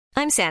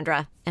I'm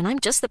Sandra, and I'm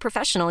just the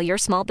professional your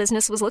small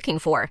business was looking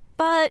for.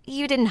 But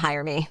you didn't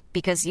hire me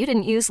because you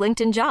didn't use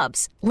LinkedIn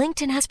Jobs.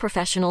 LinkedIn has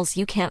professionals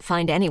you can't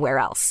find anywhere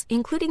else,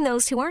 including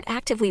those who aren't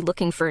actively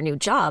looking for a new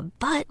job,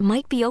 but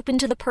might be open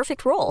to the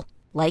perfect role,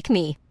 like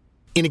me.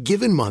 In a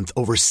given month,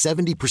 over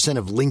 70%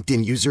 of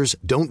LinkedIn users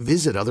don't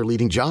visit other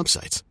leading job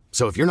sites.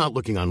 So if you're not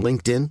looking on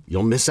LinkedIn,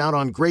 you'll miss out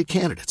on great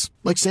candidates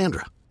like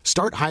Sandra.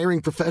 Start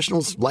hiring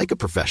professionals like a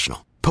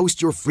professional.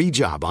 Post your free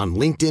job on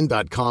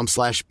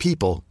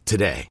linkedin.com/people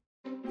today.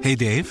 Hey,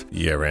 Dave.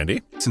 Yeah,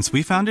 Randy. Since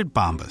we founded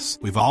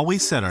Bombas, we've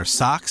always said our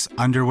socks,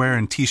 underwear,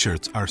 and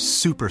T-shirts are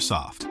super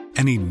soft.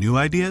 Any new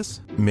ideas?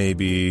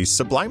 Maybe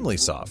sublimely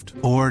soft.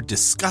 Or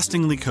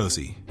disgustingly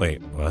cozy.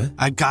 Wait, what?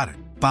 I got it.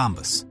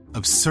 Bombas.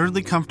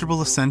 Absurdly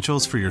comfortable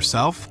essentials for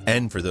yourself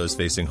and for those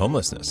facing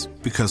homelessness.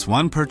 Because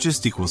one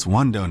purchased equals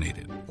one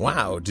donated.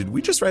 Wow, did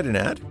we just write an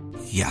ad?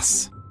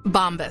 Yes.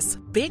 Bombas.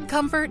 Big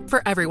comfort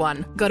for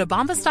everyone. Go to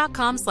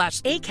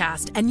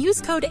bombas.com/ACAST and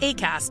use code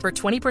ACAST for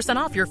 20%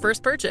 off your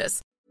first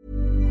purchase.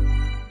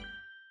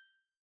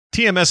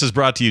 TMS is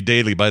brought to you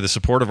daily by the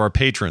support of our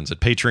patrons at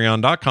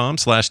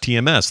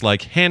patreon.com/TMS,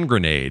 like Hand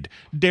Grenade,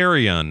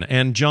 Darian,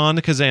 and John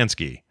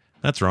Kazansky.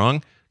 That's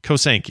wrong.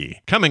 Kosanki.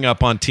 Coming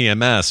up on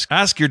TMS,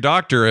 ask your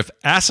doctor if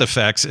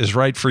Asifex is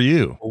right for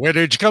you. Where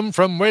did you come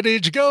from? Where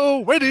did you go?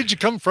 Where did you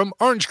come from?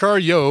 Orange car,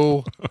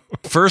 yo.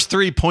 First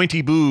three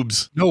pointy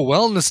boobs. No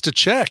wellness to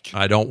check.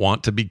 I don't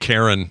want to be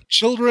Karen.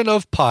 Children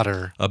of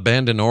Potter.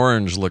 Abandoned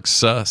orange looks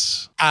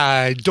sus.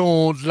 I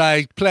don't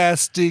like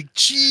plastic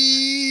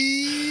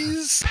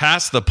cheese.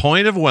 Past the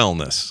point of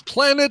wellness.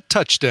 Planet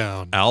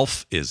touchdown.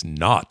 Alf is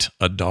not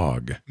a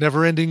dog.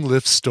 Never-ending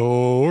lift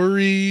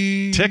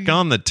story. Tick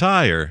on the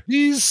tire.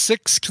 These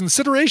 6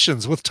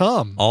 considerations with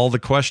Tom. All the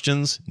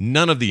questions,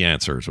 none of the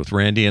answers with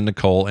Randy and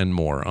Nicole and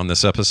more on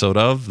this episode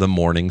of The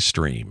Morning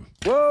Stream.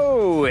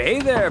 Whoa, hey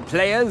there,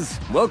 players.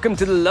 Welcome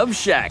to the Love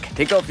Shack.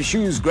 Take off your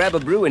shoes, grab a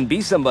brew, and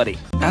be somebody.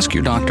 Ask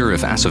your doctor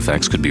if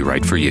Asifex could be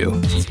right for you.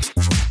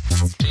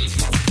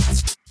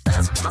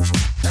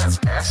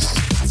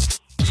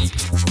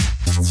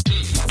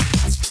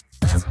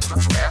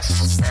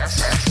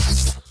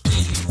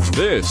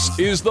 This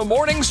is The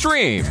Morning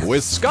Stream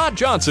with Scott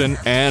Johnson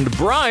and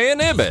Brian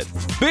Ibbett.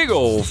 Big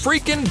ol'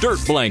 freaking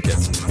dirt blanket.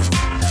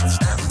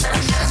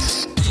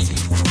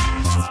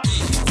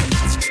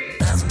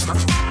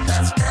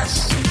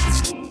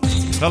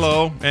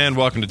 Hello, and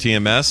welcome to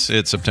TMS.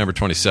 It's September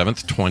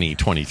 27th,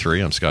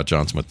 2023. I'm Scott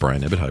Johnson with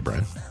Brian Ibbett. Hi,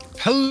 Brian.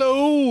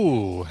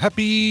 Hello.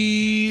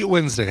 Happy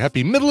Wednesday.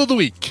 Happy middle of the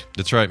week.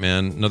 That's right,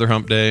 man. Another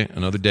hump day.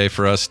 Another day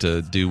for us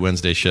to do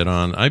Wednesday shit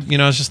on. I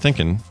was just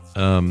thinking,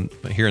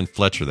 hearing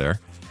Fletcher there.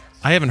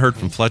 I haven't heard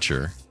from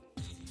Fletcher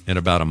in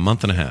about a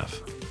month and a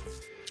half.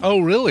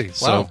 Oh, really? Wow.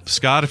 So,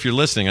 Scott, if you're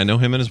listening, I know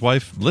him and his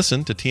wife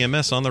listen to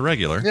TMS on the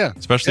regular. Yeah.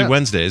 Especially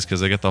Wednesdays, because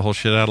they get the whole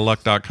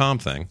shitoutaluck.com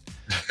thing.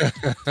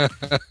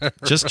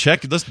 Just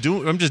check.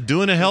 I'm just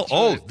doing a hell.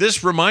 Oh,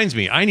 this reminds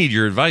me. I need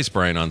your advice,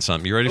 Brian, on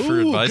something. You ready for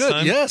advice good.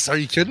 time? Yes. Are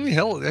you kidding me?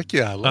 Hell, heck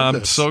yeah. I love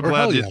this. I'm so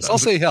glad. Yes. I'll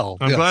say hell.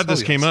 I'm glad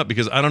this came up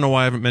because I don't know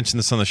why I haven't mentioned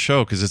this on the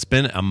show because it's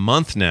been a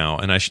month now,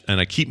 and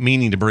I keep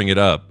meaning to bring it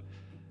up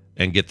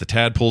and get the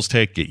Tadpool's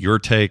take, get your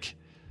take.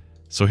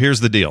 So here's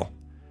the deal.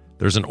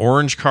 There's an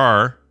orange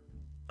car.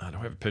 Do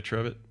I have a picture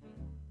of it?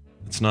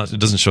 It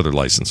doesn't show their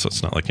license, so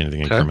it's not like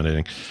anything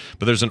incriminating.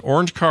 But there's an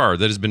orange car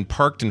that has been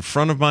parked in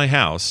front of my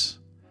house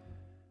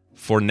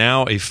for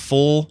now a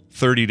full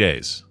 30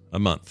 days, a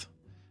month.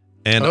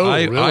 And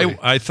really?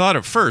 I thought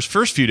at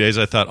first few days,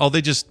 I thought,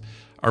 they just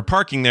are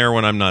parking there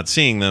when I'm not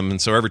seeing them.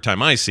 And so every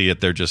time I see it,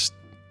 they're just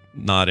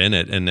not in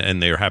it.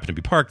 And they happen to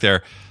be parked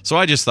there. So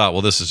I just thought,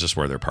 well, this is just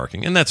where they're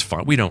parking. And that's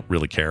fine. We don't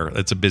really care.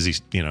 It's a busy,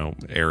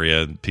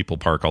 area. People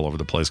park all over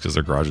the place because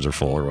their garages are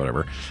full or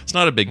whatever. It's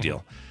not a big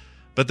deal.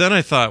 But then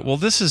I thought, well,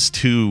 this is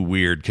too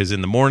weird because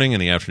in the morning, in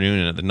the afternoon,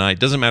 and at the night,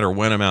 doesn't matter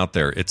when I'm out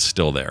there, it's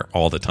still there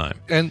all the time.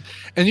 And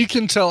you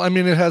can tell. I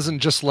mean, it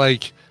hasn't just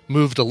like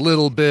moved a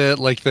little bit.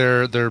 Like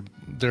they're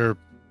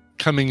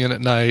coming in at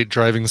night,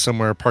 driving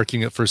somewhere,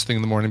 parking it first thing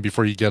in the morning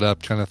before you get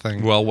up, kind of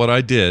thing. Well, what I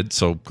did.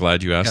 So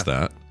glad you asked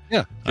that.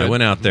 Yeah, I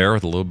went out there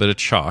with a little bit of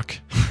chalk.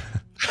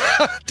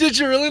 Did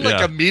you really?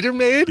 Like a meter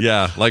maid?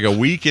 Yeah, like a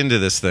week into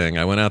this thing,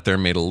 I went out there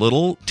and made a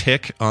little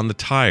tick on the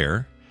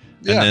tire.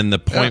 And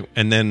then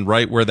and then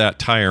right where that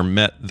tire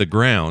met the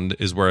ground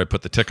is where I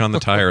put the tick on the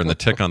tire and the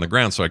tick on the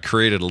ground. So I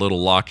created a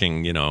little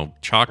locking,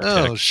 chalk tick.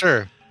 Oh,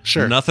 sure.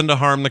 Nothing to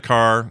harm the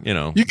car,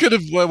 You could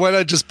have, why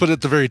not just put it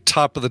at the very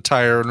top of the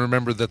tire and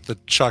remember that the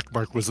chalk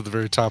mark was at the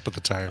very top of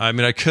the tire? I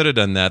mean, I could have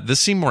done that. This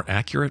seemed more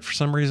accurate for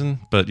some reason,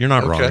 but you're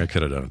not wrong. I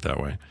could have done it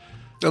that way.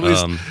 At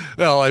least,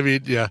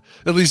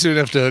 at least you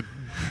didn't have to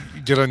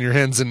get on your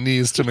hands and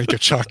knees to make a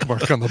chalk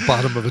mark on the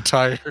bottom of a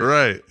tire.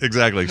 Right,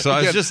 exactly.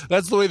 So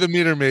that's the way the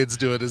meter maids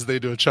do it, is they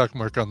do a chalk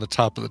mark on the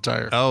top of the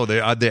tire. Oh, they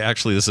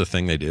actually, this is a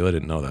thing they do. I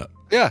didn't know that.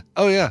 Yeah.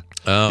 Oh, yeah.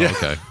 Oh, yeah.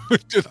 Okay.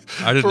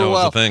 I didn't know it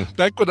was a thing.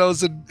 Back when I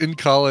was in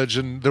college,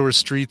 and there were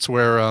streets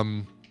where,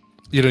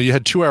 you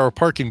had 2-hour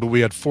parking, but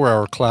we had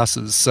 4-hour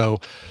classes. So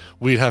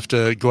we'd have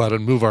to go out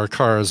and move our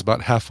cars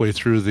about halfway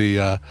through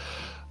the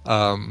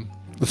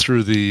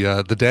through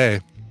the day.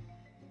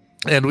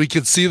 And we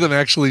could see them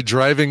actually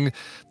driving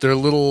their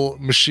little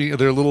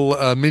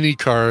mini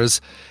cars,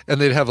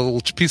 and they'd have a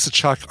little piece of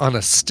chalk on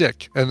a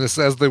stick. And this,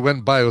 as they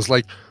went by, it was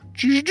like,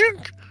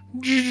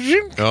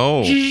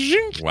 oh,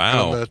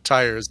 wow, on the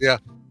tires. Yeah,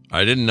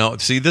 I didn't know.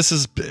 See, this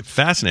is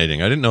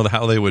fascinating. I didn't know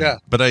how they would,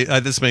 but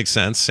this makes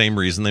sense. Same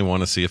reason they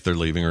want to see if they're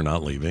leaving or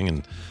not leaving,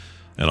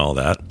 and all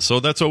that. So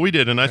that's what we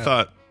did. And I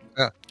thought,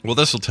 well,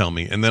 this will tell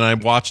me. And then I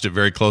watched it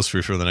very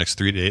closely for the next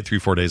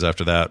 3-4 days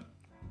after that.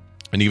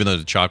 And even though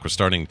the chalk was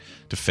starting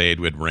to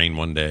fade, we had rain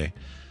one day.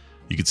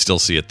 You could still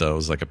see it, though. It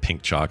was like a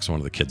pink chalk. It's one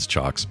of the kids'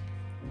 chalks.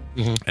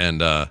 Mm-hmm.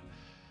 And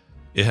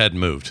it hadn't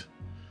moved.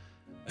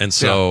 And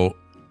so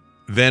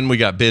then we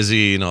got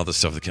busy and all this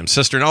stuff with Kim's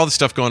sister and all this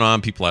stuff going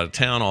on, people out of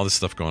town, all this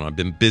stuff going on.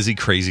 Been busy,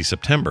 crazy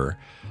September.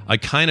 I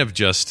kind of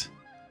just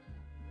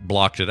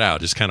blocked it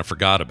out, just kind of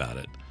forgot about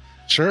it.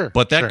 Sure.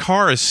 But that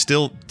car is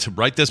still, to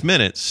right this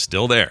minute,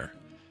 still there.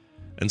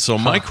 And so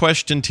my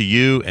question to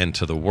you and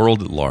to the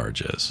world at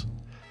large is,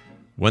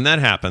 when that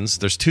happens,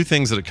 there's two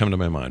things that come to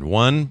my mind.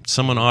 One,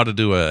 someone ought to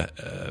do a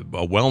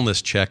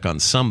wellness check on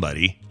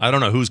somebody. I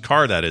don't know whose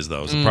car that is,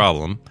 though, is the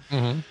problem.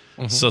 Mm-hmm.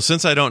 Mm-hmm. So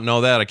since I don't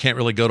know that, I can't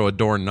really go to a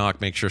door and knock,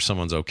 make sure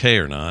someone's okay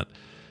or not.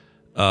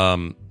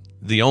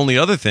 The only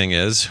other thing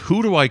is,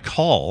 who do I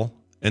call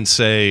and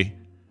say,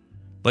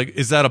 like,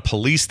 is that a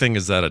police thing?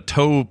 Is that a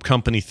tow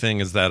company thing?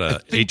 Is that a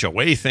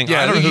HOA thing?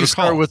 Yeah, I don't know who to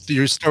start call.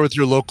 You start with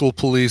your local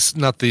police,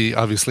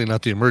 obviously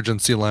not the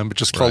emergency line, but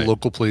just call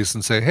local police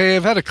and say, hey,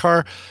 I've had a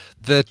car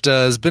that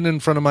has been in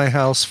front of my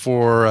house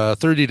for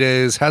 30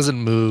 days, hasn't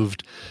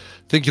moved,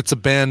 think it's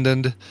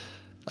abandoned.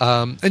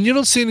 And you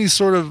don't see any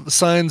sort of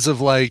signs of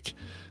like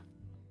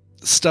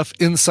stuff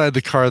inside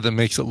the car that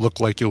makes it look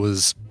like it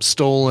was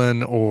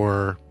stolen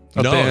or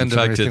abandoned. No, in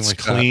fact, or it's like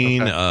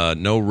clean. Okay.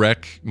 No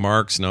wreck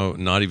marks. No,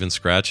 not even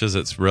scratches.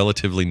 It's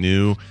relatively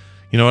new.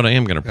 You know what? I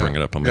am going to bring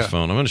it up on my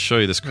phone. I'm going to show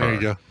you this car. There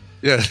you go.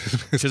 Yeah,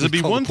 because it'd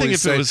be one thing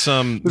if it was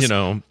some,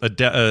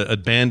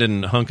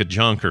 abandoned hunk of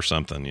junk or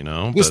something,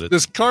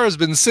 This car has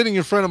been sitting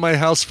in front of my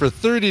house for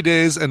 30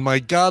 days, and my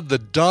God, the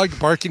dog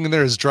barking in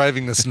there is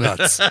driving us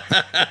nuts. Hold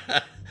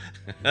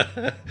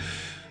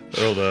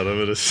on, I'm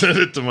going to send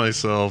it to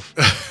myself.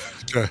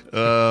 Okay.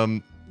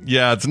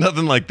 Yeah, it's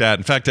nothing like that.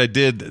 In fact, I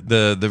did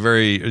the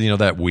very,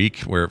 that week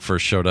where it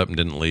first showed up and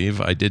didn't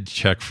leave, I did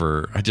check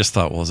I just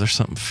thought, well, is there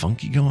something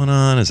funky going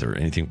on? Is there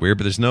anything weird?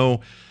 But there's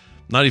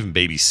not even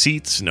baby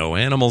seats, no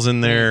animals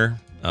in there.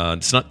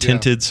 It's not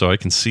tinted, so I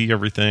can see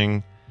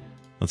everything.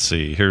 Let's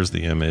see. Here's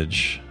the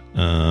image.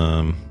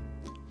 Can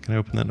I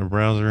open that in a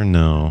browser?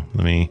 No.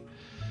 We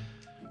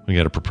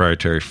got a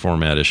proprietary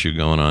format issue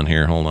going on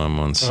here. Hold on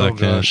one second.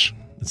 Oh, gosh.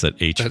 It's that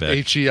HVAC. That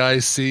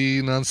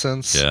HEIC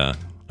nonsense. Yeah.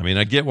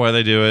 I get why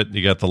they do it.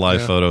 You got the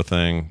live photo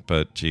thing,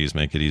 but geez,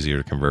 make it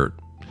easier to convert.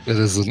 It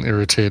is an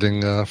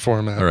irritating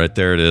format. All right,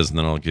 there it is, and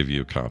then I'll give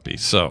you a copy.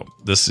 So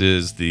this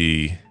is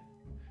the...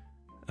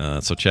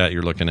 so chat,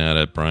 you're looking at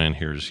it. Brian,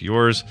 here's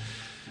yours.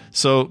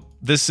 So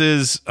this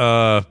is,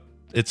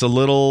 it's a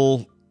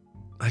little,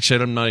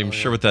 actually, I'm not even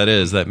sure what that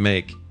is, that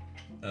make.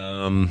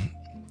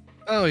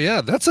 Oh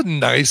yeah, that's a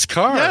nice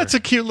car. Yeah, it's a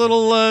cute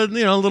little,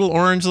 little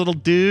orange little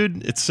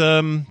dude. It's,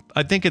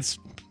 I think it's,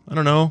 I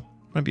don't know,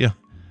 might be a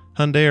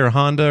Hyundai or a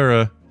Honda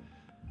or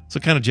it's a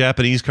kind of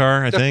Japanese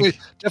car, I think.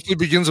 Definitely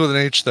begins with an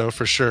H though,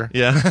 for sure.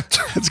 Yeah,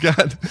 it's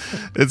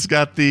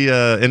got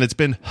the, and it's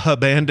been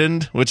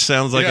abandoned, which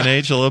sounds like an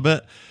H a little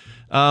bit.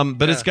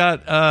 But it's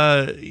got,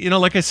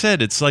 like I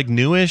said, it's like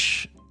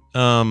newish.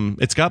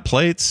 It's got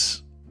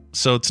plates,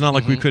 so it's not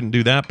like we couldn't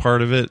do that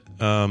part of it.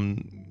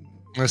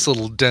 Nice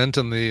little dent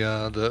in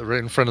the right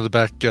in front of the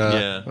back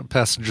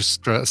passenger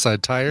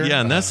side tire.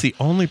 Yeah, and that's the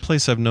only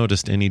place I've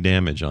noticed any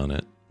damage on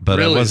it. But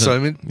really? I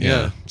wasn't,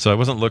 so I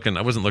wasn't looking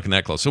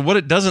that close. So what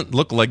it doesn't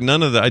look like,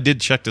 none of the, I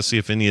did check to see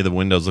if any of the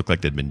windows look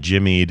like they'd been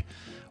jimmied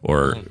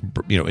or,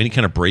 any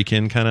kind of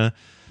break-in kind of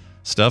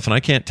stuff. And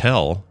I can't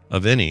tell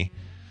of any.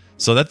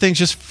 So that thing's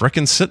just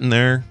frickin' sitting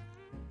there.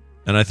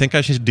 And I think I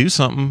should do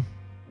something,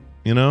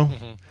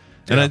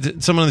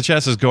 And someone in the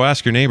chat says, go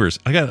ask your neighbors.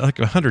 I got like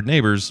 100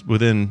 neighbors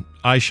within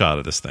eye shot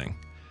of this thing.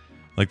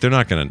 Like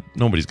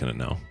nobody's going to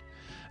know.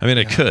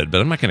 I could,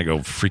 but I'm not going to go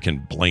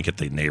freaking blanket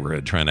the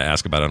neighborhood trying to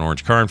ask about an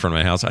orange car in front of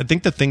my house. I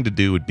think the thing to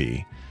do would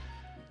be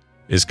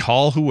is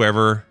call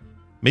whoever,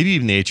 maybe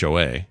even the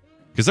HOA,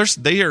 because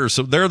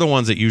they're the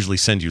ones that usually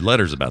send you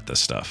letters about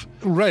this stuff.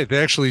 Right.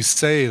 They actually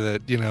say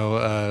that,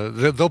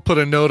 they'll put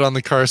a note on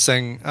the car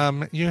saying,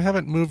 you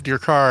haven't moved your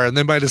car, and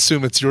they might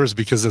assume it's yours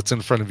because it's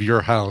in front of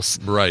your house.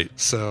 Right.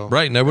 So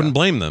right, and I wouldn't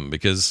blame them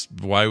because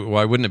why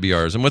wouldn't it be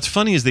ours? And what's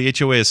funny is the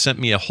HOA has sent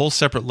me a whole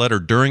separate letter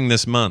during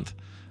this month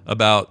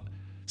about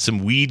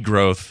some weed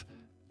growth.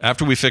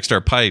 After we fixed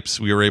our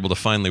pipes, we were able to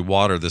finally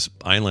water this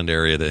island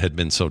area that had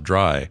been so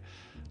dry.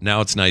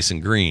 Now it's nice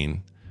and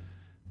green,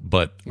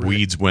 but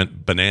weeds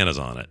went bananas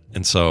on it.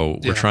 And so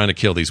we're trying to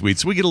kill these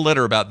weeds. So we get a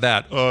letter about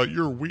that.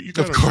 You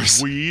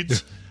got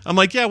weeds. I'm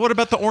like, yeah, what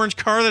about the orange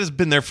car that has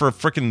been there for a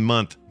freaking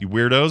month, you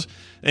weirdos?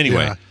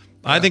 Anyway,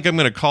 I think I'm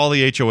going to call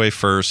the HOA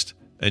first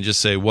and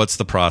just say, what's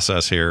the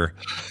process here?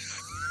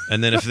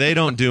 And then if they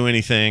don't do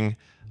anything,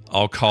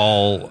 I'll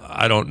call,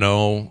 I don't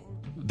know,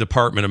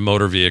 Department of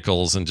Motor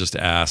Vehicles and just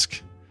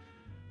ask,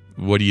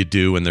 what do you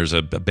do when there's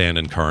an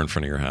abandoned car in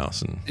front of your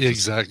house? And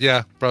exactly.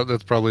 Yeah,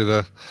 that's probably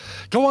the.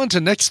 Go on to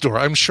Nextdoor.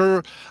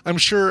 I'm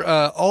sure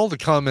all the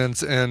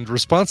comments and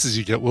responses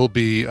you get will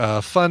be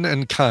fun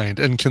and kind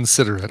and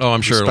considerate. Oh,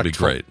 I'm sure it'll be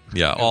great.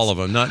 Yeah, yes. All of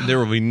them. There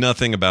will be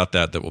nothing about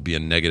that will be a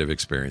negative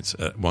experience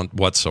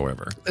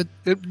whatsoever. And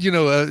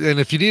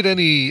if you need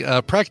any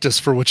practice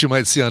for what you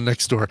might see on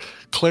Nextdoor,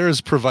 Claire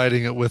is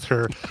providing it with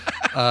her.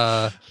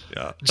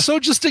 Yeah. So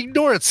just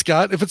ignore it,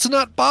 Scott. If it's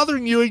not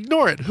bothering you,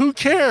 ignore it. Who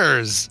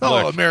cares?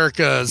 Look,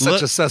 America is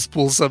such a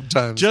cesspool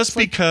sometimes. Just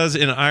because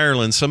in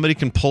Ireland somebody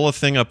can pull a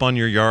thing up on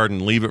your yard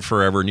and leave it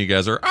forever, and you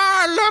guys are,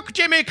 look,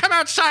 Jimmy, come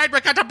outside.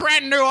 We got a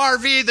brand new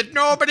RV that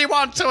nobody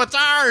wants, so it's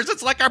ours.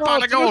 It's like our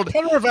pot of gold.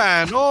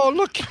 Caravan. Oh,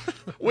 look.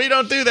 We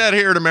don't do that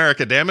here in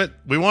America, damn it.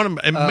 We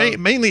want to,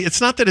 and mainly, it's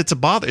not that it's a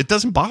bother. It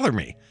doesn't bother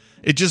me.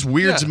 It just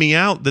weirds me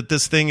out that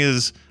this thing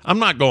is. I'm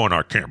not going.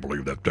 I can't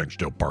believe that thing's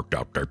still parked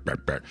out there.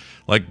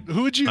 Like,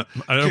 who would you?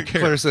 I don't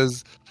care. Claire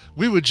says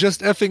we would just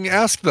effing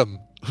ask them.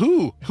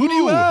 Who do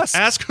you ask?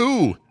 Ask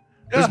who?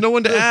 There's no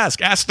one to ask.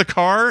 Ask the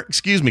car.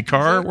 Excuse me,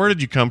 car. Where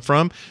did you come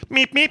from?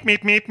 Meep meep meep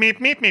meep meep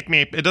meep meep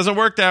meep. It doesn't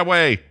work that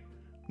way.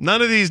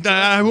 None of these. Who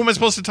am I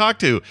supposed to talk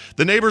to?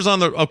 The neighbors on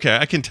the. Okay,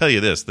 I can tell you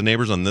this. The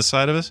neighbors on this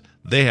side of us,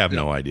 they have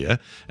no idea,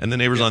 and the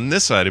neighbors on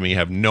this side of me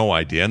have no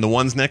idea, and the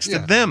ones next to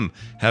them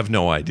have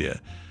no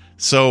idea.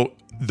 So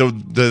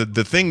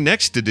the thing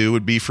next to do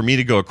would be for me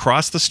to go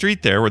across the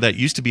street there, where that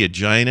used to be a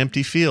giant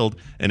empty field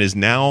and is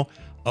now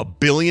a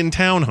billion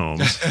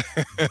townhomes.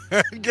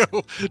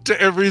 Go to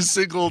every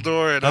single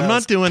door. I'm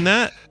not doing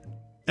that.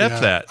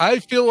 F that. I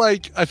feel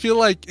like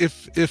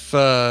if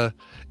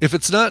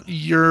it's not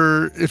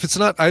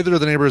either of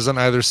the neighbors on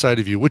either side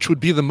of you, which would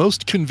be the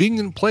most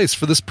convenient place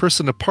for this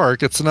person to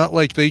park, it's not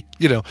like they,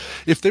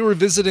 if they were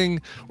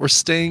visiting or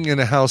staying in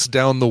a house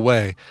down the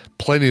way,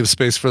 plenty of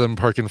space for them to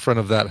park in front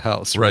of that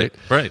house, right?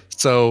 Right.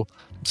 So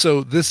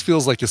this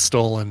feels like a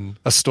stolen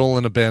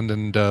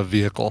abandoned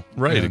vehicle.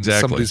 Right, and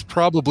exactly. Somebody's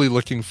probably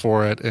looking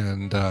for it,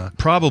 and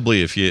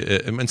probably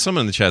and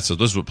someone in the chat says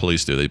this is what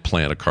police do. They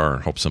plant a car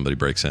and hope somebody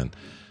breaks in.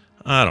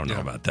 I don't know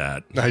about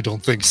that. I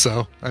don't think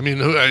so. I mean,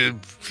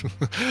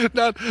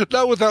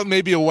 not without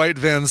maybe a white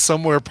van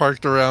somewhere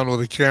parked around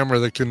with a camera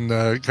that can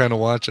kind of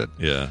watch it.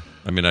 Yeah.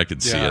 I mean, I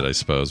could see it, I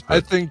suppose. But.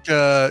 I think,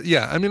 I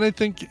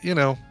think,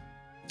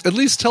 at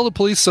least tell the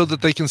police so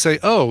that they can say,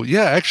 oh,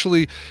 yeah,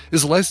 actually,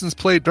 is license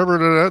plate, blah, blah,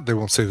 blah, blah. They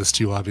won't say this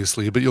to you,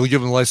 obviously, but you'll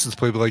give them the license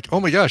plate, be like, oh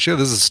my gosh, yeah,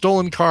 this is a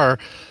stolen car.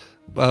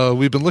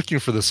 We've been looking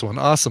for this one.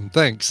 Awesome.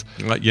 Thanks.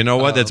 You know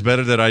what? That's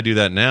better that I do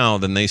that now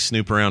than they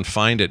snoop around,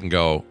 find it, and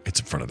go, it's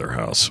in front of their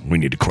house. We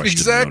need to question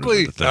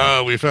exactly. the owner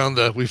of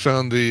the thing. We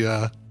found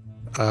the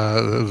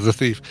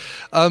thief.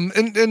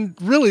 And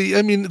really,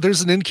 I mean,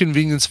 there's an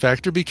inconvenience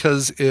factor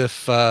because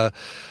if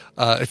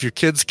your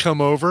kids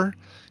come over,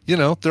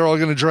 they're all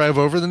going to drive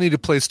over. They need a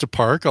place to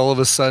park. All of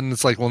a sudden,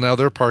 it's like, well, now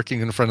they're parking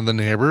in front of the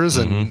neighbors,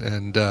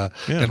 and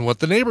what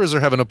the neighbors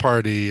are having a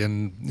party,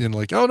 and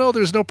like, oh no,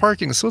 there's no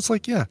parking. So it's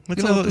like,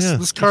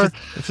 this car.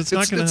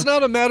 It's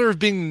not a matter of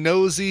being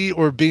nosy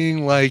or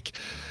being like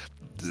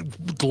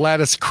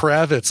Gladys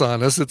Kravitz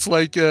on us. It's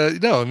like,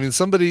 no, I mean,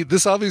 somebody.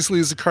 This obviously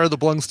is a car that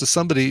belongs to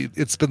somebody.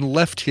 It's been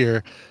left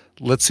here.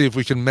 Let's see if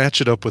we can match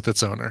it up with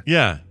its owner.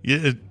 Yeah,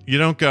 you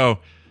don't go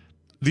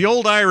the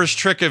old Irish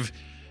trick of.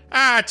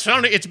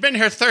 It's been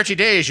here 30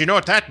 days. You know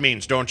what that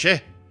means, don't you?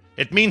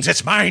 It means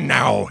it's mine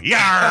now.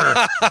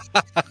 Yar!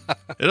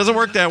 It doesn't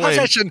work that way.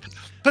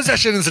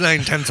 Possession is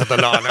 9/10 of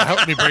the law. Now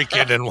help me break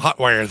in and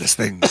hotwire this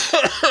thing.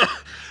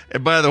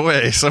 And by the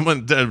way,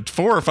 4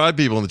 or 5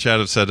 people in the chat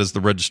have said, is the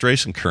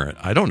registration current?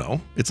 I don't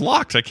know. It's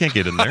locked. I can't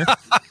get in there.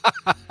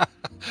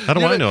 How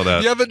do I know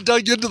that? You haven't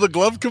dug into the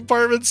glove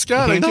compartment,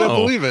 Scott? I can't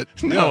believe it.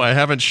 No, I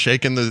haven't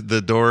shaken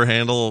the door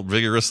handle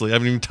vigorously. I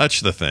haven't even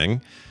touched the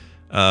thing.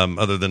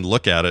 Other than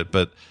look at it,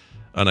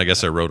 and I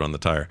guess I wrote on the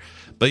tire.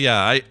 But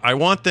yeah, I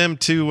want them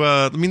to,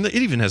 it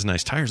even has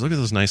nice tires. Look at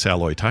those nice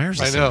alloy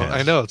tires.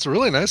 I know. It's a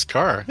really nice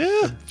car.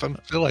 Yeah. I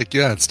feel like,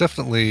 it's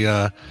definitely,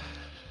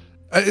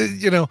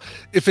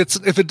 if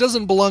it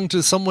doesn't belong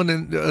to someone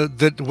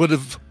that would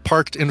have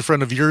parked in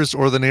front of yours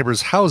or the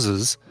neighbors'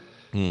 houses,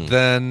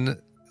 then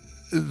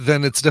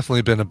it's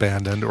definitely been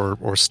abandoned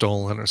or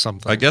stolen or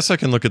something. I guess I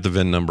can look at the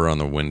VIN number on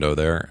the window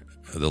there.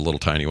 The little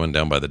tiny one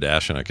down by the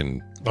dash, and I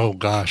can. Oh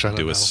gosh, I don't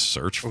do know. A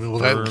search for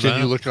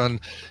that.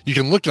 You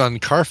can look on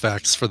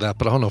Carfax for that,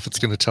 but I don't know if it's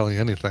going to tell you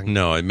anything.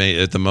 No, it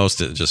may. At the most,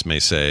 it just may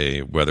say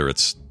whether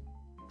it's.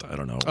 I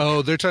don't know.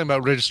 Oh, they're talking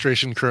about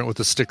registration current with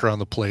the sticker on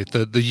the plate,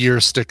 the year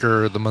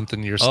sticker, the month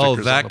and year sticker. Oh,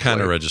 that kind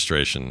of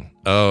registration.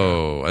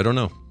 Oh, I don't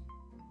know.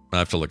 I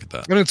have to look at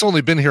that. I mean, it's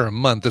only been here a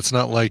month. It's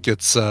not like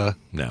it's. No.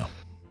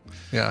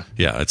 Yeah.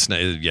 Yeah,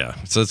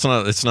 So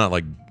it's not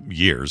like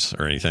years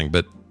or anything,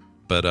 but.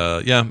 But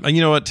and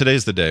you know what?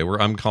 Today's the day.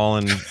 I'm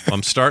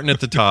starting at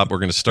the top. We're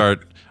going to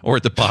start, or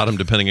at the bottom,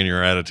 depending on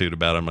your attitude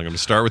about it. I'm going to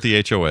start with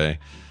the HOA, and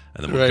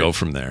then we'll go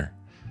from there.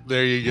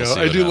 There you go. We'll see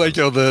I what do like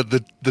happens. how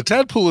the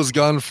tadpole has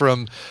gone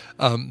from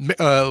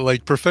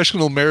like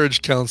professional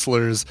marriage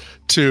counselors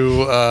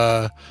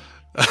to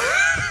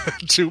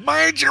to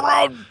mind your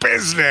own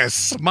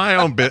business. My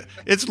own bit.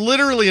 It's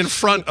literally in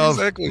front of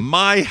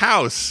my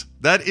house.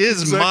 That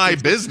is my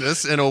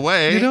business in a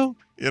way.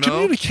 You know,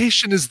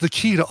 communication is the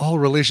key to all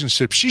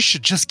relationships. She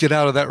should just get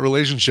out of that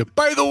relationship.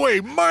 By the way,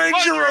 mind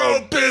your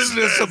own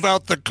business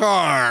about the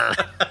car.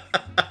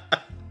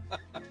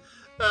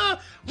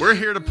 We're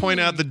here to point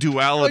out the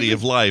duality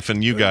of life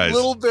and you guys.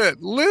 Little bit.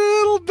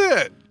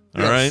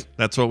 All right.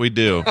 That's what we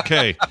do.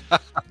 Okay.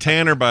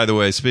 Tanner, by the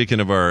way, speaking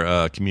of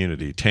our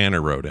community,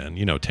 Tanner wrote in.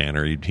 You know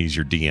Tanner. He's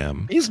your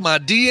DM. He's my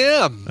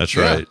DM. That's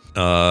right.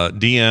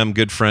 DM,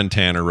 good friend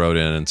Tanner, wrote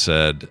in and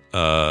said,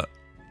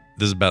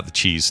 this is about the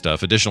cheese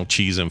stuff, additional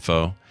cheese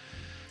info.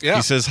 Yeah.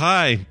 He says,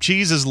 hi,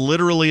 cheese is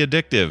literally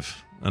addictive.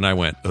 And I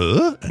went,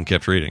 and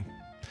kept reading.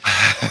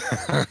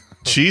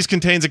 Cheese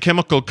contains a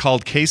chemical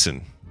called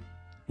casein,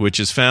 which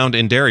is found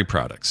in dairy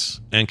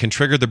products and can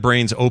trigger the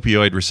brain's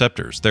opioid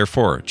receptors.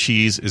 Therefore,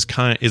 cheese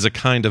is a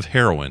kind of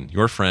heroin.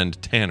 Your friend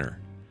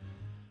Tanner.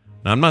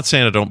 Now, I'm not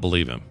saying I don't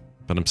believe him,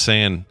 but I'm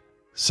saying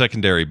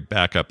secondary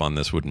backup on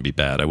this wouldn't be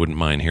bad. I wouldn't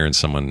mind hearing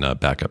someone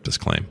back up this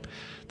claim.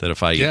 That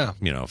if I,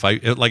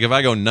 if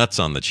I go nuts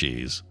on the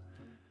cheese,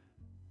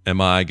 am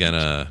I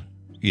gonna,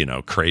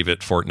 crave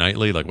it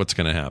fortnightly? Like, what's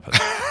gonna happen?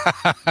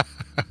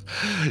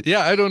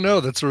 Yeah, I don't know.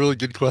 That's a really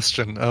good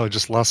question. Oh, I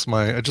just lost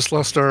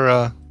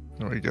our.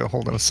 There we go.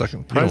 Hold on a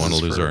second. You don't want to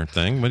lose our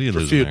thing. What do you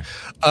lose there?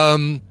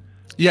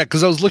 Yeah,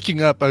 because I was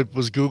looking up. I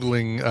was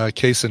Googling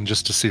casein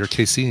just to see, or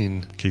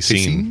casein.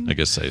 Casein. I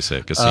guess they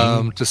say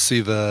casein. To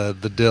see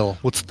the dill.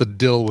 What's the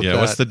dill with that?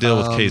 Yeah, what's the deal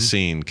with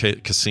casein?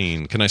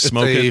 Casein. Can I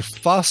smoke it? It's a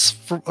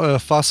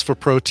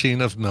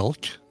phosphoprotein of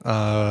milk.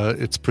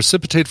 It's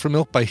precipitated from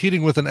milk by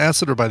heating with an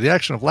acid or by the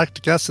action of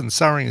lactic acid, and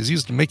souring is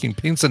used in making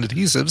paints and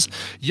adhesives.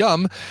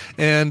 Yum.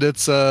 And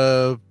it's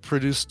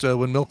produced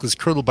when milk is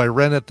curdled by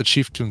rennet, the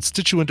chief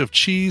constituent of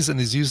cheese,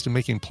 and is used in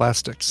making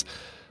plastics.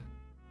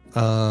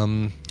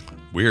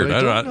 Weird.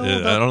 I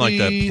don't like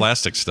that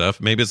plastic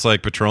stuff. Maybe it's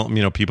like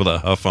petroleum, people that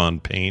huff on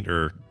paint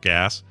or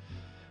gas.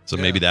 So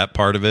maybe that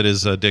part of it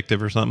is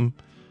addictive or something.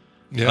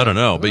 Yeah, I don't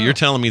know. But you're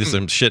telling me there's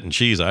some shit and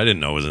cheese I didn't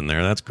know was in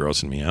there. That's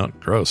grossing me out.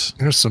 Gross.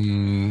 There's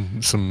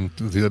some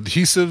the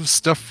adhesive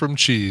stuff from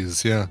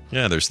cheese. Yeah.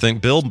 Yeah. There's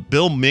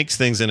Bill makes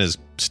things in his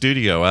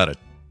studio out of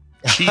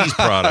cheese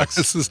products.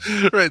 This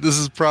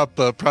is prop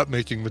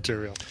making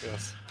material.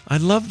 Yes. I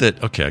love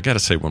that. Okay, I got to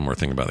say one more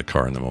thing about the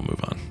car, and then we'll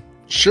move on.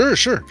 Sure.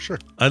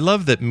 I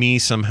love that me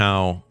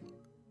somehow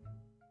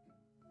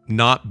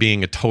not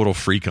being a total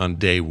freak on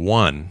day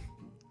one,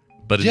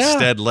 but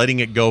instead letting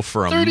it go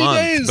for a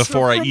month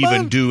before I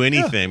even do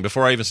anything,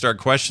 before I even start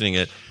questioning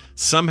it,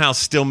 somehow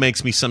still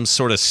makes me some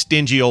sort of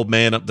stingy old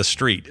man up the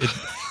street.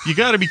 You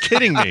got to be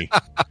kidding me.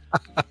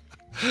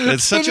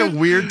 It's such a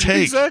weird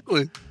take.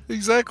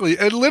 Exactly.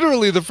 And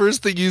literally the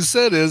first thing you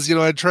said is,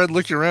 I tried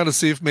looking around to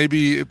see if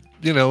maybe,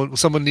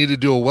 someone needed to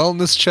do a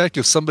wellness check,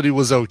 if somebody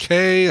was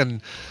okay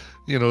and,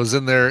 was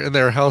in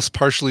their house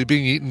partially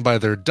being eaten by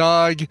their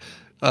dog.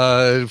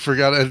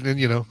 Forgot,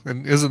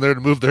 and isn't there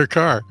to move their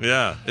car.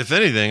 Yeah. If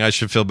anything, I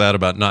should feel bad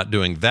about not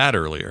doing that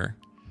earlier,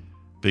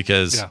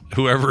 because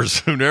whoever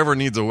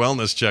needs a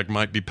wellness check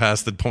might be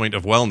past the point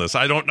of wellness.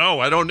 I don't know.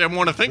 I don't even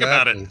want to think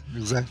about it.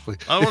 Exactly.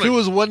 If it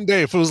was one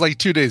day, if it was like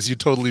 2 days, you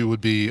totally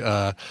would be,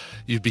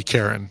 you'd be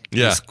Karen.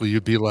 Yeah. Basically,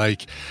 you'd be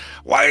like,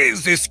 why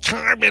is this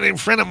car been in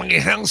front of my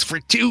house for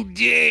 2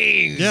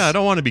 days? Yeah, I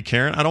don't want to be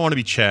Karen. I don't want to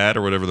be Chad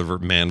or whatever the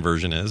man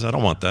version is. I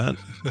don't want that.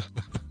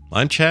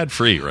 I'm Chad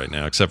free right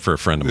now, except for a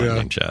friend of mine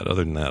named Chad.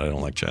 Other than that, I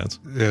don't like Chads.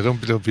 Yeah,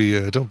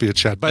 don't be a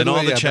Chad. By the way,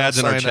 all the Chads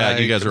in our chat,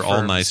 you guys are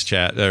all nice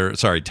Chad.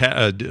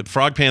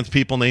 Frog Pants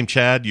people named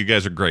Chad. You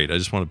guys are great. I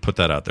just want to put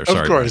that out there.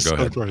 Sorry, go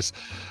ahead. Of course.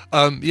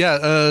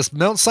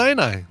 Mount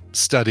Sinai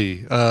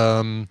study.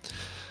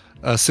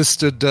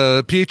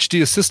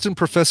 PhD assistant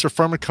professor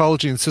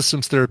pharmacology and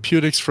systems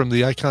therapeutics from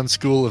the Icahn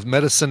School of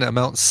Medicine at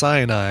Mount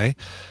Sinai.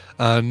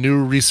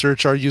 New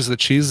research argues that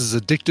cheese is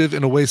addictive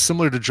in a way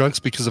similar to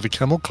drugs because of a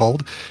chemical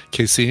called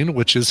casein,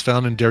 which is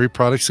found in dairy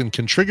products and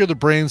can trigger the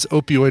brain's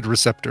opioid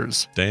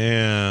receptors.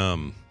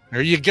 Damn.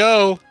 There you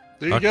go.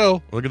 Look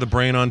at the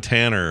brain on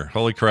Tanner.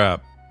 Holy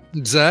crap.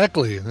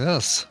 Exactly.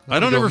 Yes. I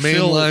don't ever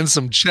mainline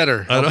some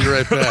cheddar. I'll be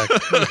right back.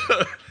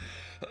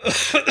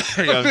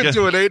 I'm going to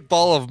do an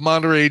 8-ball of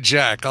Monterey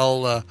Jack.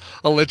 I'll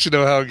let you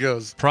know how it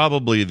goes.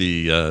 Probably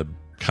the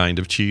kind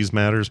of cheese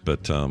matters,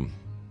 but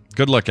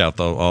good luck out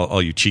though,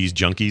 all you cheese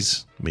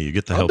junkies. I mean, you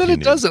get the help. I bet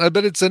it doesn't. I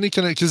bet it's any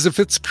kind of, because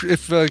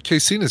if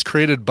casein is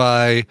created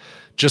by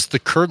just the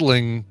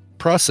curdling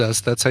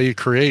process, that's how you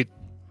create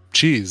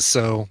cheese.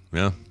 So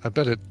yeah, I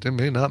bet it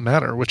may not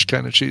matter which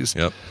kind of cheese.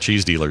 Yep,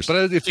 cheese dealers.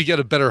 But if you get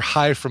a better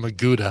high from a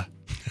Gouda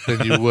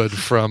than you would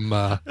from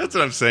that's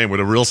what I'm saying. Would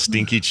a real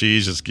stinky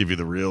cheese just give you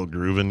the real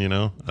grooving?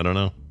 I don't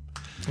know.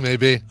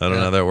 Maybe. I don't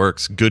know how that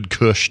works. Good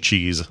Kush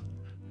cheese.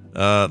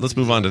 Let's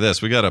move on to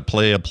this. We got a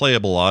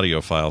playable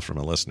audio file from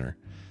a listener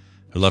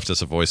who left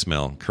us a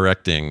voicemail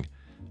correcting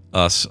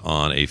us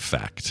on a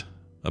fact.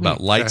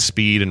 about light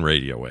speed and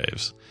radio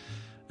waves.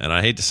 And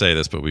I hate to say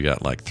this, but we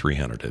got like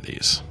 300 of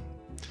these.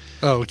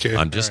 Oh, okay.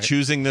 I'm just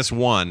choosing this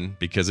one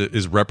because it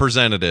is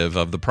representative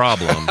of the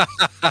problem.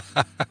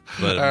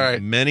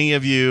 But many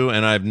of you,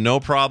 and I have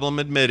no problem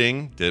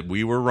admitting that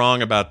we were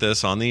wrong about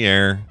this on the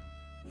air,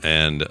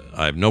 and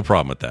I have no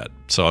problem with that.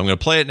 So I'm going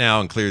to play it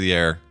now and clear the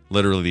air,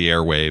 literally the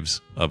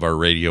airwaves of our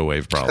radio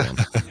wave problem.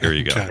 Here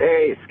you go.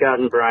 Hey, Scott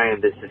and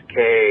Brian, this is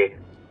Kay.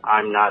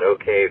 I'm not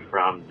okay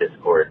from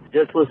Discord.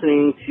 Just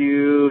listening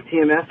to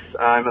TMS.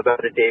 I'm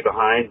about a day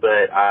behind,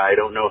 but I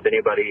don't know if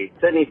anybody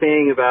said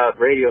anything about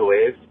radio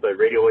waves, but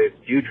radio waves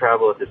do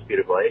travel at the speed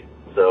of light.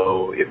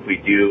 So if we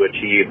do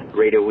achieve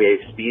radio wave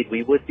speed,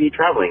 we would be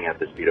traveling at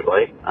the speed of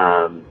light.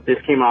 This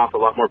came off a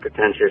lot more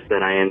pretentious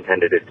than I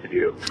intended it to be.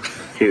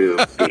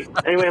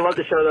 Anyway, love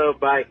the show, though.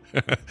 Bye.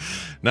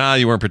 Nah,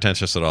 you weren't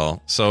pretentious at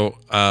all. So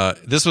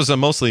this was a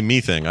mostly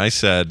me thing. I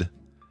said...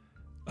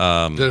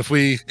 that if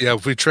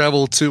we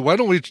travel to, why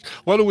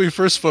don't we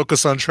first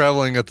focus on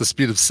traveling at the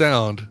speed of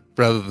sound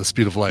rather than the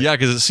speed of light? Yeah,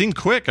 because it seemed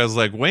quick. I was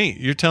like, wait,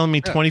 you're telling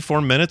me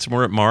 24 minutes and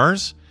we're at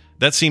Mars?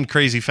 That seemed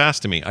crazy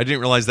fast to me. I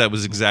didn't realize that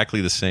was exactly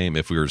the same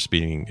if we were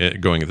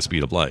going at the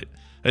speed of light.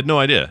 I had no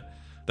idea.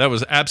 That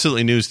was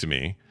absolutely news to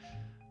me.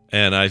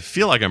 And I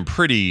feel like I'm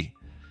pretty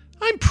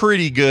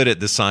good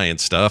at the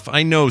science stuff.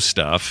 I know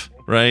stuff.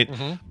 Right,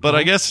 but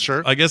I guess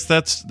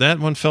that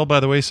one fell by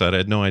the wayside. I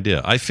had no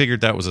idea. I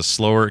figured that was a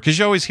slower, because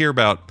you always hear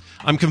about.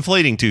 I'm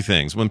conflating two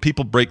things. When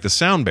people break the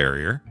sound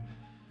barrier,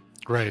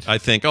 right? I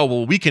think, oh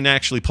well, we can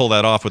actually pull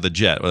that off with a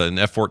jet. An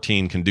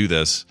F-14 can do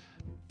this.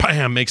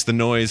 Bam, makes the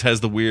noise,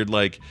 has the weird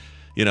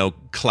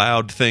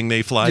cloud thing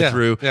they fly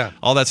through. Yeah,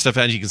 all that stuff,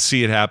 and you can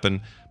see it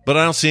happen. But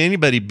I don't see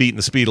anybody beating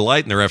the speed of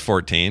light in their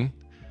F-14,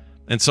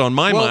 and so in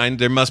my mind,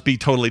 there must be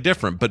totally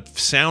different. But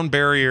sound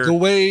barrier, the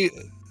way.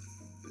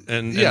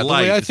 And the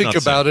light, way I think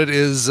about it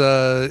is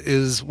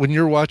when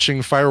you're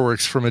watching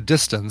fireworks from a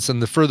distance,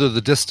 and the further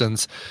the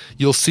distance,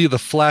 you'll see the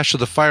flash of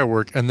the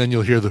firework, and then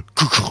you'll hear the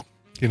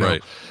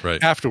right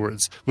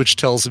afterwards, which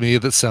tells me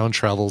that sound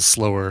travels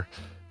slower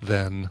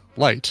than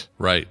light.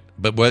 Right,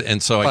 but I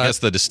guess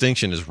the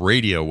distinction is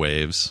radio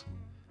waves.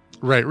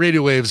 Right,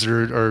 radio waves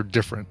are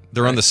different.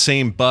 They're on the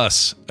same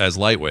bus as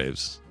light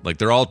waves. Like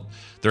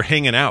they're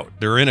hanging out.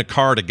 They're in a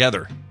car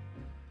together.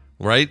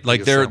 Right?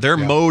 Like their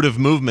mode of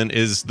movement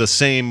is the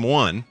same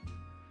one,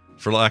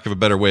 for lack of a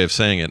better way of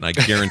saying it. And I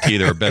guarantee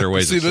there are better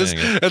ways of saying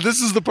it. And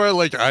this is the part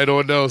I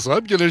don't know, so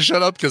I'm going to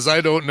shut up because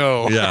I don't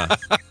know. Yeah.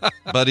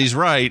 But he's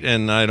right,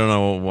 and I don't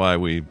know why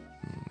we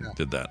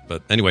did that.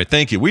 But anyway,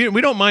 thank you.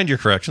 We don't mind your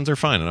corrections. They're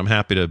fine, and I'm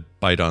happy to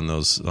bite on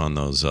those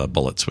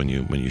bullets when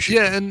you shoot.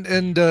 Yeah,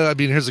 and I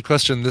mean, here's a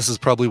question. This is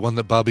probably one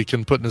that Bobby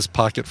can put in his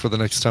pocket for the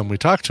next time we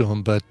talk to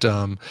him, but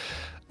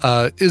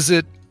is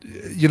it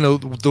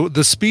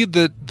the speed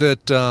that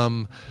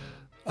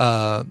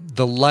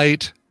the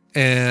light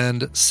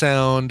and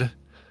sound,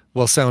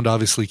 well, sound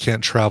obviously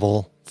can't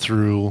travel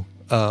through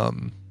a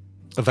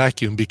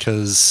vacuum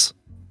because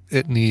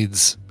it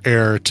needs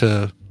air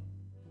to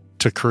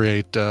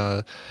create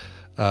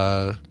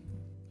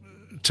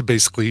to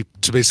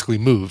basically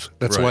move.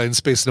 That's why in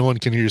space no one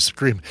can hear you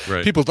scream.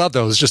 Right. People thought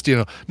that was just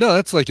no,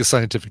 that's like a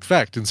scientific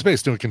fact. In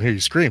space no one can hear you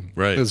scream.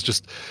 Right. It's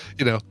just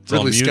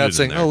Ridley Scott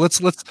saying, "Oh,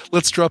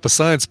 let's drop a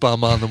science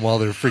bomb on them while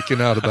they're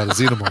freaking out about a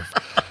xenomorph."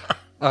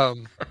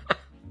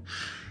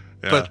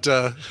 But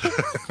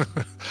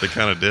they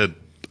kind of did.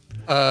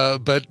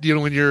 But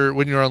when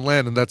you're on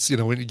land, and that's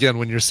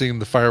when you're seeing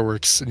the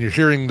fireworks and you're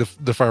hearing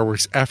the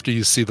fireworks after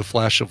you see the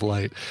flash of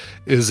light,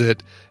 does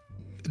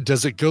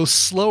it go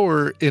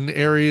slower in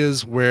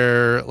areas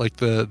where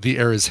the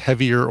air is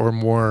heavier or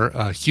more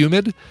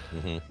humid?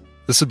 Mm-hmm.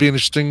 This would be an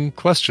interesting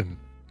question.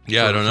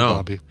 Yeah, I don't know.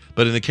 Bobby.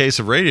 But in the case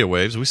of radio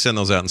waves, we send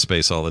those out in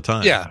space all the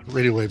time. Yeah,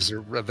 radio waves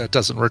that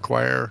doesn't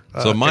require.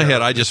 So in my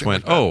head, I just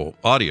went,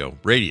 audio,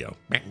 radio.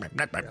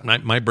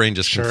 My brain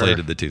just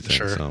conflated the two things.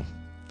 Sure. So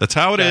that's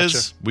how it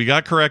is. We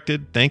got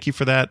corrected. Thank you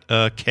for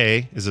that.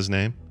 K is his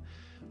name.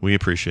 We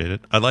appreciate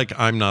it. I like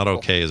I'm not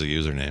okay as a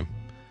username.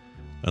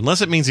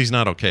 Unless it means he's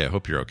not okay. I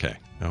hope you're okay.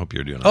 I hope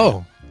you're doing okay.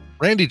 Oh,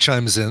 Randy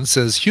chimes in,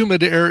 says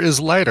humid air is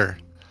lighter.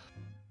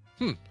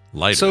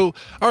 Lighter. So,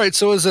 all right.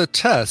 So as a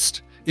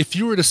test, if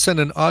you were to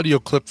send an audio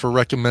clip for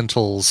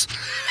recommendals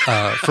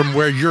from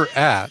where you're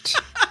at,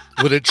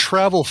 would it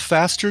travel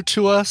faster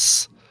to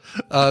us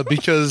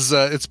because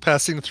it's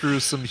passing through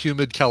some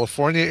humid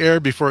California air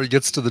before it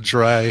gets to the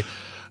dry?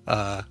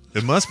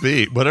 It must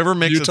be. Whatever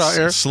makes Utah it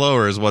air?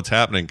 slower is what's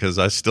happening, because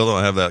I still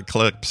don't have that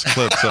clip. So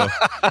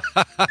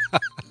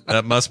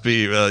that must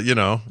be,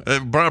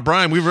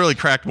 Brian, we've really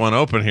cracked one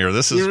open here.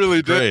 This is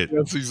really great. did.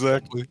 Yes,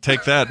 exactly.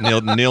 Take that,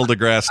 Neil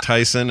deGrasse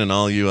Tyson and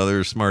all you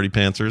other smarty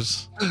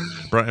pantsers.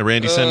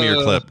 Randy, send me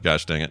your clip.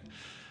 Gosh dang it.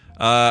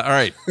 All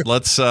right,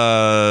 let's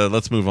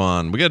move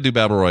on. We got to do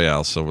Battle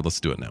Royale, so let's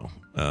do it now.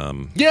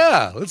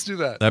 Yeah, let's do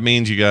that. That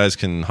means you guys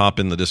can hop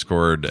in the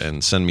Discord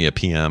and send me a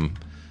PM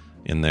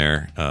in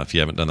there. If you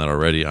haven't done that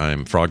already,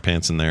 I'm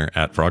Frogpants in there,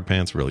 at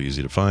Frogpants, really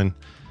easy to find.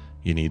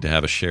 You need to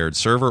have a shared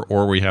server,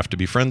 or we have to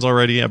be friends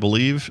already, I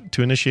believe,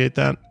 to initiate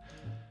that.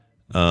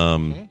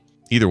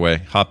 Either way,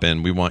 hop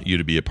in. We want you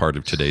to be a part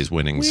of today's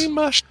winnings. We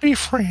must be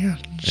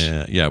friends.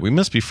 Yeah, we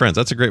must be friends.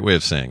 That's a great way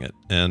of saying it.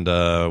 And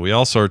we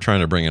also are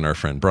trying to bring in our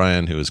friend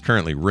Brian, who is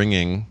currently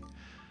ringing,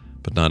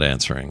 but not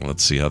answering.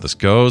 Let's see how this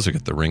goes. We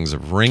got the rings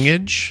of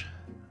ringage,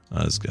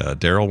 as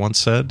Daryl once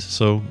said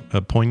so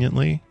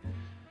poignantly.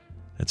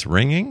 It's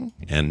ringing,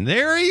 and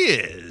there he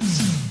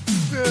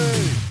is.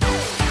 Yay.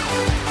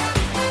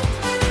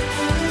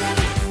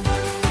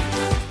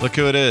 Look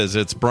who it is.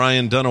 It's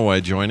Brian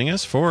Dunaway joining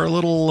us for a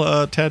little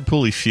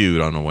Tadpooley feud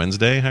on a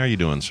Wednesday. How are you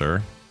doing,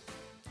 sir?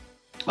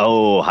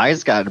 Oh, hi,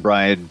 Scott and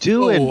Brian.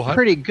 Doing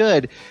pretty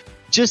good.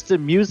 Just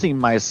amusing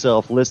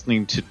myself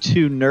listening to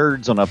two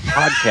nerds on a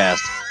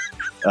podcast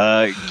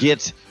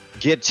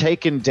get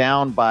taken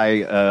down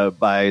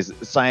by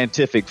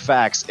scientific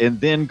facts and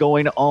then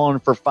going on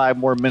for 5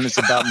 more minutes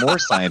about more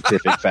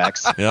scientific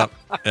facts. Yep.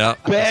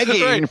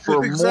 Begging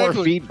for more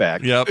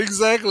feedback. Yep.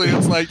 Exactly.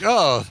 It's like,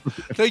 oh,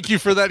 thank you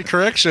for that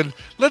correction.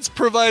 Let's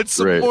provide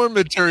some more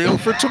material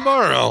for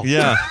tomorrow.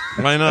 Yeah.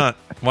 Why not?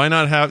 Why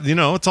not have,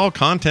 it's all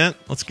content.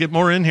 Let's get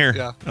more in here.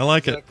 Yeah, I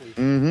like it.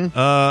 Mm-hmm.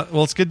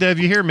 Well, it's good to have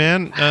you here,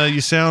 man.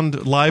 You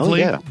sound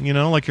lively,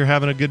 like you're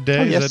having a good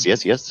day.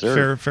 Yes,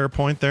 sir. Fair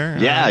point there.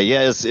 Yeah.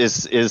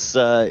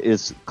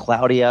 It's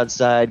cloudy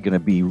outside.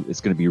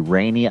 It's gonna be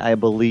rainy, I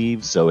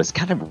believe. So it's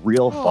kind of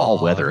real fall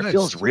weather. Nice. It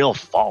feels real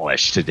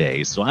fallish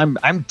today. So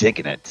I'm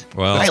digging it.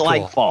 Well, I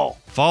like fall.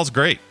 Fall's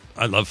great.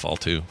 I love fall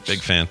too.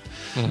 Big fan.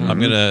 Mm-hmm.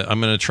 I'm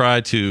gonna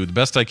try to the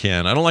best I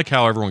can. I don't like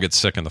how everyone gets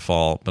sick in the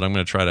fall, but I'm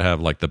gonna try to have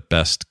like the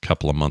best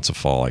couple of months of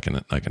fall I can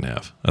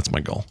have. That's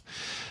my goal.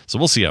 So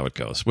we'll see how it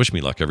goes. Wish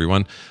me luck,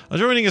 everyone.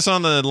 Joining us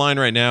on the line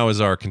right now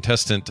is our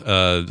contestant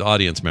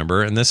audience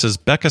member, and this is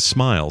Becca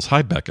Smiles.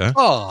 Hi, Becca.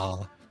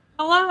 Oh,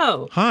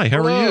 hello. Hi.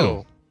 How are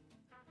you?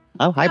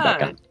 Oh, hi,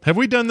 Becca. Have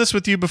we done this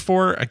with you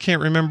before? I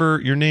can't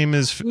remember. Your name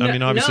is,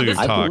 obviously we've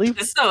talked.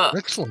 This is a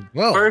excellent.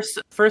 Well,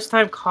 first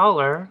time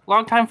caller,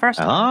 long time first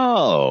time.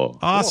 Oh,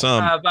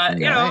 awesome. But,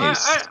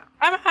 nice.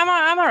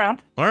 I'm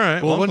around. All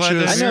right. Well,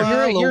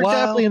 you're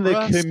definitely in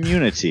the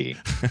community.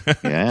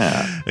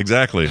 Yeah.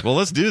 Exactly. Well,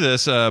 let's do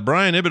this.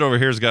 Brian Ibbett over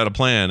here has got a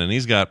plan, and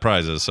he's got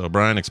prizes. So,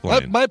 Brian,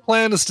 explain. My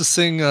plan is to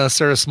sing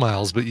Sarah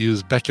Smiles, but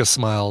use Becca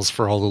Smiles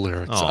for all the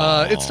lyrics.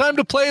 It's time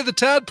to play the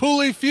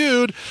Tadpooley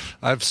feud.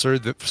 I've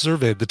surveyed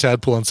the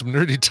Tadpool on some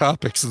nerdy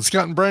topics, and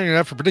Scott and Brian are going to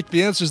have to predict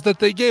the answers that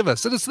they gave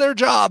us. And it's their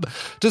job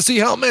to see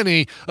how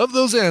many of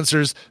those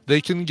answers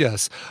they can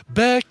guess.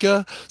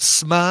 Becca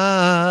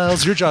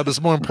Smiles. Your job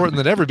is more important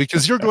than ever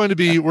because you're going to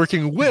be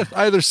working with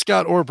either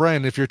Scott or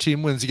Brian. If your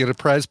team wins, you get a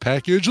prize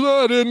package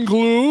that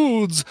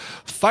includes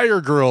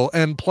Fire Girl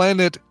and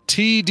Planet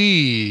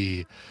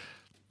TD.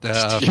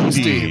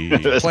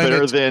 TD. That's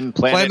better than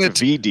Planet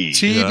VD.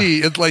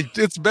 TD.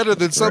 Yeah. It's better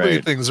than so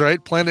many things,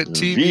 right? Planet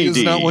TV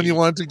is not one you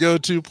want to go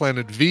to.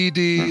 Planet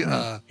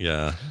VD.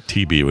 Yeah,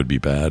 TB would be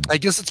bad. I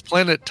guess it's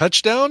Planet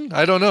Touchdown.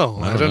 I don't know.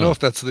 I don't know if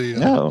that's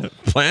the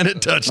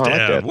Planet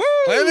Touchdown. Woo!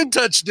 Planet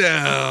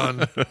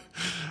Touchdown.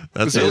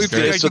 That's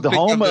great. So the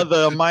home of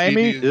the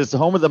Miami is the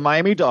home of the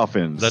Miami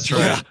Dolphins. That's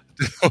right.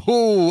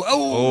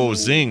 Oh,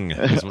 zing.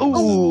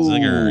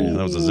 Zinger.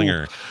 That was a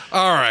zinger.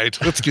 All right,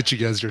 let's get you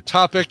guys your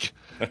topic.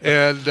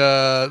 And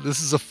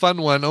this is a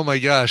fun one. Oh my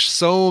gosh,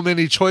 so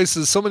many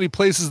choices, so many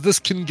places this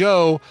can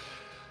go.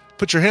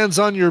 Put your hands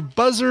on your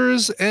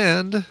buzzers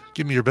and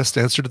give me your best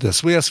answer to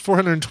this. We asked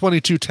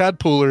 422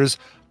 Tadpoolers,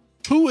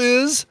 who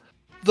is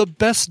the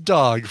best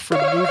dog from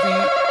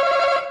movie?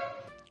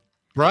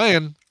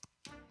 Brian.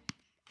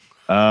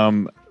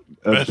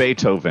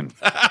 Beethoven.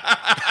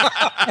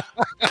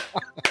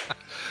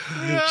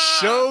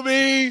 Show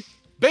me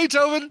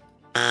Beethoven.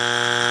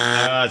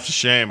 It's a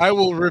shame. I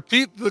will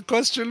repeat the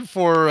question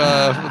for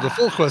the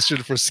full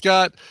question for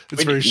Scott.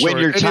 It's very short.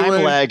 When you're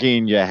time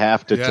lagging, you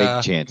have to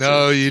take chances.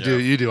 No, you do.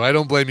 You do. I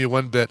don't blame you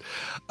one bit.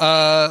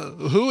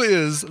 Who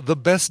is the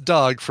best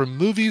dog from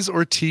movies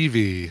or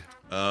TV?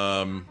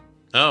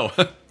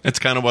 It's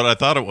kind of what I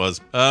thought it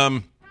was.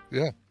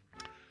 Yeah.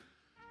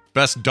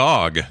 Best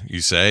dog,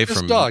 you say?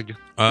 Best dog.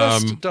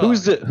 Best dog.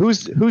 Who's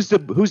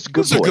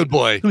the good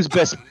boy? Who's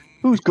best?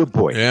 Who's good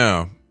boy?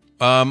 Yeah.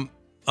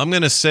 I'm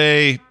gonna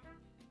say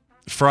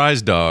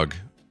Fry's dog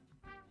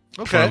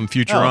from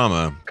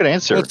Futurama. Good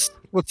answer.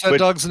 What's that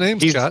dog's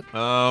name, Scott?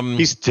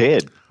 He's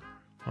Ted.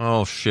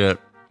 Oh shit.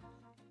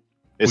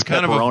 It's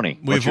pepperoni.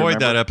 We avoid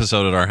that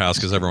episode at our house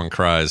because everyone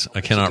cries.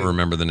 I cannot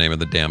remember the name of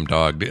the damn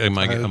dog. The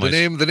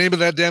name of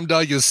that damn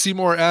dog is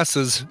Seymour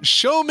Asses.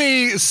 Show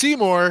me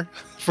Seymour,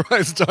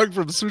 Fry's dog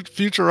from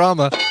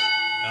Futurama.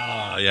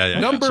 Yeah.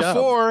 Number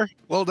 4.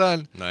 Well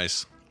done.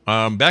 Nice.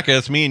 Becca,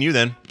 it's me and you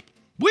then.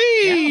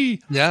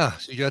 Whee! Yeah,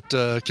 you got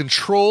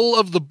control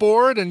of the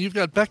board, and you've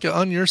got Becca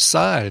on your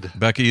side.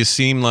 Becca, you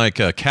seem like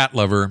a cat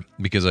lover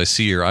because I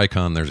see your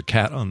icon. There's a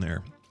cat on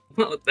there.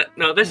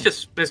 No, that's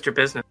just Mr.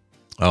 Business.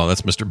 Oh,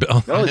 that's Mr.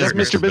 Bill. Oh, that's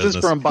Mr. Business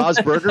from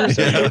Bob's Burgers.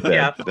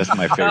 Yeah, that's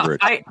my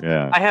favorite. I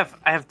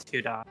have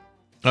 2 dogs.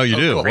 Oh, you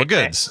do? Well, good.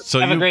 Dane. So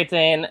I have a Great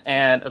Dane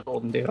and a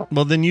Golden Doodle.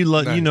 Well, then you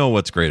know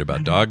what's great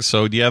about dogs.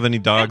 So do you have any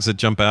dogs that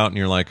jump out and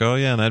you're like, oh,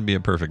 yeah, that'd be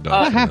a perfect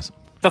dog for this?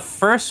 The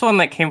first one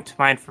that came to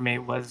mind for me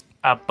was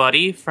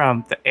Buddy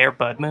from the Air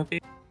Bud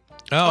movie.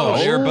 Oh,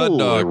 Air Bud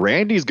Dog.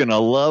 Randy's going to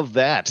love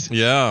that.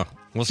 Yeah.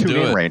 Let's Tune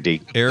do in, it.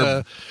 Randy.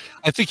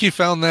 I think he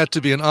found that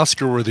to be an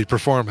Oscar-worthy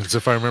performance,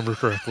 if I remember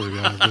correctly.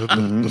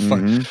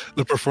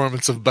 The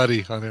performance of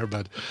Buddy on Air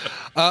Bud.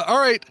 All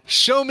right,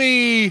 show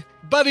me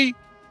Buddy.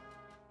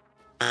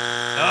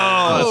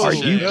 Are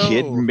you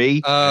kidding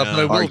me? But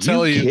I will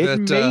tell you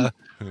that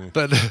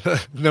but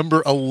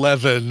number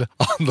 11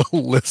 on the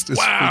list is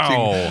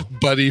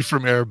freaking Buddy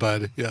from Air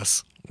Bud.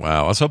 Yes.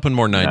 Wow. I was hoping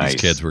more 90s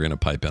kids were going to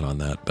pipe in on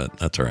that, but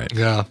that's all right.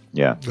 Yeah.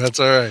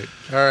 That's all right.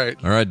 All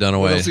right,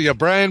 Dunaway. What else you got?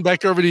 Brian,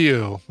 back over to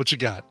you. What you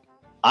got?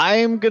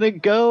 I'm going to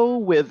go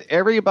with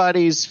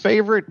everybody's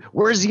favorite.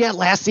 Where's he at,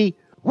 Lassie?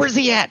 Where's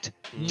he at?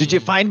 Did you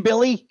find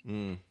Billy?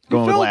 He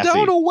fell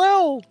down a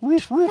well.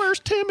 Where's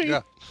Timmy?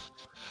 Yeah.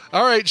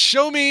 All right,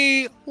 show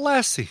me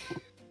Lassie.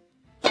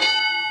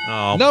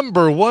 Oh.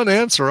 Number one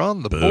answer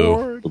on the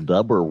board.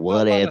 Number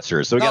one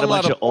answer. So we got a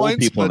bunch of old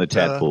points, people in the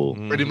tadpole.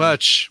 Pretty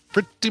much.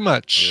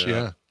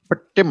 Yeah.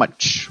 Pretty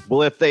much.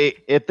 Well, if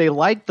they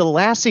liked the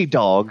Lassie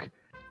dog,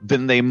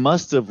 then they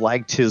must have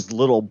liked his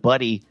little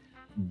buddy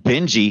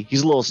Benji.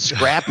 He's a little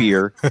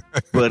scrappier,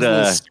 but a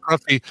little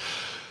scruffy.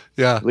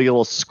 Yeah, a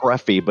little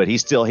scruffy, but he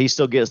still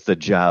gets the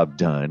job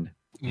done.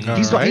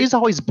 He's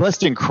always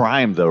busting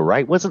crime, though,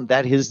 right? Wasn't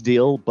that his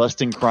deal,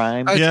 busting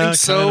crime? I think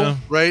so, kinda.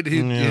 Right?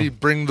 He'd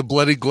bring the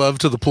bloody glove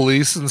to the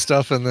police and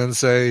stuff, and then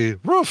say,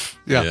 "Roof."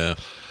 Yeah.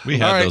 We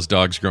had those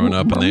dogs growing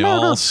up, and they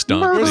all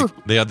stunk.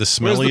 They had the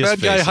smelliest Where's the bad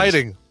faces. guy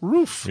hiding?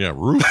 Roof. Yeah,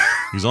 Roof.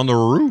 He's on the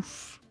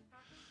roof.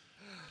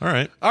 All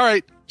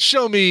right.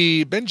 Show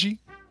me Benji.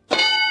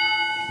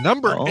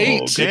 Number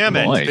 8. Damn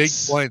it. Big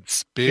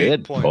points.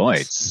 Big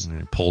points.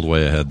 Pulled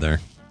way ahead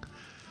there.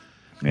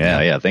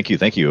 Yeah. Thank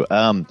you.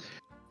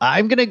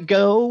 I'm going to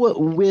go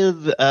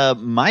with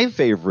my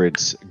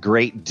favorite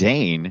Great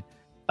Dane,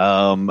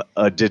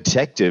 a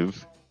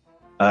detective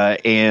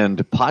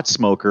and pot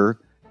smoker,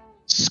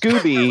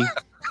 Scooby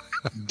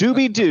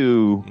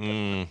Dooby-Doo.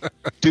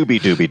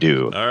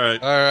 Dooby-Dooby-Doo. All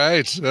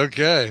right.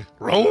 Okay.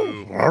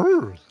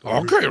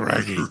 Okay,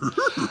 Raggy.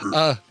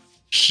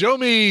 Show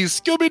me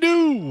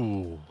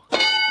Scooby-Doo.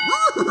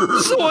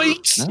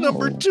 Zoinks.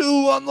 Number 2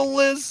 on the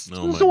list.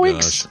 Oh my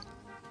Zoinks. gosh.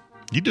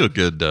 You do a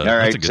good. All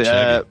right. That's a good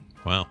Shaggy.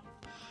 Wow.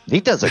 He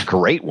does a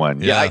great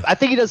one. Yeah, I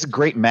think he does a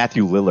great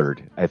Matthew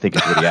Lillard. I think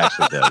is what he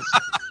actually does.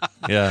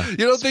 Yeah. You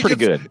don't think pretty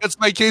good. It's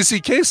my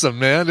Casey Kasem,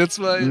 man. It's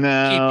my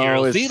keep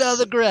your feet on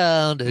the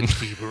ground and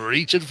keep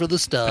reaching for the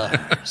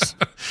stars.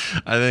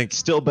 I think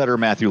still better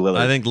Matthew Lillard.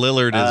 I think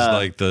Lillard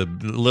is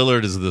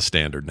Lillard is the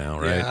standard now,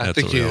 right? Yeah, I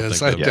think he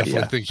is. I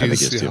definitely think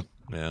he's.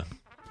 Yeah.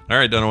 All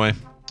right, Dunaway.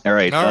 All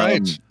right.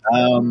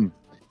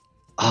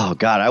 Oh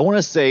God, I want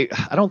to say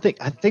I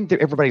think they're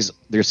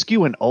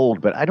skewing old,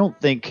 but I don't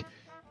think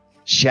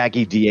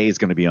Shaggy DA is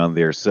going to be on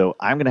there. So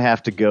I'm going to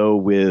have to go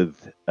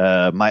with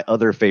my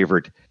other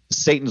favorite,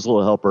 Santa's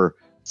Little Helper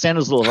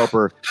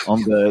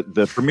on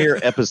the premiere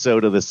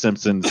episode of The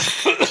Simpsons.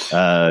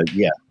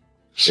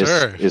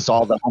 Sure. It's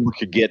all the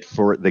homework you get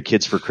for the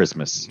kids for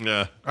Christmas.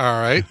 Yeah.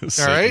 All right.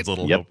 Santa's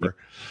Little Helper.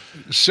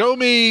 Show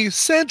me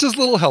Santa's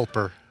Little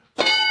Helper.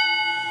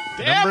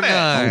 Damn Number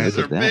 9. These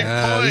are big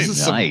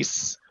points.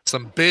 Nice.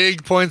 Some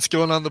big points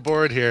going on the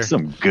board here.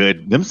 Some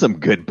good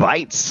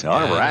bites.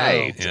 All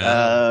right.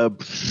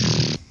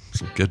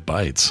 Some good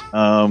bites.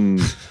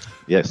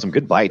 Yeah, some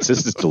good bites.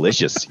 This is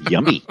delicious.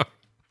 Yummy.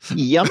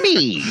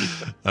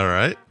 All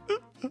right.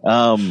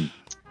 All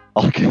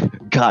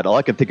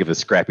I can think of is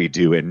Scrappy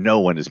Doo, and no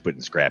one is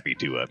putting Scrappy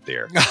Doo up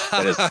there.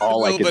 That is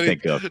all I can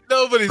think of.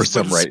 Nobody's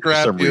putting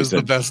Scrappy as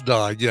the best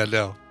dog. Yeah,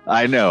 no.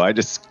 I know.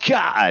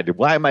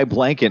 Why am I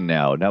blanking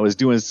now? And I was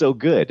doing so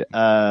good.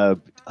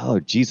 Oh,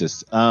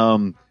 Jesus.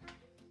 Oh,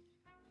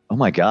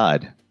 my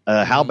God.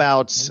 How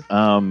about...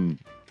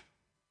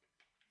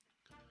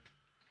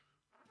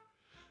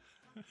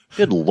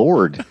 Good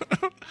Lord.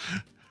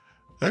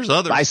 There's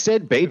others. I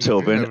said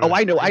Beethoven. Oh,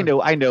 I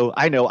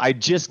know. I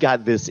just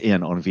got this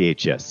in on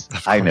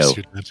VHS. I know.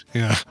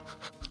 Yeah.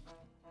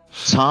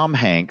 Tom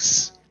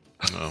Hanks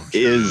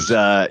is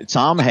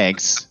Tom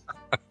Hanks,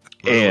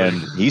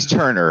 and he's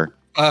Turner,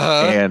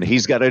 and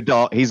he's got a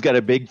dog. He's got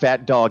a big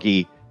fat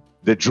doggy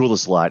that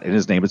drools a lot, and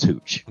his name is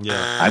Hooch.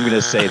 Yeah. I'm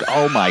gonna say,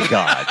 oh my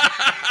God,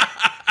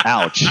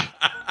 ouch.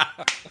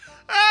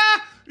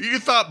 You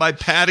thought by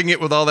padding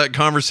it with all that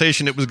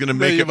conversation, it was going to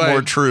make it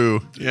more true.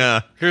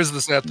 Yeah. Here's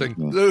the sad thing.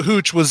 The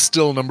Hooch was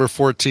still number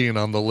 14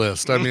 on the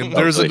list. I mean,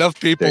 there's enough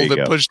people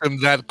that pushed him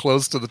that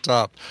close to the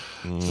top.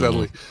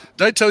 Sadly.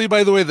 Did I tell you,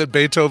 by the way, that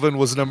Beethoven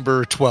was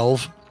number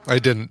 12? I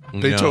didn't.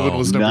 Beethoven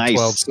was number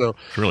 12, so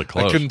it's really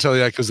close. I couldn't tell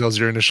you that because that was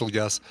your initial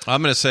guess.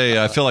 I'm going to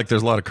say, I feel like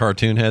there's a lot of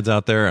cartoon heads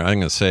out there. I'm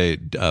going to say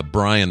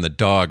Brian the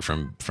dog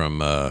from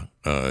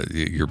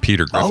your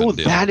Peter Griffin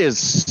deal. That is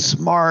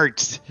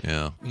smart.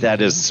 Yeah.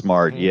 That is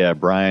smart. Yeah,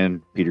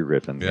 Brian, Peter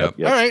Griffin. Yep.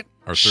 All right.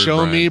 Show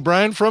Brian. me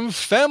Brian from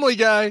Family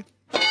Guy.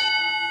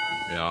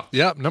 Yeah.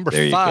 Yep, number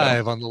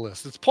 5 on the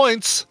list. It's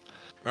points.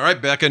 All right,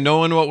 Becca,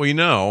 knowing what we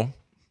know,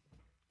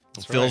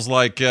 Feels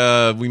like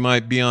we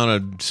might be on a,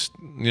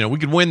 we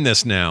could win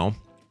this now.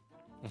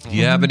 Do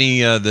you have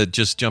any that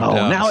just jumped out?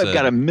 Oh, now I've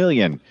got a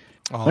million.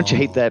 Don't you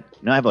hate that?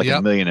 Now I have like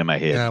a million in my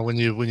head. Yeah, when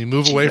you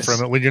move away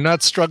from it, when you're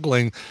not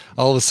struggling,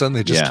 all of a sudden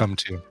they just come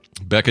to you.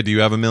 Becca, do you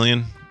have a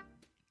million?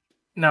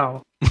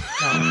 No.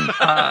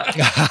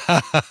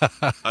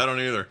 I don't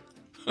either.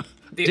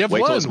 You have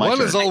one. One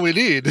is all we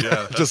need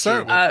to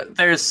start with.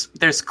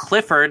 There's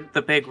Clifford,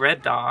 the big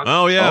red dog.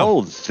 Oh, yeah.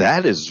 Oh,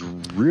 that is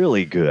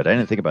really good. I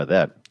didn't think about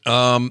that.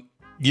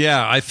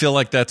 Yeah, I feel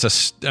like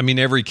that's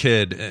every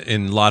kid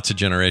in lots of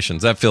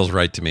generations. That feels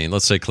right to me.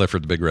 Let's say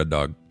Clifford, the big red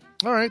dog.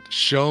 All right.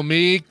 Show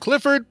me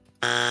Clifford.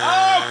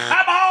 Oh,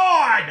 come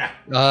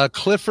on!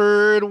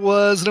 Clifford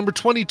was number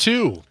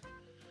 22.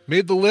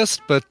 Made the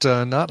list, but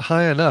not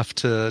high enough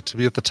to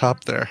be at the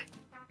top there.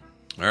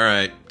 All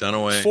right, done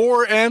away.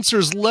 4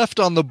 answers left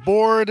on the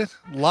board.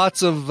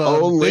 Lots of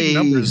big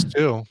numbers,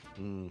 too.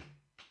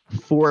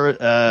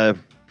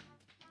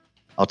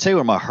 I'll tell you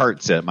where my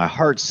heart's at. My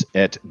heart's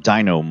at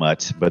Dino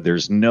Mutt, but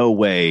there's no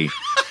way.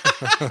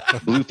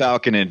 Blue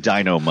Falcon and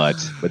Dino Mutt,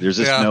 but there's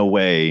just no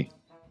way.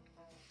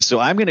 So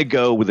I'm going to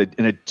go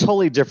in a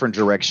totally different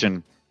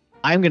direction.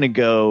 I'm going to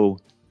go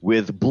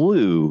with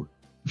Blue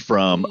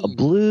from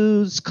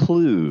Blue's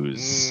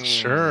Clues.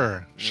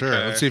 Sure. Okay.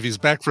 Let's see if he's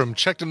back from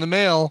checked in the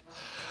mail.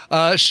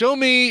 Show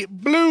me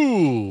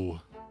Blue.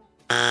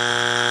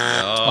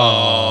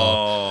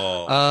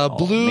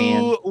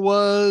 Blue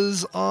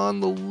was on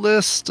the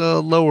list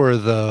lower,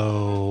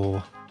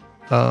 though.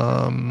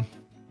 Back.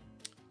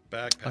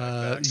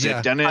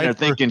 Sit down in a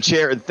thinking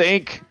chair and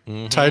think.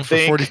 Tied for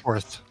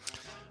 44th.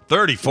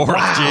 34th. Wow.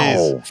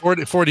 Jeez.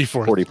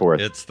 44th.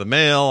 It's the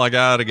mail. I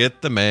gotta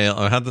get the mail.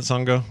 How'd the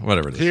song go?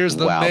 Whatever it is. Here's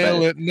the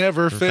mail. It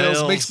never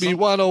fails. Makes me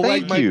want to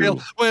wag my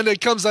tail. When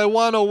it comes, I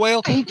want to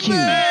wail. Thank you.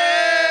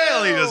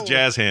 Mail! He does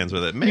jazz hands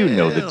with it. Mail. You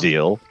know the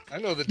deal. I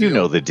know the deal. You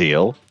know the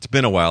deal. It's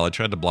been a while. I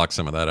tried to block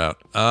some of that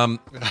out. I'm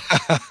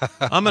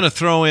going to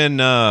throw in,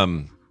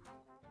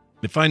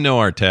 if I know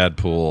our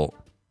tadpole,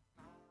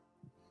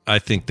 I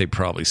think they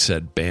probably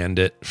said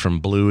Bandit from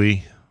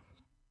Bluey.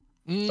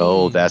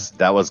 Oh, I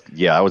was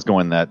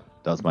going that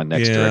was my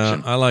next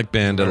direction. I like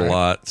Bandit a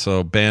lot.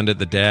 So Bandit,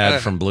 the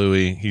dad from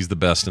Bluey, he's the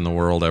best in the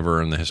world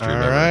ever in the history of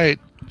ever. All right.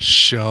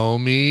 Show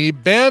me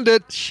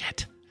Bandit.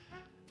 Shit.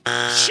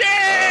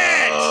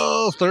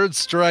 Oh, third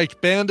strike.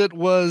 Bandit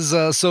was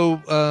let's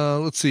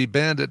see.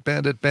 Bandit.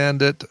 Bandit's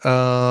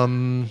I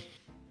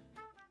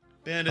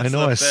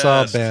know I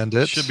saw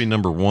Bandit. Should be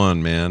number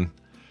 1, man.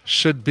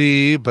 Should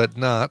be, but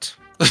not.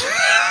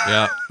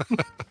 Yeah.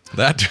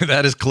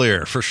 That is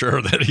clear for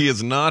sure that he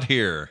is not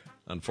here,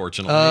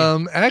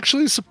 unfortunately.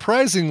 Actually,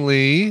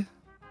 surprisingly,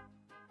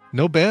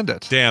 no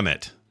Bandit. Damn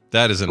it.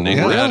 That is a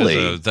name.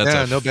 Really?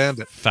 That's no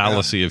Bandit.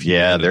 Fallacy of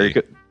humanity.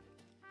 Yeah,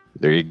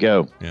 there you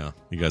go. Yeah,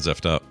 you guys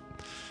effed up.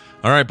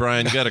 All right,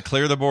 Brian, you got to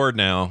clear the board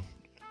now.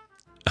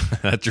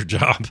 That's your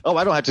job. Oh,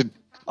 I don't have to.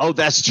 Oh,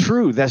 that's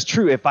true. That's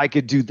true. If I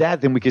could do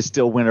that, then we could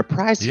still win a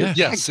prize. Yeah.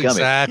 Yes,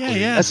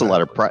 exactly. Yeah. That's a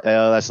lot of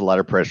that's a lot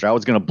of pressure. I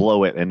was going to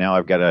blow it, and now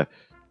I've got to.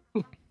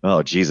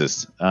 Oh,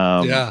 Jesus.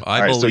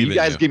 I believe so you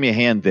guys in you. give me a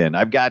hand then.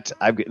 I've got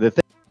the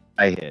thing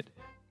I hid.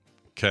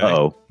 Okay.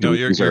 Oh, no,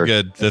 you're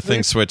good. The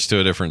thing switched to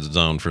a different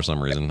zone for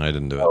some reason. I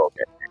didn't do it. Oh,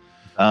 okay.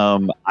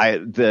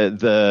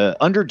 The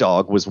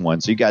underdog was one,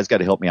 so you guys got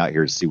to help me out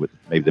here to see what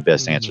maybe the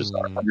best answers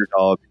are.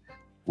 Underdog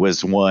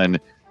was one.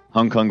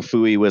 Hong Kong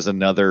Fooey was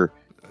another.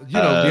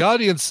 The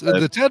audience,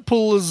 the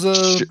tadpole is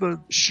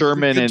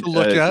Sherman good and to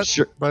look at.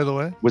 By the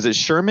way, was it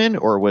Sherman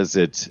or was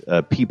it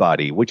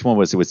Peabody? Which one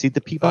was it? Was he the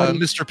Peabody?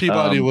 Mr.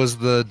 Peabody was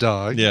the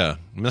dog. Yeah,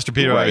 Mr.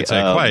 Peabody would say,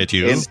 "Quiet,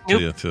 you." To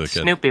the kid.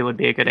 Snoopy would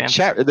be a good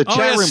answer. The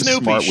chat room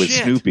Snoopy, smart with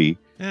shit. Snoopy.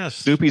 Yes.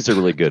 Snoopy's a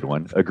really good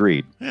one.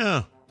 Agreed.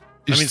 Yeah.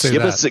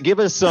 Give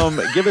us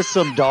some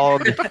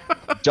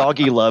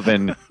doggy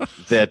loving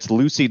that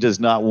Lucy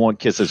does not want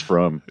kisses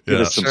from.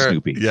 Give us some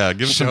Snoopy. Yeah,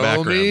 give us some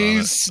background on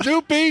it.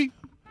 Snoopy.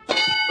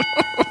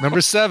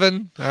 Number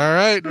 7. All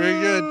right, very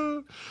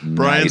good.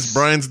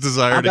 Brian's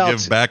desire to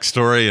give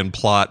backstory and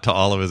plot to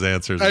all of his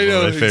answers is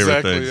one of my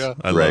favorite things. Yeah.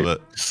 I love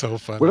it. So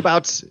funny. What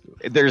about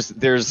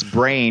there's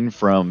Brain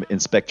from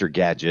Inspector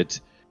Gadget.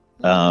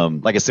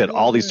 Like I said,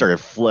 all these started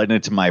flooding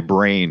into my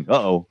brain.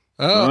 Oh.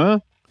 Huh?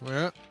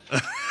 Yeah.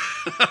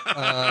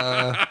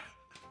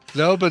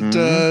 No, but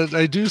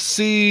I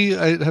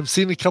have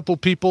seen a couple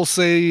people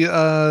say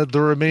the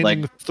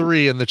remaining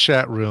 3 in the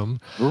chat room.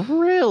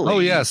 Really? Oh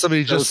yeah,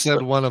 somebody just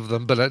said one of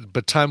them,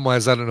 but time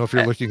wise, I don't know if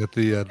you're looking at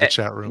the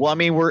chat room. Well, I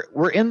mean,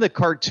 we're in the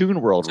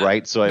cartoon world,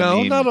 right? So I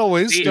mean, not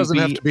always. It doesn't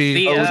have to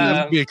be. Doesn't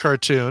have to be a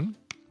cartoon.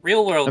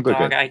 Real world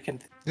dog. I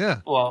can.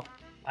 Yeah. Well,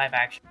 live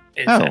action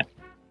is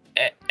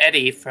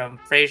Eddie from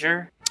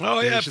Frasier. Oh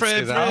yeah,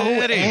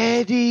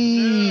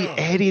 Eddie.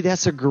 Eddie,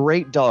 that's a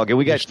great dog, and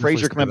we got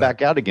Frasier coming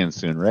back out again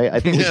soon, right? I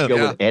think we should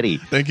go with Eddie.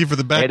 Thank you for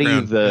the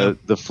background. Eddie,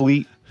 the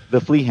fleet.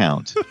 The flea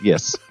hound.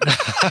 Yes.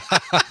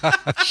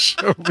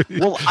 Show me.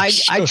 Well,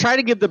 I try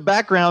to give the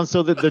background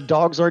so that the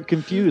dogs aren't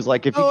confused.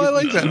 Like if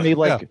you me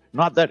like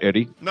not that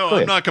Eddie. No,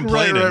 I'm not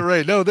complaining.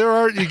 Right. No, there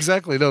are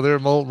exactly. No, there are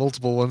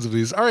multiple ones of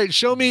these. All right,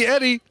 show me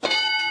Eddie.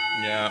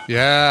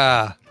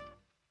 Yeah.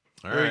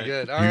 All Very right.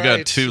 good. All you right.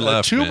 got two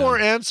left. Two man. more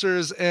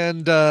answers,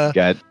 and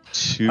got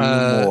two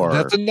more.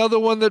 That's another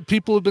one that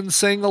people have been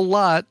saying a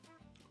lot.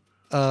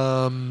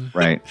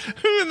 Right.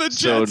 Who in the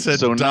chat said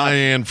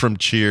Diane from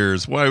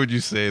Cheers? Why would you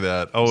say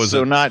that? Oh,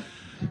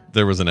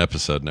 there was an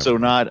episode. Never. So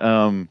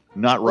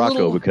not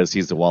Rocco because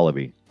he's the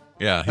wallaby.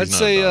 Yeah, I'd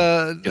say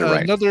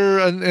another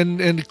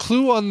and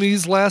clue on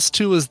these last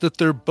two is that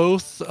they're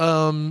both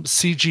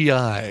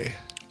CGI.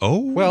 Oh,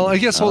 well, I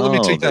guess. Let me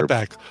take that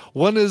back.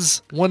 One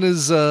is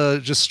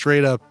just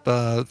straight up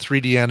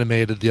 3D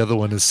animated. The other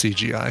one is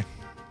CGI.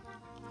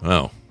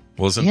 Oh,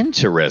 wasn't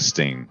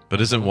interesting.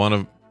 But isn't one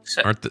of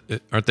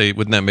aren't they?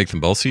 Wouldn't that make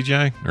them both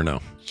CGI or no?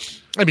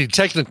 I mean,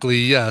 technically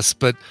yes,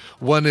 but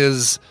one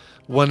is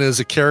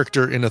a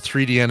character in a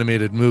 3D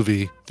animated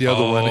movie. The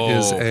other one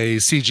is a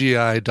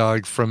CGI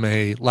dog from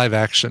a live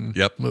action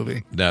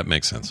movie. That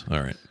makes sense.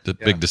 All right,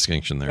 big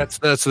distinction there.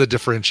 That's the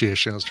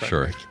differentiation I was trying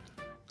to make.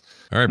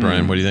 All right,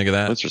 Brian, what do you think of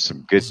that? Those are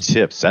some good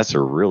tips. That's a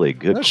really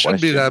good question.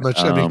 Shouldn't be that much.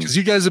 I mean, because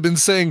you guys have been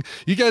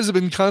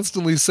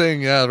constantly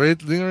saying,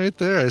 right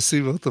there. I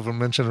see both of them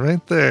mentioned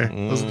right there.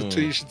 Those are the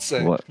two you should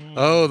say. What?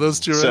 Oh,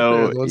 those two right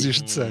there, the ones you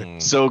should say.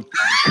 So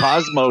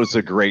Cosmo's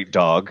a great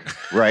dog,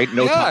 right?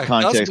 No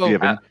context Cosmo,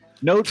 given.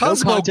 No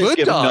context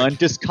given, none.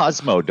 Just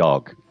Cosmo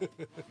dog.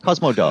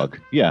 Cosmo dog.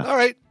 Yeah. All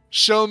right.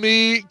 Show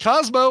me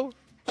Cosmo.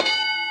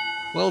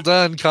 Well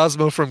done,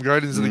 Cosmo from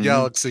Guardians of the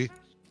Galaxy,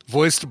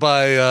 voiced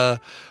by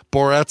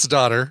Borat's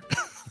daughter.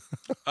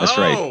 That's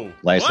right.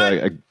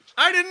 Lisa,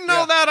 I didn't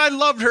know that. I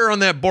loved her on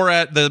that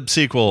Borat, the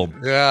sequel.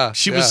 Yeah.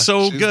 She was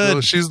so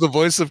good. She's the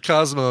voice of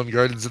Cosmo in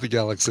Guardians of the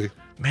Galaxy.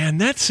 Man,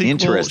 that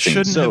sequel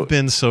shouldn't have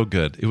been so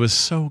good. It was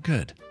so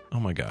good. Oh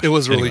my gosh. It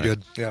was really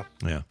good. Yeah.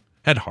 Yeah.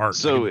 Had heart.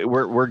 So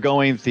we're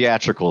going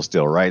theatrical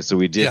still, right? So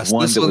we did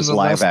one that was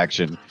live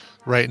action.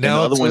 Right.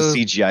 Now the other one's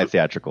CGI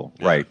theatrical.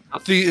 Yeah. Right.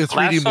 The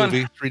 3D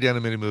movie, 3D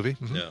animated movie.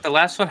 Mm-hmm. Yeah. The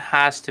last one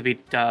has to be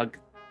Doug.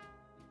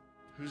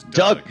 Who's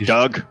Doug?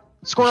 Doug.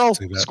 Squirrel.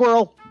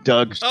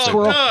 Doug. Oh,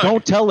 Squirrel. Doug.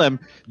 Don't tell him.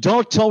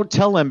 Don't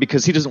tell him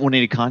because he doesn't want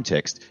any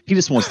context. He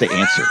just wants the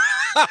answer.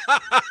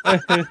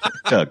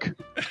 Doug.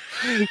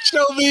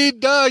 Show me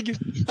Doug.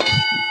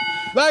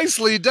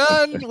 Nicely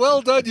done.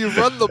 Well done. You've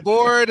run the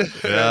board.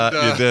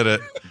 Yeah, you did it.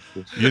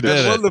 You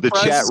did it.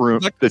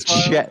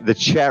 The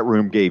chat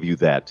room gave you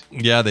that.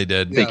 Yeah, they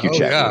did. Thank you,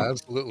 chat room. Yeah,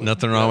 absolutely.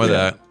 Nothing wrong with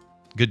that.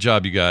 Good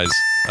job, you guys.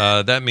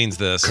 That means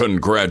this.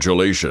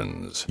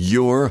 Congratulations.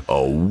 You're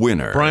a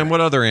winner. Brian, what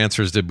other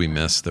answers did we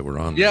miss that were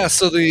on there? Yeah,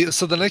 so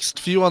the next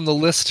few on the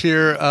list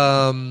here,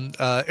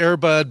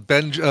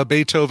 Airbud,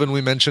 Beethoven,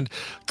 we mentioned.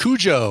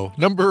 Cujo,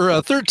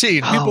 number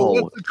 13.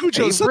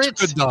 Cujo's such a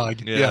good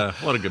dog. Yeah,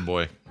 what a good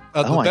boy.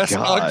 The best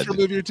dog from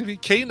movie or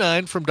TV.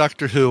 K9 from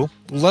Doctor Who.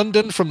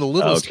 London from The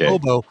Littlest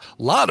Hobo.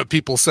 A lot of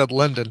people said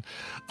London.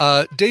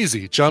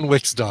 Daisy, John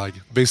Wick's dog.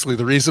 Basically,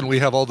 the reason we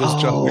have all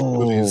those John Wick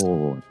movies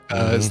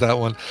is that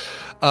one.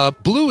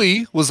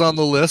 Bluey was on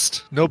the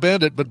list. No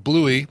Bandit, but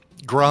Bluey.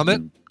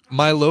 Gromit,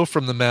 Milo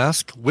from The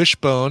Mask.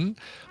 Wishbone,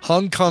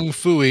 Hong Kong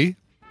Phooey,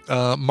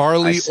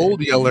 Marley, Old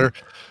Yeller,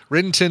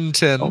 Rin Tin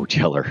Tin. Old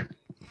Yeller.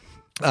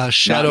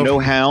 Shadow. No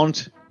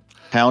Hound.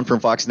 Hound from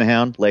Fox and the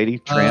Hound. Lady.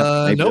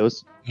 Tramp.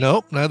 Those.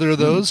 Nope, neither of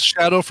those.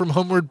 Shadow from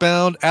Homeward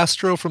Bound,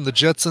 Astro from the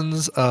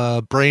Jetsons,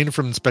 Brain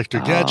from Inspector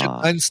Gadget,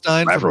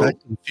 Einstein from Back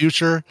to the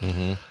Future,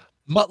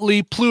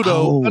 Muttley,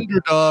 Pluto,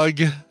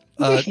 Underdog,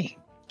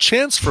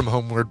 Chance from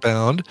Homeward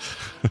Bound.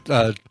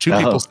 Two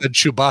people said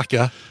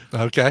Chewbacca.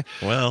 Okay.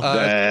 Well,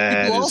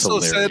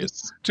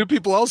 two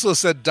people also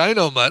said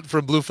Dynamut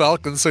from Blue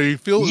Falcon, so you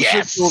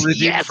should feel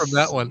redeemed from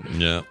that one.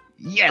 Yeah.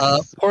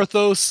 Yes.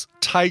 Porthos,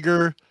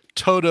 Tiger,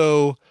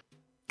 Toto,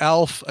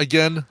 Alf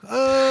again.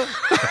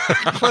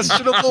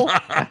 Questionable.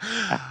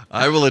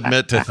 I will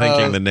admit to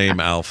thinking the name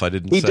Alf. I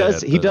didn't.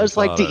 He does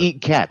like to eat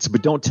cats,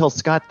 but don't tell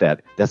Scott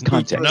that. That's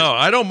context. No,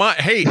 I don't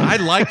mind. Hey, I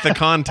like the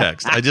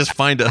context. I just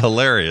find it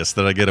hilarious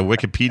that I get a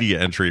Wikipedia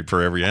entry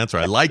for every answer.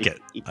 I like it.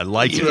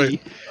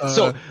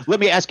 So let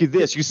me ask you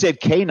this: you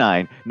said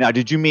K9. Now,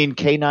 did you mean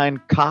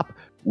K9 Cop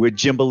with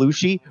Jim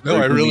Belushi? No,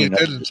 I really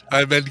didn't.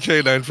 I meant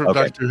K9 from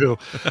Doctor Who.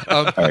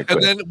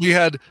 And then we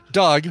had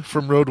Dog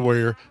from Road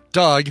Warrior,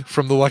 Dog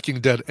from The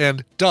Walking Dead,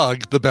 and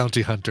Dog the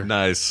Bounty Hunter.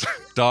 Nice.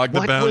 Dog the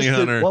Bounty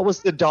Hunter. What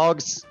was the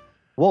dog's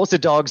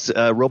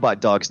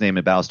robot dog's name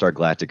in Battlestar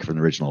Galactica from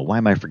the original? Why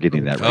am I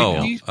forgetting that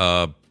right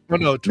now?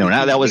 No,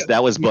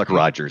 that was Buck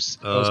Rogers.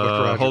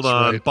 Hold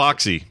on, right.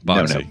 Boxy. No,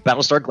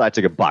 Battlestar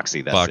Galactica,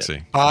 Boxy. That's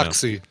it.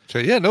 Boxy.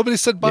 Okay, yeah, nobody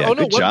said Boxy.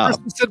 One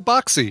person said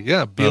Boxy.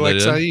 Yeah,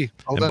 B-O-X-I-E.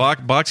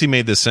 Boxy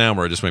made this sound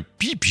where it just went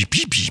beep, beep,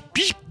 beep, beep,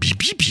 beep, beep,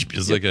 beep, beep.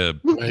 It's like a...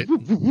 Right.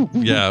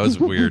 Yeah, it was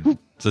weird.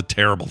 It's a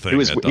terrible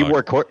thing. He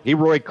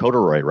wore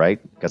corduroy,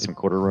 right? Got some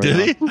corduroy Did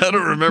he? I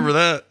don't remember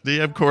that. Did he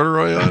have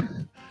corduroy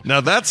on?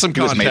 Now that's some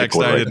context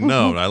I didn't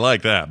know. I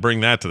like that.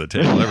 Bring that to the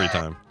table every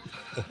time.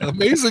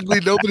 Amazingly,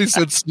 nobody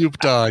said Snoop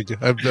Dogg.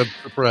 I'm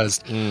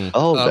surprised.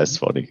 Oh, that's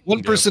funny.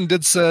 One person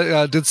did say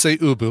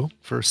Ubu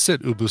for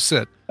sit, Ubu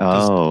sit.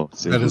 Oh,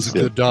 that is a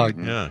good dog.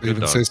 Yeah, they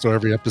even say so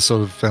every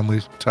episode of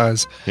Family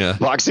Ties. Yeah,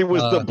 Boxy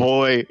was the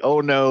boy.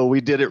 Oh no,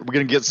 we did it. We're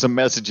gonna get some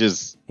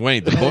messages.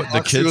 Wait,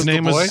 the kid's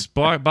name was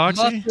Boxy?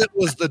 Muffet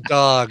was the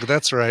dog.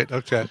 That's right.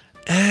 Okay.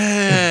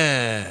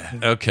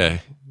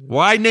 Okay.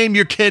 Why name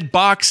your kid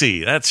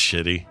Boxy? That's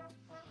shitty.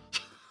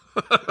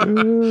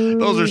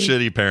 Those are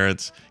shitty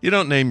parents. You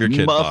don't name your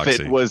kid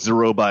Muffet Boxy. was the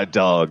robot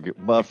dog.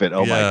 Muffet.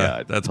 Oh my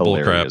God. That's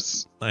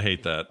hilarious. bullcrap. I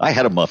hate that. I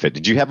had a Muffet.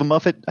 Did you have a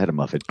Muffet? I had a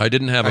Muffet. I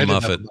didn't have a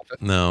Muffet.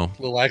 No.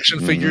 Little action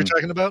figure you're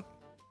talking about?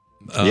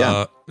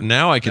 Yeah.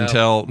 Now I can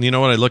tell. You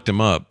know what? I looked him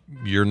up.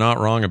 You're not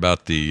wrong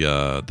about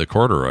the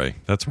corduroy.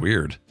 That's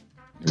weird.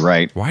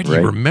 Right. Why do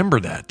you remember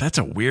that? That's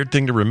a weird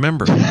thing to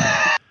remember.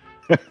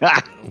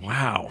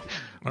 Wow.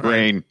 All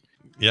Brain. Right.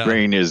 Yeah.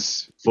 Brain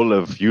is full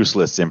of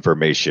useless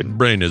information.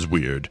 Brain is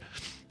weird.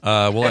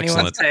 Well,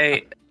 excellent.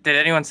 Did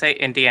anyone say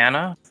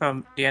Indiana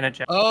from Indiana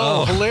Jones?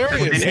 Oh,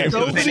 hilarious. They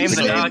named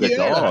the dog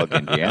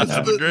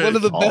Indiana. One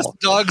of the best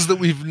dogs that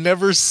we've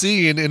never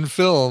seen in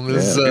film.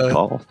 Is, good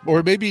call.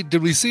 Or maybe,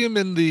 did we see him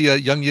in the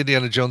Young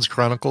Indiana Jones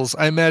Chronicles?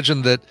 I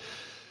imagine that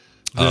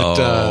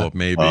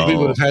maybe. We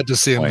would have had to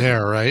see him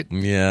there, right?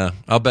 Yeah,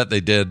 I'll bet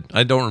they did.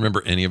 I don't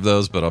remember any of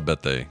those, but I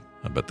bet they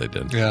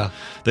did. Yeah,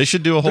 they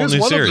should do a whole There's new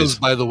one series. Of those,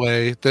 by the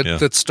way,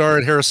 that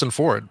starred Harrison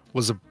Ford.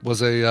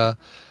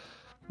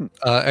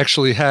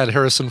 Actually had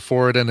Harrison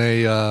Ford in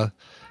an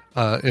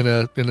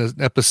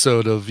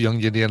episode of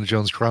Young Indiana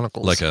Jones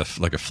Chronicles, like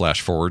a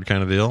flash forward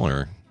kind of deal,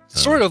 or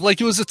sort of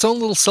like it was its own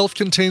little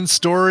self-contained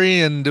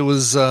story, and it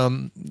was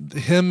him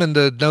and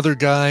another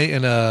guy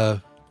in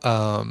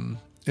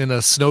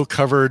a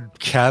snow-covered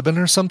cabin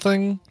or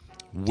something.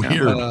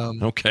 Weird.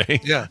 Okay.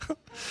 Yeah.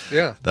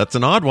 That's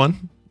an odd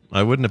one.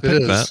 I wouldn't have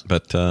picked that,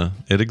 but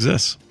it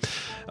exists.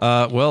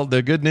 Well,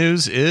 the good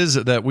news is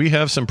that we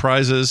have some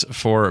prizes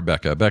for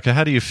Becca. Becca,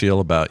 how do you feel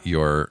about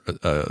your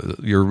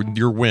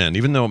win?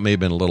 Even though it may have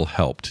been a little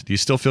helped, do you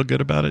still feel good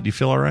about it? Do you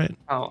feel all right?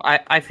 Oh,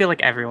 I feel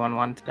like everyone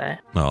won today.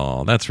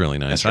 Oh, that's really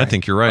nice. Right. I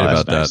think you're right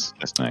about that.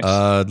 That's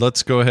nice.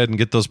 Let's go ahead and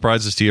get those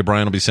prizes to you.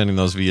 Brian will be sending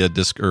those via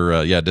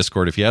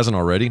Discord if he hasn't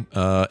already.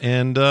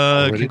 And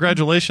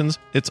congratulations.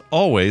 It's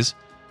always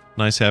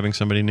nice having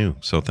somebody new.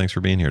 So thanks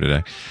for being here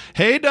today.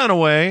 Hey,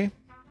 Dunaway.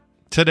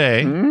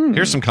 Today,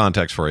 here's some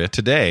context for you.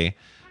 Today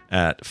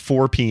at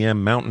 4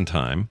 p.m. Mountain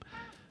Time,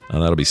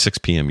 that'll be 6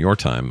 p.m. your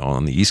time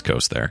on the East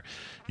Coast there,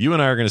 you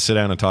and I are going to sit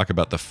down and talk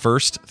about the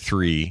first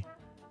 3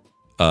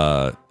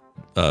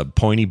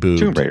 pointy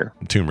boobed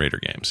Tomb Raider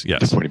games.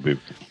 Yes. Pointy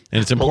boobed.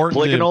 And it's important.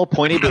 Polygonal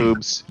pointy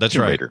boobs. That's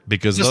Tomb right. Raider.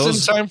 Because just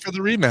those in time for the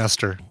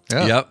remaster.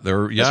 Yeah. Yep.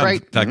 That's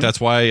right. In fact, that's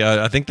why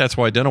I think that's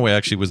why Dunaway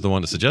actually was the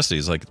one that suggested.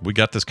 He's like, we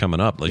got this coming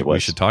up. Like, we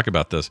should talk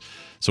about this.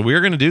 So we are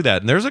going to do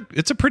that. And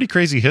it's a pretty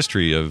crazy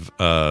history of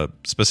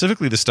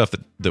specifically the stuff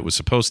that was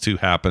supposed to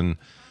happen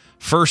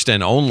first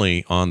and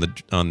only on the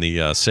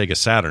Sega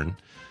Saturn.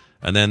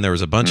 And then there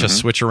was a bunch of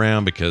switch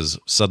around because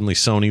suddenly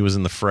Sony was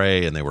in the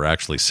fray and they were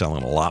actually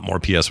selling a lot more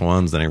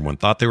PS1s than everyone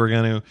thought they were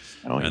going to.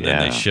 Then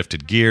they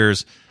shifted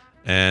gears.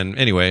 And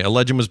anyway, a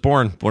legend was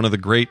born, one of the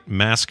great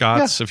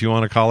mascots, if you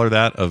want to call her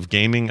that, of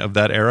gaming of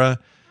that era.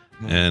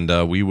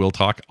 And we will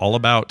talk all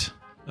about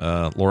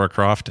Lara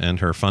Croft and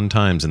her fun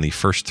times in the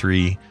first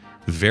 3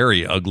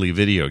 very ugly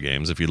video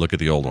games, if you look at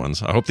the old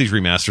ones. I hope these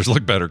remasters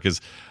look better,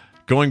 because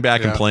going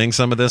back and playing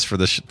some of this for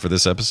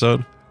this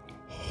episode,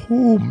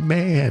 oh,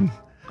 man.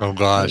 Oh,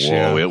 gosh.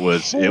 Whoa, it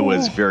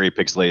was very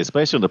pixelated,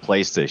 especially on the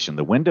PlayStation.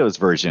 The Windows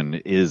version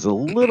is a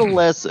little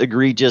less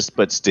egregious,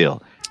 but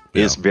still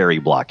is very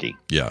blocky.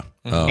 Yeah.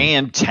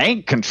 And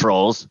tank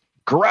controls,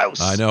 gross.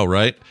 I know,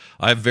 right?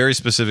 I have very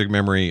specific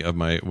memory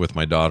with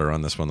my daughter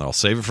on this one. I'll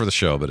save it for the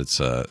show, but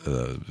it's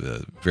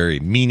a very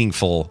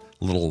meaningful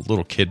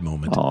little kid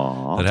moment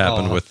that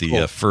happened with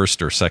the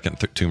first or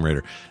second Tomb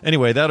Raider.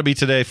 Anyway, that'll be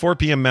today, 4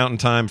 p.m. Mountain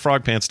Time,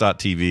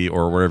 frogpants.tv,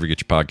 or wherever you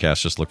get your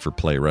podcasts. Just look for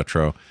Play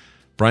Retro.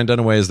 Brian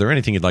Dunaway, is there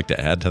anything you'd like to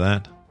add to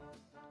that?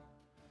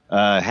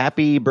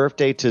 Happy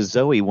birthday to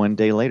Zoe one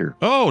day later.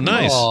 Oh,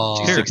 nice.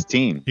 She's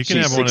 16. You can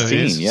have one of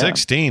these. Yeah.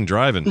 16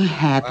 driving.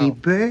 Happy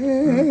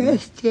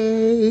birthday.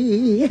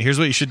 Here's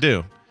what you should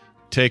do.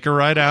 Take her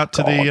right out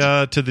to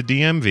the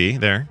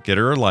DMV there. Get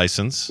her a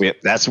license.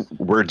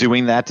 We're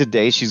doing that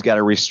today. She's got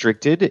it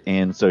restricted,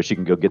 and so she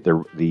can go get the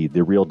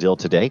real deal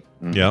today.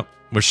 Mm-hmm. Yep.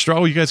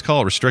 You guys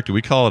call it restricted.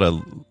 We call it a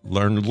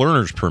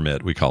learner's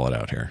permit. We call it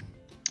out here.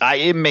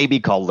 It may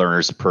be called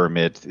learner's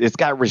permit. It's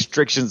got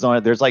restrictions on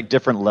it. There's like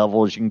different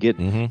levels you can get.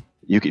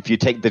 If you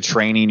take the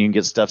training, you can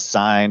get stuff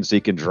signed so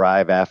you can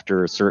drive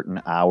after a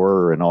certain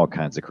hour and all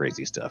kinds of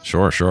crazy stuff.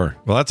 Sure.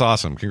 Well, that's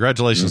awesome.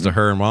 Congratulations to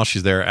her. And while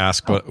she's there,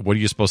 ask what are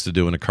you supposed to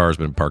do when a car's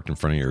been parked in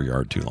front of your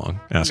yard too long?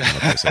 Ask them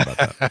what they say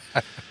about that.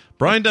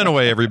 Brian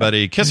Dunaway,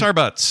 everybody. Kiss our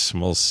butts.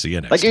 We'll see you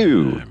next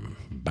time.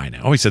 Bye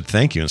now. Oh, he said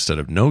thank you instead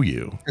of know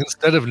you.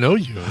 Instead of know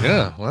you.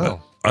 Yeah.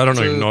 Wow. I don't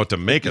even know what to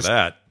make of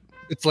that.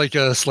 It's like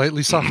a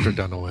slightly softer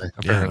Dunaway,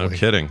 apparently. Yeah, no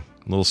kidding.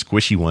 A little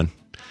squishy one.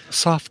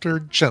 Softer,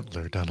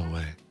 gentler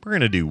Dunaway. We're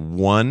going to do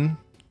one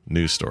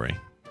news story.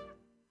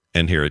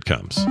 And here it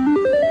comes.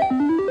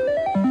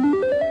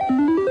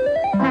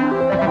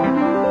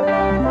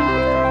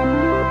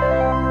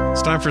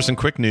 It's time for some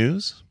quick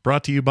news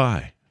brought to you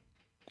by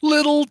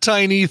Little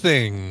Tiny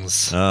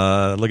Things.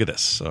 Look at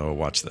this. So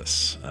watch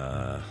this.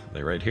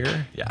 They right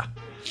here? Yeah.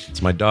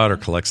 It's my daughter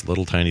collects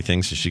little tiny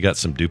things. So she got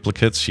some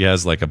duplicates. She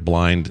has like a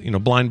blind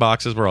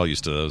boxes. We're all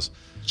used to those.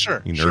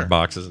 Sure. Nerd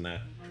boxes and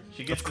that.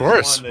 She gets of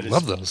course. One that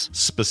love those.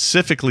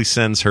 Specifically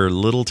sends her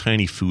little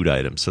tiny food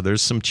items. So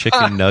there's some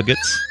chicken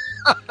nuggets.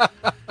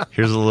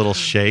 Here's a little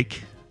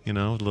shake.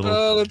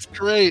 Little that's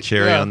great.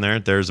 Cherry on there.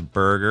 There's a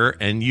burger.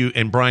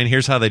 And Brian,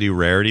 here's how they do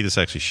rarity. This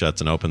actually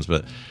shuts and opens,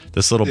 but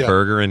this little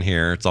burger in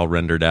here, it's all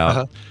rendered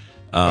out.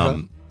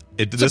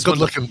 It's a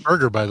good-looking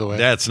burger, by the way.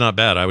 Yeah, it's not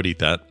bad. I would eat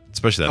that,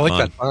 especially that I bun.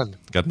 like that bun.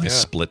 Got a nice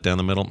split down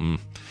the middle.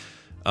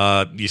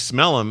 You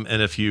smell them,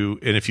 and if you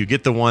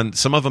get the one,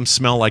 some of them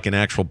smell like an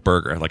actual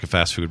burger, like a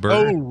fast food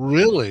burger. Oh,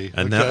 really?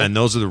 And and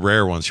those are the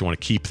rare ones. You want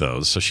to keep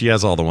those. So she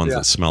has all the ones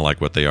that smell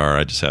like what they are.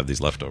 I just have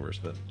these leftovers.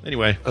 But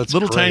anyway,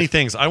 little tiny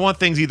things. I want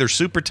things either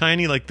super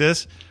tiny like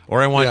this,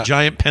 or I want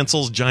giant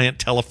pencils, giant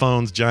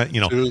telephones, giant.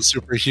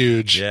 Super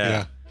huge.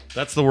 Yeah,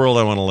 that's the world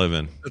I want to live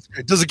in. That's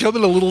great. Does it come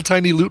in a little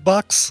tiny loot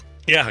box?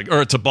 Yeah,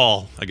 or it's a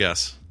ball, I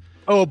guess.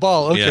 Oh, a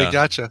ball. Okay,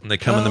 gotcha. And they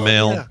come in the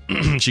mail.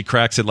 Yeah. She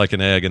cracks it like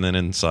an egg, and then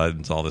inside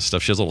is all this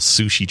stuff. She has little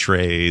sushi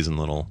trays and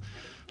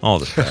all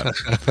this crap.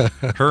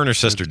 Her and her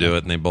sister do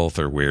it, and they both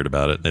are weird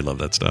about it. They love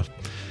that stuff.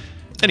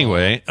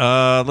 Anyway,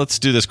 let's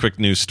do this quick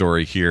news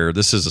story here.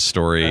 This is a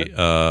story.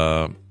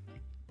 Florida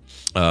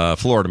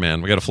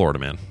man. We got a Florida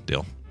man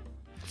deal.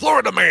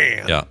 Florida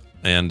man. Yeah.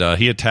 And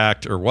he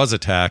was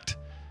attacked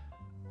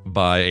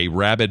by a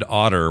rabid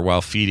otter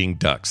while feeding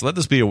ducks. Let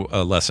this be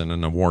a lesson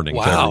and a warning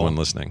to everyone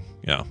listening.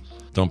 Yeah.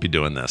 Don't be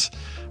doing this.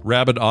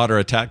 Rabid otter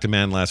attacked a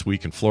man last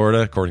week in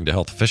Florida, according to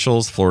health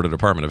officials. Florida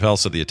Department of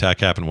Health said the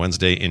attack happened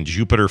Wednesday in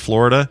Jupiter,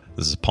 Florida.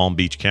 This is Palm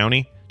Beach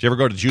County. Did you ever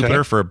go to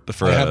Jupiter for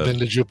I have been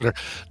to Jupiter.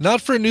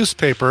 Not for a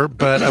newspaper,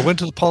 but I went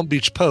to the Palm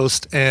Beach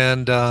Post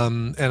and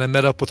I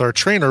met up with our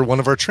trainer. One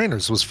of our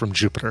trainers was from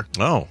Jupiter.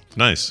 Oh,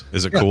 nice.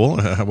 Is it cool?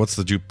 What's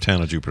the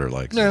town of Jupiter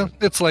like? No,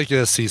 it's like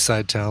a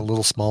seaside town,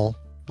 small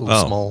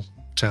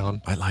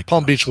town. I like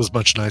Palm Beach was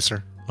much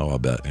nicer. Oh, I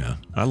bet, yeah.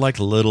 I like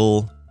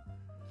little...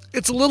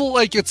 It's a little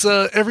like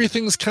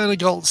everything's kind of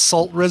got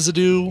salt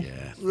residue.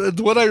 Yeah.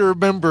 What I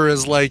remember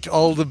is like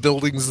all the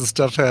buildings and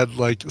stuff had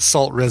like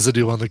salt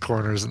residue on the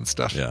corners and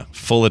stuff. Yeah,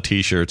 full of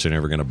T-shirts you're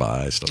never going to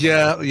buy. Stuff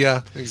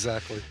yeah,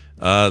 exactly.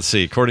 Let's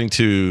see. According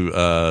to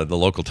the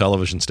local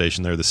television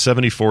station there, the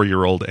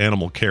 74-year-old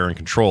animal care and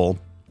control...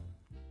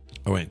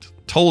 Oh, wait.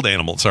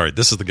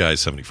 This is the guy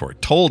 74.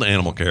 Told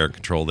animal care and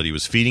control that he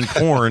was feeding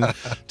corn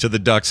to the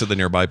ducks at the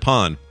nearby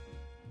pond.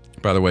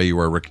 By the way,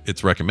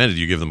 it's recommended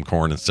you give them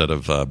corn instead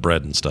of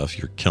bread and stuff.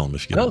 You're killing them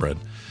if you give them bread.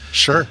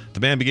 Sure.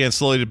 The man began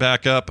slowly to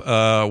back up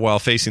while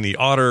facing the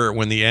otter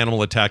when the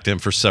animal attacked him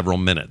for several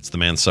minutes. The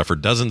man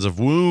suffered dozens of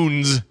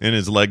wounds in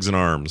his legs and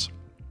arms.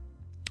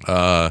 He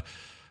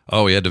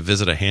had to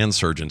visit a hand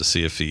surgeon to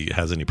see if he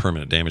has any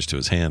permanent damage to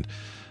his hand.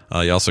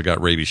 He also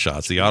got rabies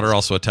shots. The otter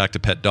also attacked a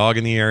pet dog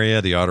in the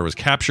area. The otter was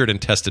captured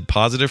and tested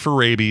positive for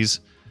rabies.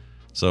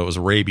 So it was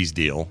a rabies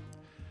deal.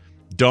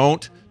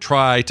 Don't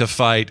try to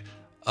fight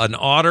an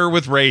otter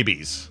with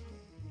rabies.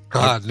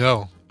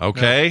 No.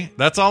 Okay? No.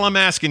 That's all I'm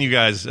asking you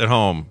guys at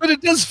home. But it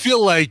does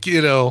feel like,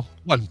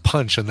 one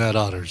punch and that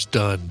otter's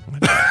done.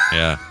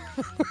 Yeah.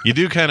 You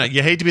do you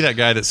hate to be that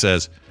guy that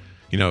says,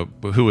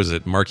 who was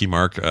it? Mark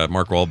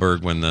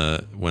Wahlberg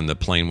when the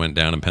plane went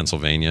down in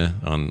Pennsylvania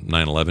on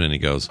 9/11 and he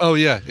goes, "Oh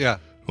yeah.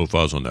 Well, if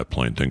I was on that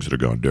plane, things would have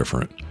gone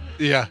different."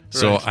 Yeah.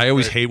 So I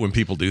always hate when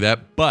people do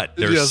that, but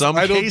there's some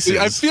cases.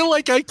 I feel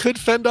like I could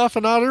fend off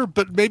an otter,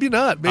 but maybe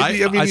not.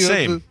 Maybe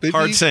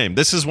same.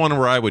 This is one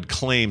where I would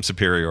claim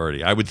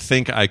superiority. I would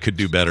think I could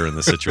do better in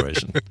this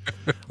situation.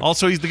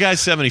 Also, the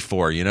guy's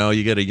 74.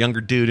 You get a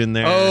younger dude in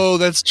there. Oh,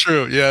 that's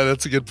true. Yeah,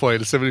 that's a good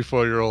point. A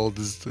 74-year-old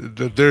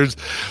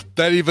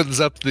that evens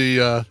up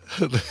the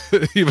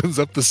evens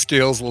up the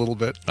scales a little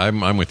bit.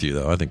 I'm with you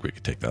though. I think we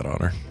could take that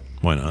honor.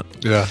 Why not?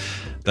 Yeah.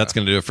 That's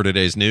going to do it for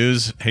today's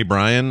news. Hey,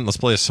 Brian, let's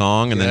play a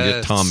song and then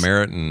get Tom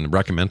Merritt and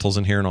recommendals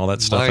in here and all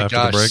that stuff after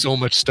the break. So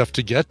much stuff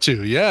to get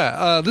to.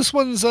 Yeah. This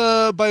one's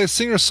by a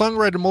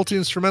singer-songwriter,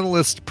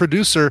 multi-instrumentalist,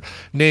 producer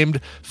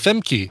named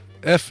Femke.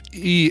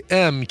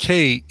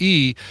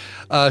 Femke.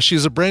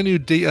 She's a brand new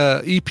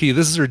EP.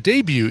 This is her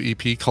debut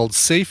EP called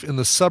Safe in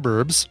the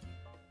Suburbs.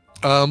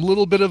 A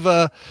little bit of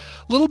a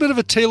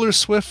Taylor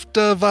Swift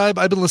vibe.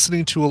 I've been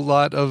listening to a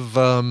lot of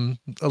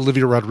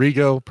Olivia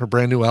Rodrigo. Her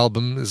brand new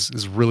album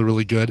is really,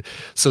 really good.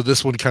 So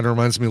this one kind of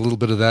reminds me a little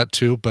bit of that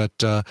too. But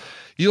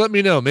you let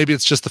me know. Maybe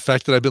it's just the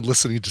fact that I've been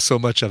listening to so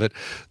much of it.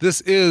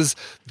 This is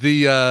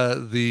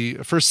the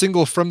first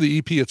single from the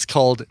EP. It's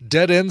called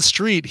Dead End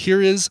Street.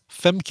 Here is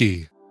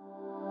Femke.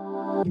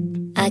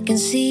 I can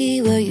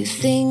see where you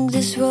think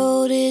this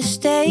road is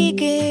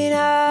taking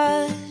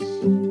us.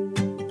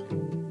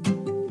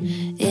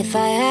 If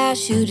I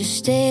ask you to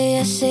stay,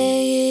 I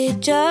say it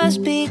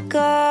just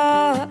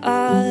because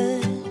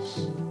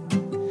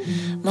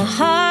my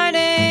heart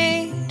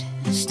ain't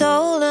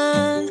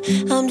stolen.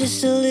 I'm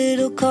just a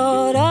little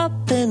caught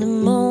up in the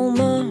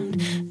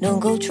moment. Don't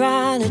go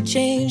trying to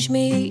change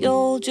me,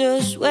 you'll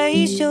just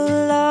waste your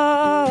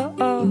love.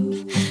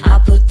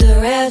 I put the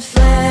red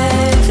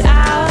flags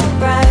out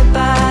right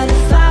by the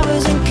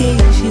flowers in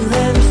case you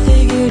haven't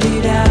figured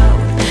it out.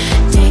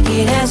 Take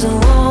it as a warning.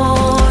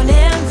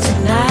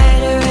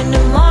 Tonight or in the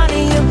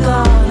morning you're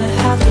gonna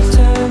have to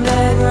turn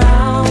back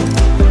round.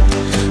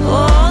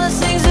 All the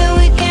things that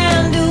we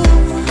can do,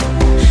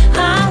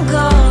 I'm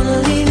gonna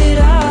leave it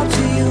up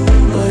to you.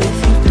 But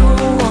if you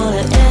don't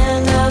wanna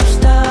end up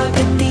stuck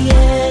at the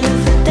end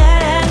of a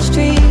dead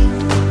street,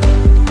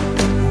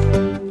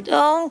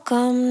 don't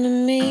come to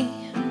me.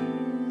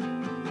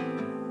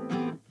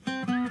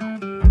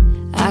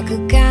 I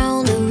could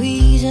count the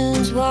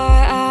reasons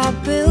why I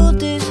built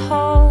this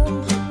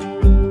home,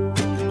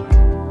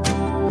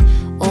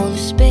 all the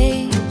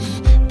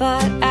space,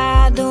 but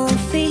I don't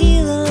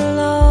feel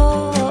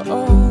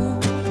alone.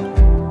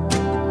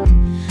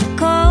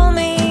 Call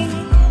me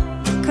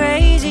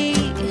crazy,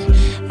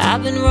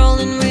 I've been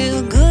rolling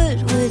real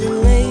good with it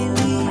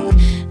lately.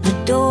 The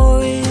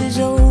door is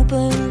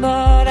open,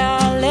 but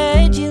I'll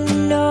let you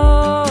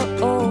know.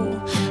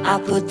 I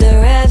put the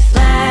red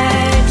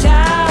flags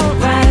out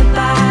right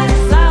by the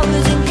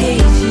flowers in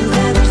case you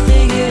haven't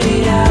figured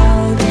it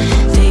out.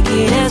 Take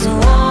it as a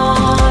warning.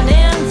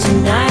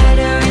 Tonight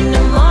or in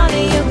the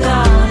morning you're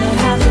gonna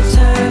have to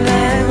turn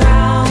back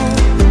round.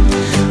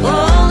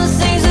 All the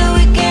things that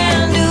we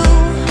can do,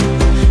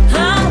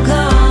 I'm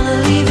gonna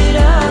leave it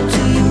up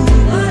to you.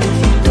 But if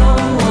you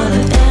don't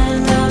wanna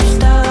end up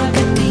stuck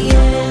at the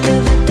end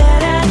of a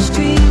dead-end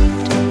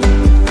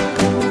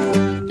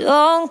street,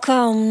 don't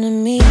come to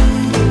me.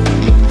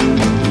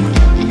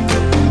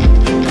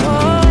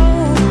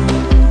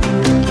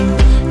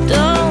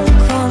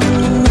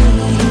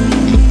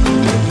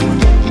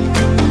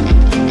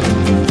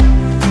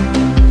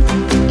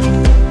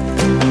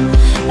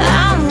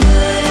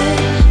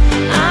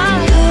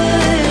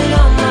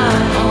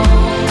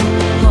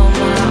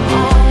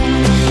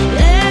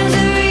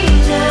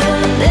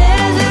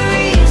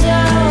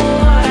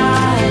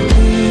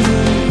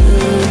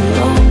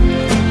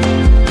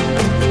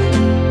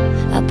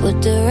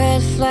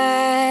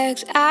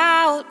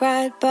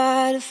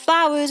 By the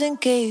flowers in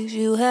case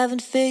you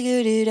haven't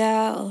figured it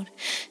out.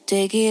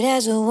 Take it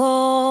as a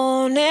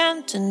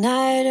warning.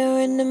 Tonight or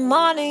in the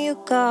morning you're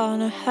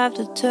gonna have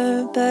to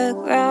turn back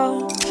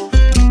round.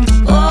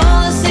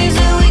 All the things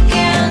that we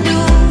can do,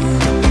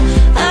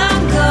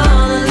 I'm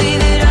gonna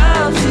leave it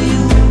up to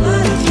you.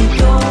 But if you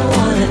don't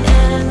wanna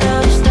end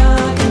up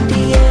stuck at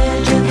the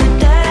edge of the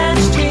dead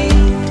street,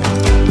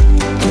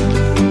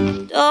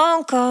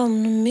 don't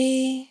come to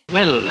me.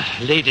 Well,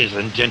 ladies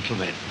and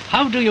gentlemen,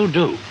 how do you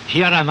do?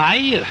 Here am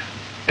I,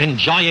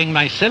 enjoying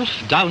myself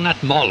down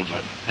at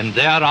Malvern. And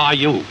there are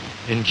you,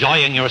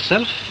 enjoying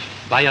yourself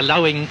by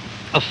allowing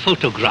a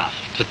photograph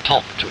to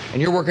talk to you.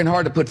 And you're working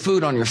hard to put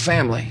food on your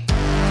family.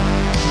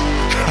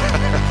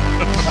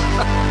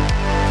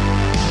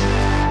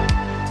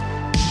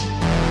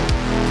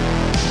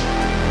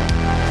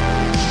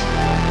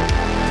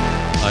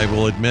 I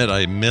will admit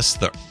I missed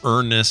the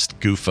earnest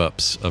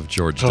goof-ups of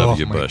George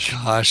W. Bush. Oh,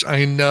 my gosh,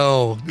 I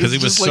know. Because he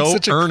was so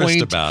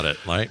earnest about it,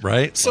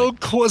 right? So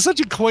cool.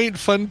 Such a quaint,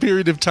 fun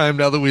period of time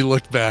now that we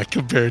look back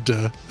compared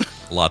to...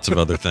 Lots of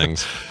other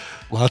things.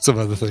 Lots of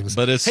other things.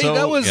 But it's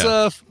that was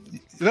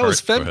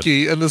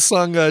Femke and the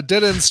song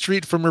Dead End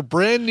Street from her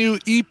brand new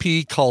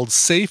EP called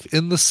Safe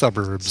in the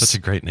Suburbs. Such a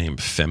great name,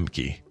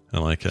 Femke. I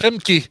like it.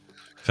 Femke.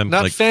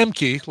 Not like,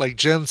 Famke, like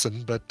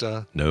Jensen, but...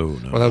 No.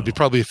 Well, that would be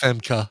probably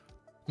Femke.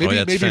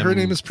 Maybe her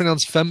name is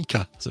pronounced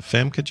Femke. Is it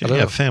Femke?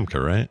 Yeah,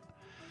 Femke, right?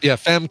 Yeah,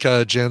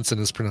 Famke Janssen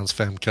is pronounced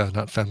Femke,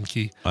 not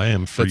Femke. I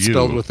am for That's you.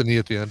 spelled with an E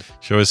at the end.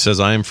 She always says,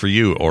 I am for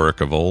you, Auric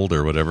of old,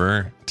 or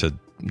whatever, to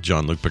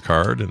Jean-Luc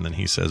Picard. And then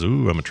he says,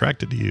 ooh, I'm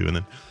attracted to you. And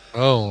then...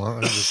 Oh, her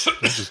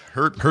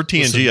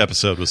TNG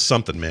episode was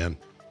something, man.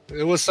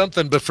 It was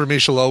something, but for me,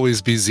 she'll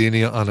always be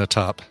Xenia on a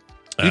top.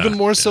 Even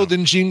more so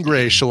than Jean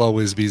Grey, she'll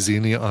always be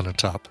Xenia on a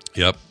top.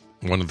 Yep.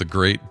 One of the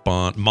great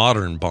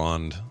modern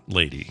Bond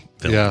lady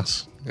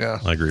villains. Yeah.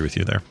 I agree with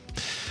you there.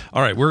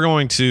 All right, we're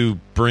going to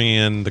bring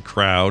in the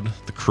crowd,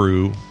 the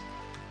crew.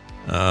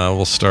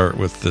 We'll start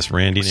with this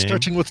Randy name.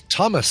 Starting with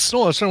Thomas.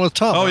 No, I'm starting with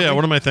Tom. Oh, yeah.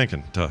 What am I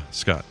thinking?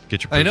 Scott,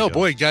 get your... I know.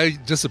 Boy, guy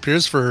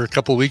disappears for a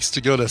couple weeks to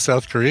go to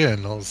South Korea,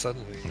 and all of a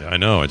sudden... I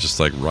know. I just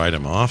write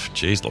him off.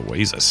 Jeez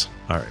Louises.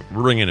 All right,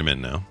 we're bringing him in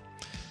now.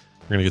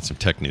 We're going to get some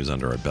tech news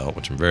under our belt,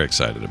 which I'm very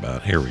excited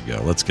about. Here we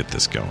go. Let's get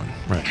this going.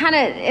 Right. Kind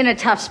of in a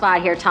tough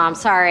spot here, Tom.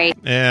 Sorry.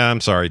 Yeah, I'm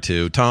sorry,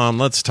 too. Tom,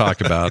 let's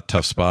talk about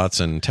tough spots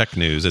and tech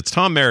news. It's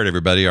Tom Merritt,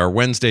 everybody, our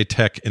Wednesday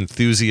tech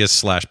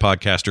enthusiast /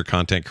 podcaster,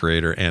 content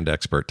creator, and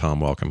expert. Tom,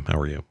 welcome. How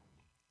are you?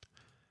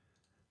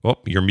 Well,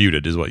 you're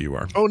muted is what you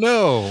are. Oh,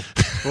 no.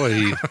 Boy,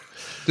 he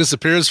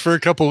disappears for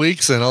a couple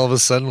weeks, and all of a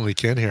sudden we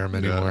can't hear him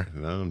anymore.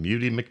 No,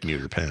 Muty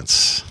McMuter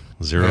Pants.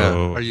 Zero.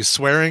 Yeah. Are you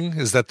swearing?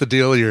 Is that the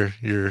deal?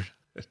 You're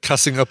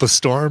cussing up a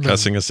storm?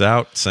 Cussing us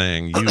out,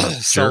 saying, you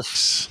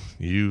jerks,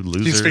 you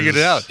losers. He's figured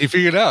it out. He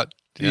figured it out.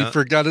 Yeah. He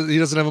forgot he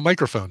doesn't have a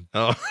microphone.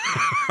 Oh.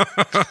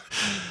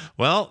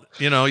 Well,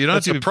 you don't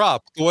That's have to a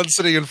prop. The one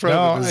sitting in front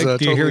of him is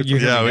do you hear you?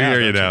 Yeah, we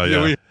hear you now.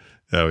 Yeah, we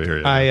hear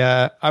you.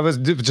 Now. I was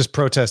just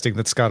protesting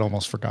that Scott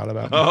almost forgot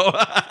about me.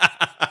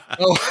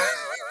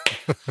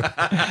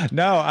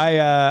 No,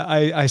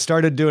 I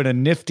started doing a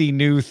nifty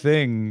new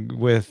thing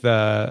with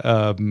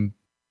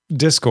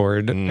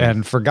Discord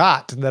and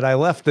forgot that I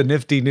left the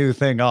nifty new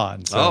thing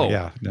on. So,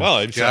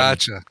 well,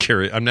 gotcha.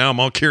 I'm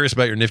all curious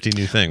about your nifty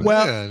new thing.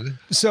 Well,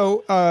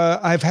 so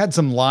I've had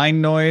some line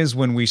noise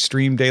when we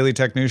stream Daily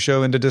Tech News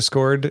Show into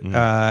Discord,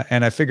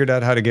 and I figured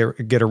out how to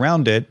get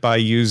around it by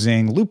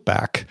using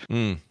Loopback.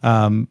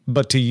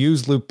 But to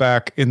use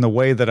Loopback in the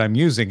way that I'm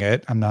using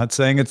it, I'm not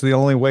saying it's the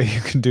only way you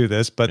can do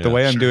this, but the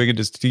way I'm doing it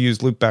is to use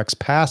Loopback's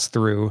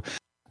pass-through,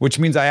 which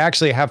means I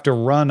actually have to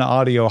run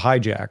audio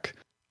hijack.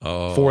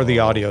 For the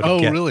audio to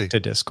get to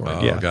Discord.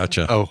 Oh,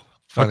 gotcha. Oh,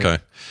 funny. Okay.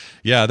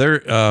 Yeah,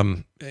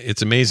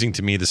 it's amazing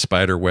to me the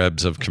spider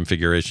webs of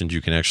configurations you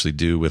can actually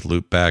do with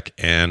Loopback,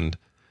 and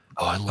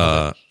I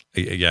love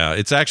it. Yeah,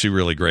 it's actually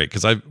really great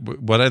because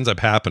what ends up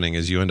happening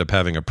is you end up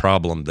having a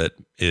problem that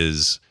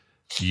is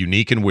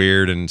unique and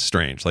weird and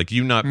strange. Like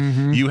you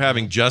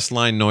having just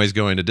line noise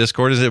going to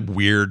Discord is a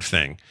weird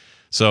thing.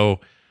 So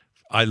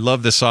I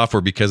love this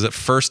software because at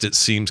first it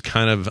seems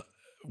kind of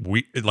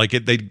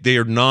they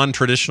are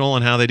non-traditional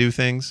in how they do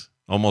things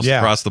almost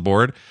across the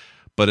board,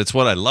 but it's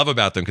what I love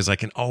about them because I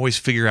can always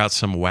figure out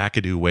some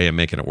wackadoo way of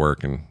making it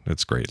work, and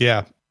it's great.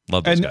 Yeah.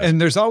 Love those guys.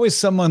 And there's always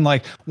someone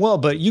like, well,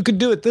 but you could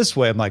do it this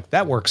way. I'm like,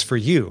 that works for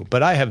you,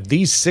 but I have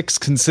these 6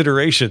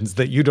 considerations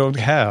that you don't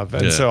have,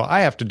 and so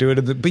I have to do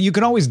it. But you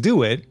can always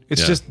do it.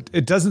 It's just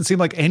it doesn't seem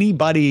like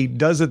anybody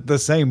does it the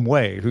same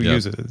way who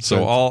uses it.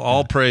 So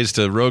all praise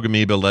to Rogue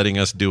Amoeba letting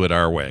us do it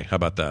our way. How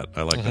about that?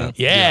 I like that.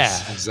 Yeah,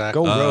 yes,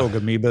 exactly. Go Rogue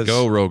Amoebas.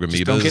 Go Rogue Amoebas.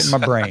 Just don't get in my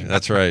brain.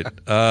 That's right.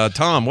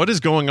 Tom, what is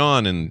going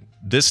on in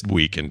this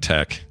week in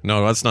tech?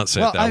 No, let's not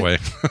say it that way.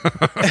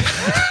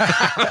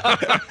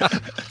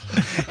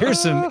 Here's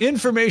some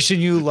information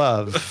you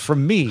love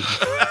from me.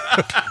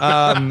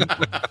 I'm going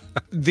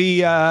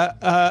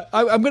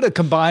to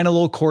combine a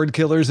little Cord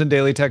Killers and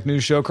Daily Tech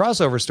News Show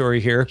crossover story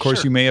here. Of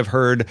course, you may have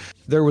heard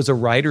there was a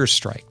writer's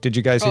strike. Did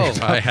you guys hear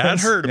about I had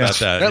heard about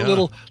that.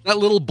 That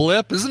little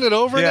blip, isn't it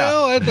over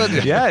now?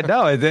 Yeah,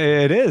 no, it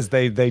is.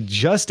 They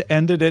just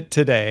ended it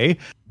today.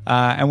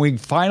 And we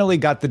finally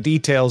got the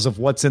details of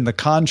what's in the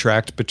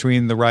contract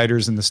between the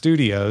writers and the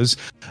studios.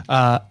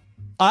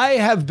 I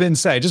have been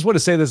saying, I just want to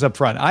say this up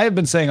front. I have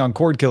been saying on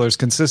Cord Killers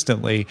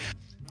consistently,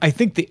 I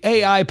think the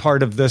AI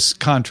part of this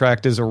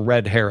contract is a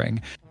red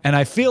herring. And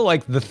I feel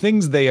like the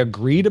things they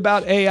agreed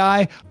about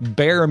AI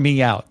bear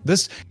me out.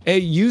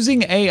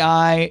 Using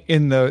AI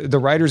in the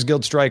Writers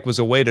Guild strike was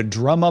a way to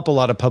drum up a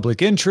lot of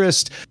public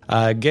interest,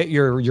 get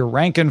your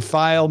rank and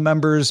file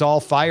members all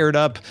fired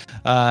up,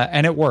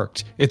 and it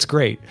worked. It's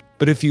great.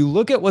 But if you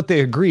look at what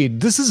they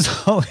agreed, this is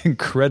all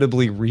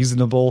incredibly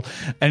reasonable,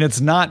 and it's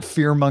not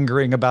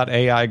fear-mongering about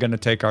AI going to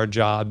take our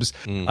jobs.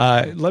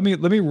 Let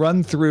me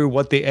run through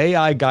what the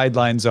AI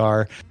guidelines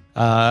are,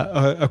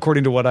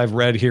 according to what I've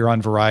read here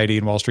on Variety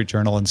and Wall Street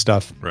Journal and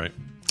stuff. Right.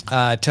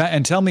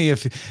 And tell me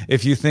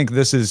if you think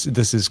this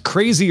is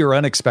crazy or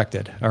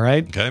unexpected. All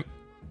right. Okay.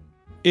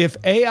 If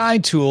AI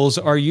tools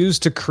are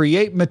used to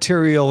create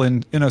material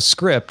in a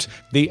script,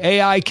 the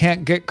AI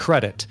can't get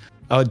credit.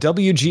 A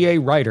WGA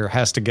writer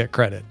has to get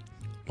credit.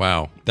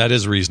 Wow, that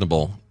is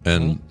reasonable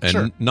and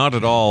not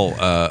at all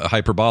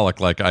hyperbolic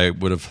like I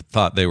would have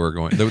thought they were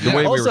going. The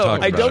way we were talking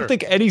about I don't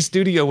think any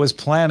studio was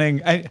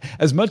planning,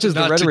 as much as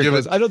the rhetoric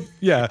was,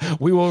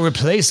 we will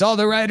replace all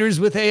the writers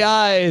with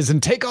AIs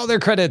and take all their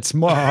credits.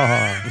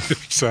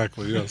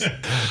 Exactly, yes.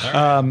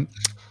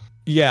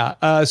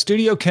 A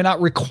studio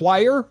cannot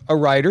require a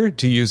writer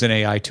to use an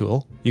AI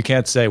tool. You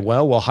can't say,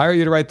 well, we'll hire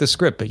you to write the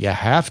script, but you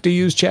have to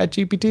use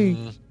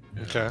ChatGPT.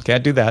 Okay.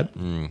 Can't do that.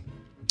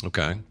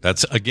 Okay.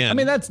 That's again. I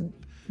mean,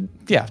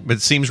 but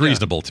it seems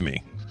reasonable to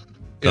me,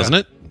 doesn't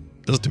it?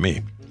 Does it to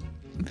me?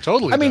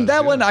 Totally. I mean,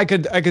 that one I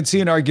could see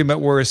an argument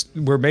where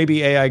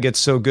maybe AI gets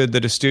so good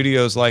that a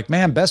studio's like,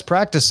 man, best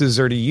practices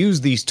are to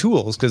use these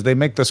tools because they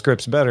make the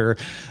scripts better.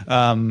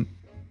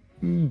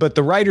 But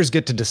the writers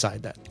get to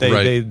decide that.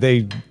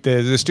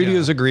 The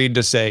studios agreed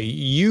to say,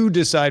 you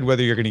decide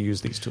whether you're going to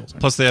use these tools.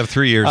 Plus, they have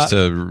 3 years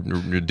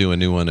to do a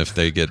new one. If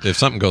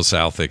something goes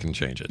south, they can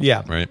change it.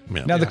 Yeah. Right.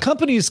 Yeah. Now, the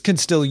companies can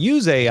still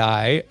use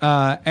AI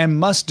and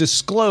must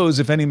disclose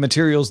if any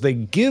materials they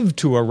give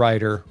to a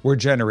writer were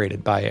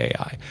generated by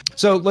AI.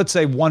 So let's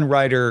say one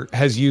writer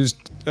has used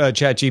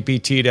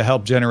ChatGPT to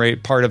help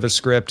generate part of a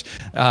script,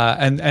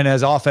 and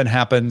as often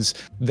happens,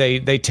 they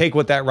take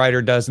what that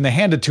writer does and they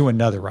hand it to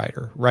another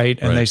writer, right?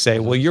 And they say,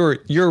 well,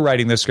 you're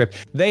writing this script.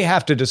 They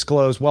have to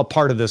disclose, well,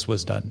 part of this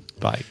was done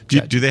by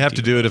ChatGPT. Do they have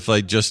to do it if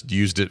they just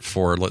used it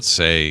for, let's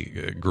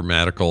say,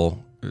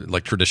 grammatical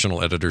like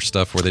traditional editor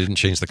stuff where they didn't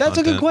change the That's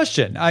content? a good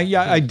question.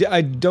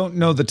 I don't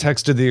know the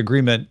text of the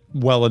agreement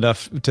well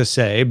enough to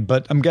say,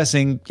 but I'm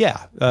guessing,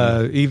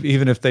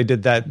 even if they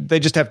did that, they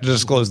just have to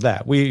disclose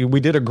that. We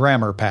did a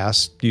grammar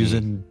pass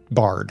using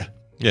Bard.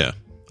 Yeah.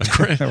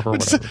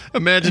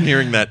 Imagine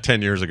hearing that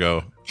 10 years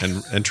ago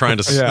and trying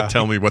to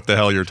tell me what the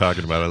hell you're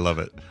talking about. I love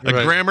it. A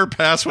grammar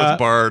pass with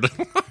Bard.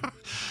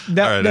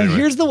 Now,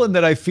 here's the one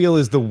that I feel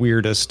is the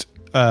weirdest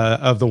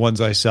of the ones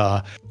I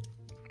saw.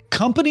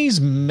 Companies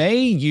may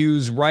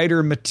use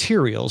writer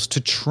materials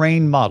to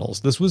train models.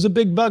 This was a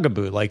big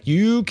bugaboo. Like,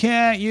 you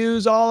can't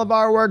use all of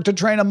our work to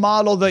train a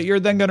model that you're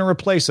then going to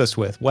replace us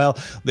with. Well,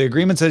 the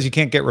agreement says you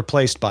can't get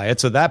replaced by it,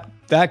 so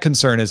that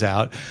concern is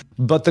out.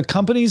 But the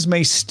companies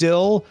may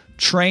still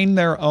train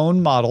their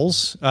own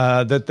models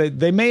that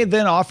they may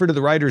then offer to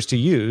the writers to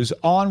use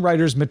on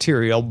writers'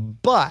 material.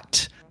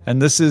 But,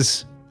 and this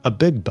is a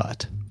big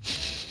but,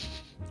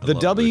 the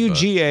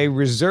WGA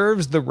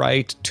reserves the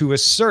right to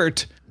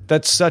assert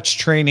that such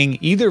training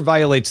either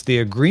violates the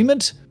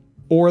agreement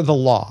or the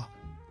law.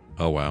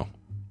 Oh, wow.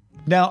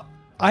 Now,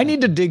 I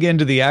need to dig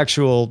into the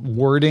actual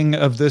wording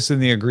of this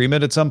in the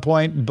agreement at some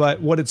point, but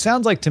what it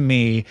sounds like to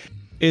me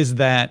is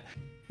that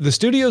the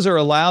studios are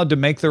allowed to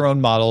make their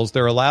own models.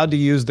 They're allowed to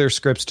use their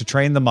scripts to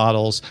train the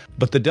models,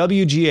 but the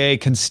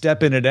WGA can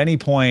step in at any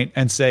point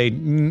and say,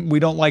 we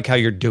don't like how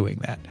you're doing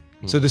that.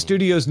 So the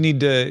studios need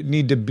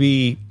to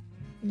be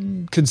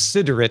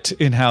considerate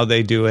in how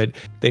they do it.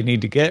 They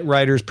need to get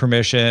writers'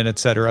 permission,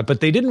 etc.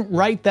 But they didn't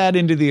write that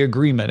into the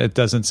agreement. It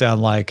doesn't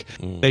sound like.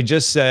 They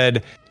just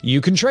said, you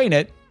can train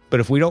it,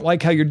 but if we don't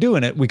like how you're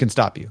doing it, we can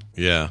stop you.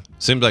 Yeah.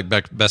 Seems like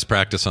best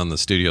practice on the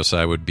studio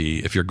side would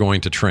be, if you're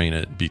going to train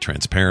it, be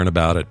transparent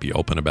about it, be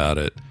open about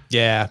it.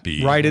 Yeah.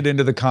 Write it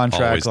into the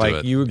contract.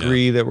 Like, you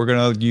agree that we're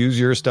going to use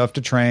your stuff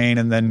to train.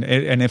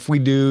 And if we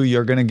do,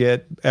 you're going to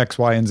get X,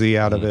 Y, and Z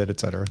out of it,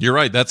 etc. You're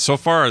right. That's so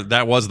far,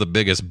 that was the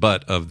biggest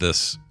butt of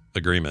this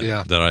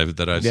agreement that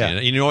I've seen.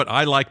 And you know what?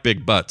 I like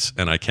big butts,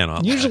 and I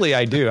cannot Usually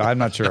I do. I'm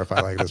not sure if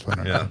I like this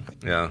one or not.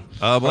 Yeah.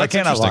 Well, I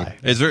cannot lie.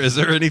 Is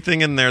there anything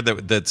in there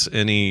that's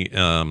any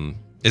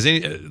is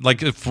any,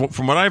 like,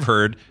 from what I've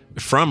heard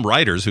from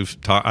writers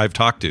I've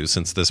talked to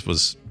since this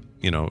was,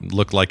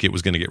 looked like it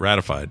was going to get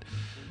ratified,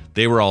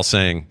 they were all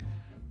saying,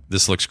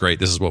 this looks great,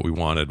 this is what we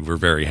wanted, we're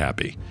very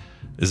happy.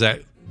 Does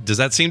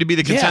that seem to be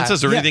the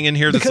consensus, or anything in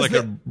here that's like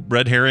a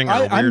red herring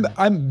or weird?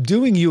 I'm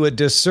doing you a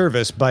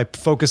disservice by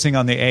focusing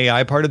on the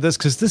AI part of this,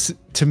 because this,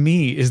 to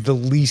me, is the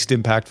least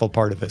impactful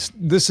part of this.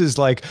 This is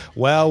like,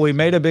 well, we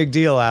made a big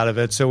deal out of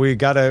it, so we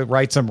got to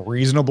write some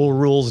reasonable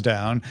rules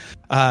down.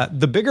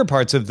 The bigger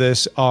parts of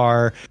this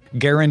are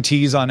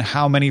guarantees on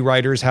how many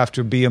writers have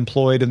to be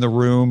employed in the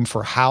room,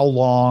 for how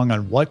long,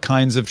 on what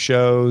kinds of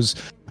shows.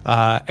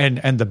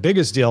 And the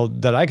biggest deal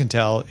that I can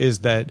tell is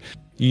that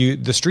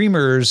the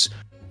streamers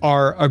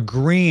are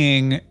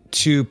agreeing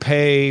to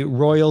pay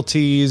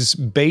royalties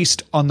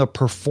based on the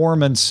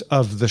performance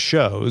of the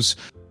shows.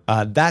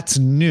 That's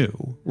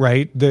new,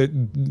 right? The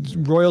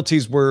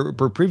royalties were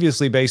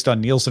previously based on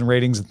Nielsen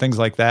ratings and things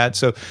like that.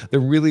 So there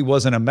really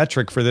wasn't a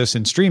metric for this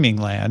in streaming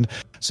land.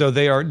 So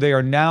they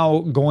are now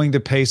going to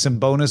pay some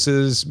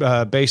bonuses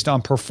based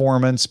on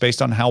performance,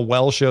 based on how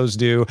well shows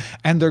do,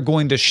 and they're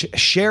going to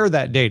share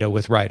that data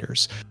with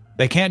writers.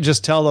 They can't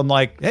just tell them,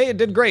 like, hey, it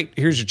did great,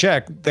 here's your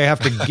check. They have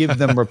to give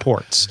them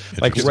reports,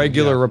 like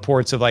regular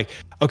reports of, like,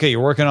 okay, you're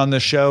working on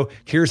this show,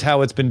 here's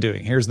how it's been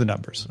doing, here's the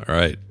numbers. All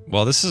right.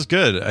 Well, this is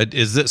good.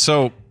 Is it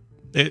so?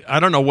 I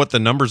don't know what the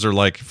numbers are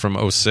like from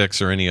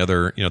 2006 or any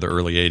other, the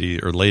early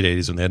 80s or late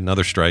 80s when they had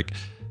another strike.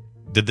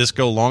 Did this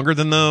go longer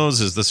than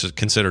those? Is this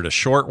considered a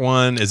short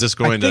one? Is this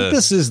going to? I think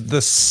this is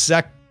the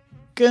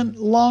second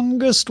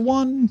longest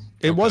one.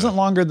 It wasn't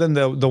longer than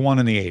the one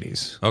in the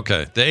 80s.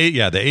 Okay. The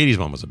 80s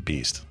one was a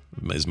beast,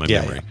 is my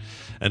memory. Yeah.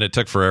 And it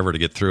took forever to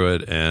get through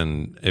it,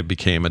 and it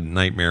became a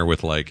nightmare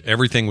with, like,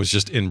 everything was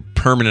just in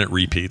permanent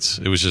repeats.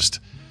 It was just,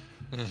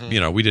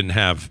 we didn't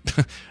have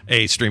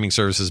A, streaming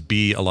services,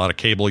 B, a lot of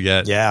cable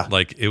yet. Yeah.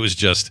 Like, it was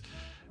just,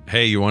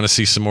 hey, you want to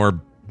see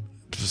something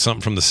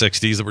from the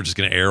 60s that we're just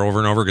going to air over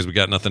and over because we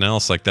got nothing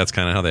else? Like, that's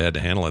kind of how they had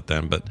to handle it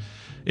then. But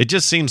it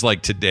just seems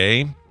like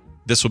today,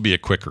 this will be a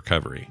quick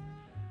recovery.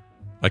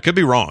 I could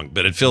be wrong,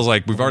 but it feels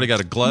like we've already got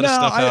a glut of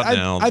stuff out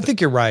now. I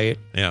think you're right.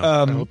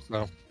 Yeah. I hope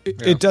so.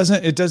 It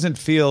doesn't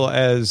feel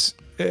as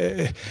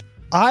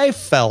I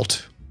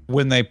felt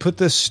when they put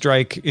this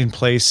strike in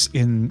place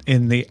in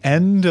the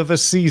end of a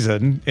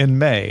season in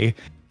May,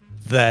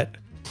 that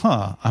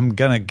I'm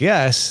gonna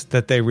guess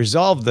that they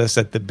resolved this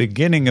at the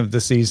beginning of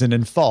the season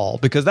in fall,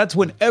 because that's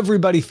when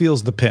everybody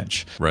feels the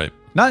pinch. Right.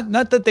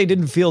 Not that they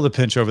didn't feel the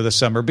pinch over the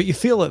summer, but you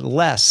feel it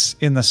less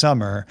in the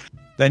summer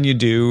than you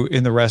do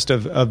in the rest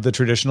of the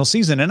traditional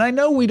season. And I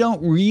know we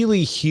don't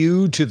really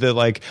hew to the,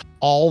 like,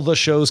 all the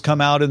shows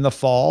come out in the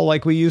fall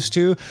like we used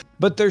to,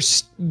 but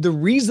the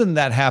reason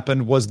that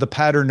happened was the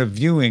pattern of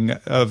viewing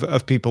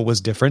of people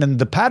was different, and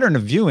the pattern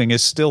of viewing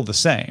is still the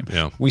same.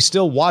 Yeah. We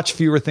still watch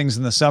fewer things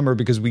in the summer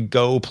because we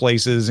go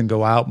places and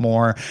go out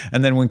more,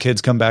 and then when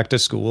kids come back to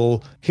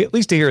school, at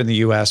least here in the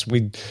US,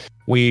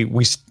 we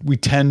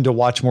tend to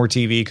watch more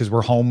TV because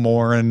we're home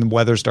more and the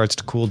weather starts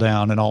to cool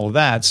down and all of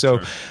that.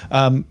 So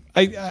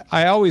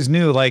I always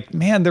knew, like,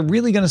 man, they're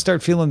really going to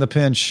start feeling the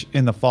pinch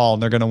in the fall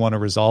and they're going to want to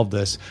resolve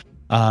this.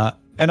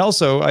 And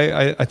also,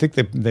 I think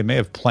they may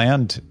have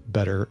planned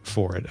better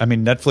for it. I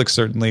mean, Netflix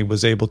certainly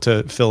was able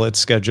to fill its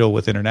schedule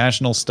with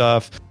international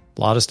stuff.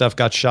 A lot of stuff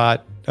got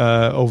shot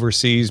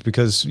overseas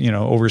because,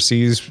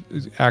 overseas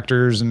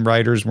actors and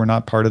writers were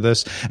not part of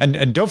this.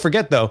 And don't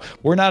forget, though,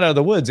 we're not out of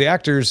the woods. The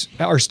actors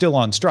are still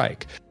on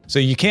strike. So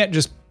you can't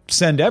just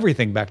send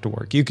everything back to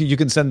work. You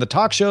can send the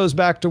talk shows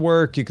back to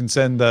work. You can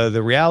send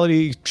the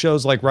reality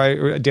shows like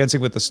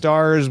Dancing with the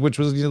Stars, which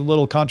was a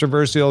little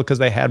controversial because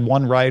they had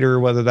one writer,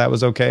 whether that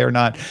was okay or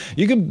not.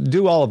 You can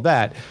do all of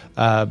that,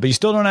 but you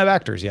still don't have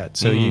actors yet.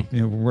 So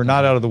we're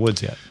not out of the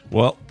woods yet.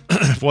 Well,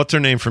 what's her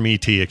name from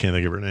E.T.? I can't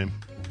think of her name.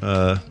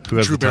 Who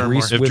has Drew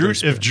Barrymore.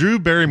 If Drew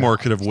Barrymore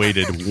could have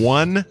waited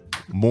one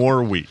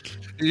more week.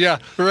 Yeah,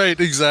 right,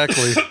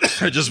 exactly.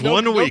 Just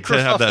one week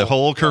to have that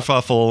whole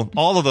kerfuffle.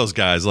 All of those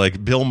guys,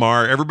 like Bill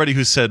Maher, everybody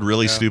who said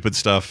really stupid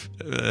stuff,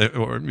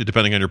 or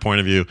depending on your point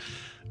of view,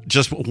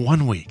 just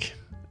 1 week,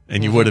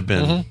 and you would have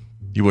been,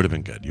 you would have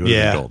been good. You would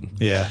have been golden.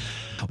 Yeah.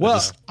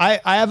 Well, I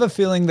have a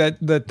feeling that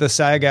the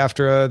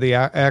SAG-AFTRA, the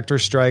actor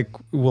strike,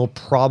 will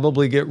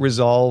probably get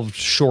resolved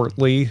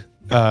shortly.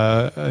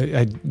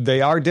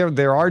 There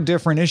are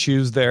different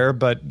issues there,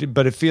 but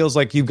it feels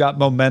like you've got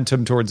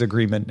momentum towards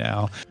agreement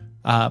now.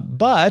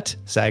 But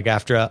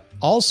SAG-AFTRA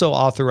also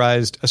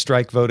authorized a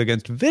strike vote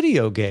against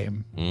video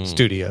game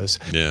studios.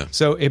 Yeah.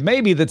 So it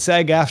may be that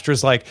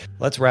SAG-AFTRA's like,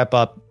 let's wrap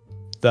up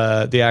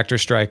the actor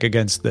strike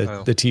against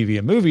the TV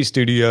and movie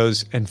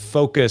studios and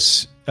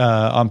focus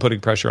on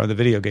putting pressure on the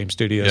video game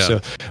studios. Yeah.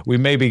 So we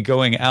may be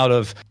going out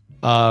of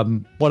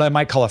what I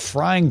might call a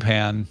frying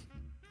pan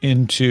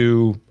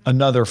into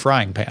another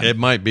frying pan. It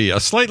might be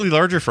a slightly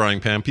larger frying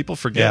pan. People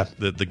forget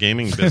that the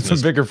gaming business, it's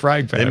a bigger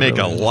frying pan. They make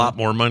really. a lot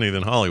more money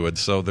than Hollywood,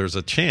 so there's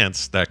a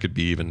chance that could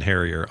be even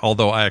hairier.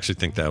 Although I actually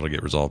think that'll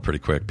get resolved pretty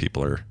quick.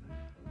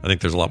 I think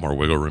there's a lot more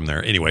wiggle room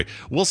there. Anyway,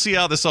 we'll see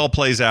how this all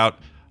plays out.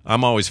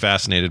 I'm always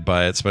fascinated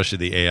by it, especially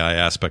the AI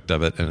aspect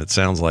of it, and it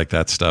sounds like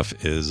that stuff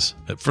is,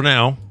 for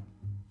now,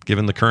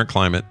 given the current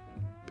climate,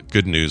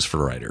 good news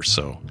for writers.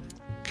 So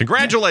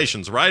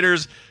congratulations,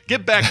 writers.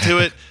 Get back to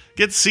it.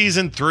 Get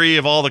season 3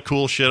 of all the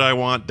cool shit I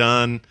want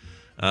done.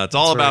 It's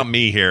all about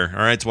me here.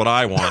 All right, it's what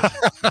I want.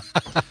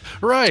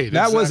 Right.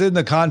 That was in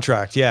the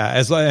contract. Yeah,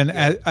 as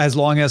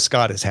long as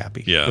Scott is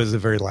happy. Yeah, was the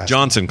very last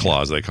Johnson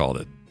clause they called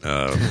it.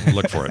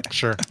 Look for it.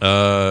 Sure.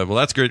 Well,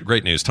 that's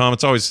great news, Tom.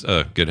 It's always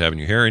good having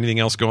you here. Anything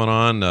else going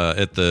on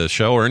at the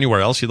show or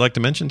anywhere else you'd like to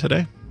mention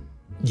today?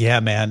 Yeah,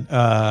 man.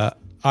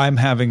 I'm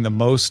having the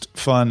most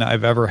fun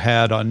I've ever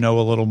had on Know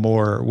a Little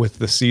More with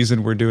the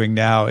season we're doing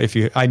now.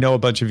 I know a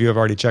bunch of you have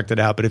already checked it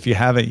out, but if you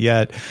haven't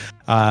yet,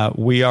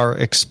 we are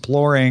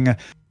exploring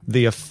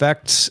the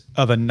effects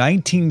of a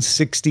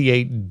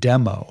 1968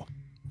 demo.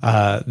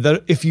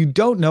 That if you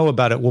don't know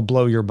about it will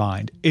blow your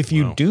mind. If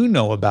you do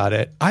know about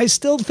it, I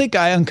still think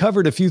I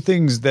uncovered a few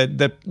things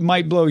that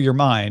might blow your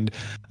mind.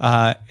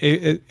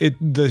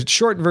 The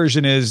short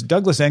version is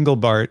Douglas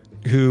Engelbart,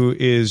 who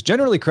is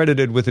generally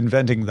credited with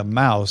inventing the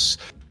mouse,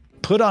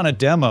 put on a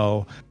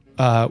demo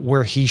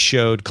where he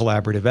showed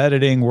collaborative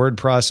editing, word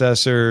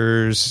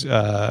processors,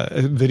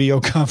 video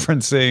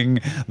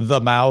conferencing, the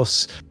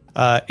mouse.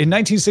 In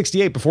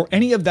 1968, before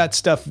any of that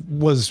stuff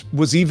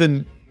was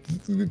even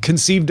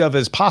conceived of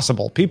as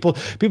possible. People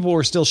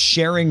were still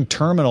sharing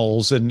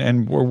terminals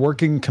and were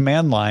working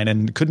command line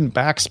and couldn't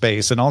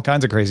backspace and all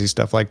kinds of crazy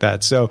stuff like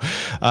that. So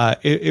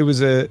it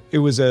was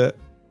a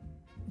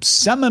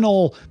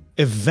seminal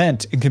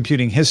event in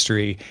computing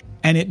history,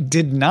 and it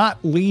did not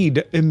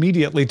lead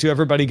immediately to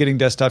everybody getting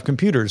desktop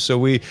computers. So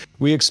we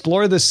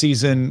explore this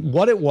season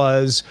what it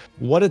was,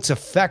 what its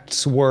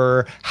effects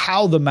were,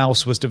 how the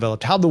mouse was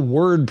developed, how the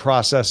word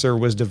processor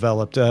was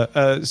developed.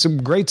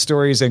 Some great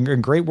stories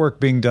and great work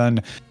being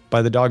done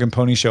by the Dog and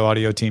Pony Show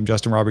audio team,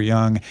 Justin Robert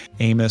Young,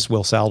 Amos,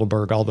 Will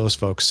Salderberg, all those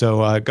folks.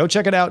 So go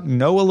check it out,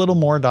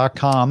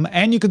 knowalittlemore.com,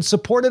 and you can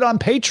support it on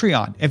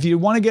Patreon if you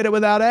want to get it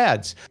without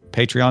ads.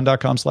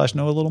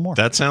 Patreon.com/knowalittlemore.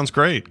 That sounds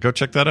great. Go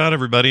check that out,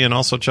 everybody. And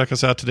also check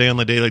us out today on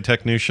the Daily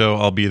Tech News Show.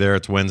 I'll be there.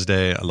 It's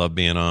Wednesday. I love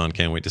being on.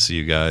 Can't wait to see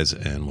you guys,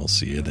 and we'll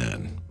see you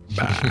then.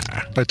 Bye.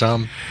 Bye,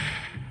 Tom.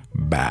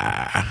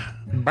 Bye.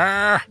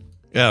 Bye.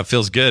 Yeah, it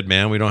feels good,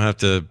 man. We don't have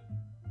to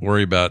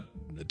worry about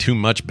too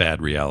much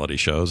bad reality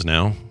shows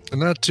now.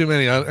 Not too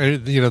many.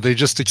 They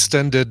just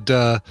extended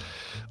the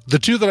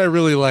two that I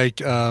really like,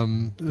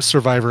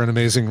 Survivor and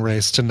Amazing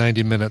Race, to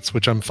 90 minutes,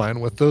 which I'm fine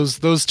with.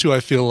 Those two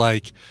I feel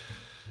like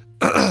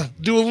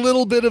do a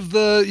little bit of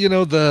the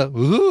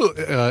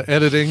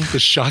editing, the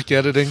shock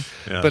editing,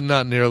 but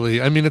not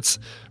nearly. I mean, it's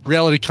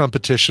reality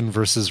competition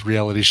versus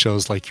reality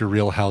shows like your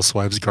Real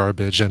Housewives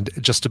garbage and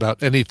just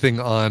about anything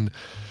on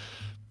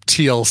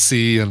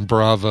TLC and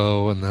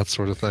Bravo and that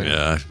sort of thing.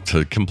 Yeah,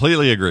 to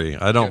completely agree.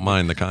 I don't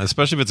mind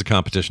especially if it's a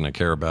competition I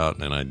care about,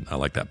 and I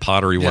like that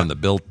pottery one that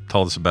Bill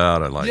told us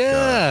about. I like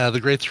the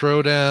Great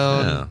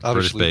Throwdown. Yeah,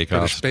 obviously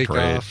British Bake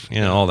Off.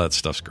 Yeah, all that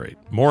stuff's great.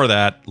 More of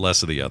that,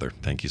 less of the other.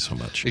 Thank you so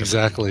much.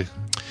 Exactly.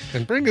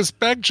 And bring us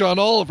back, John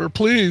Oliver,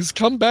 please.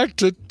 Come back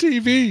to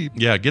TV.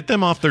 Yeah, get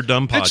them off their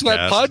dumb podcast. Pitch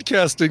that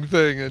podcasting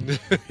thing. And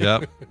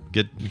yep.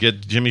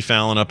 Get Jimmy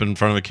Fallon up in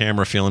front of a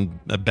camera feeling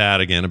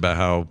bad again about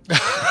how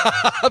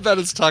about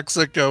his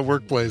toxic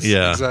workplace.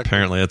 Yeah, exactly.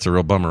 Apparently that's a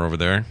real bummer over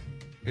there.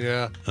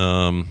 Yeah.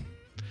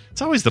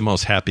 It's always the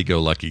most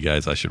happy-go-lucky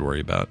guys I should worry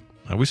about.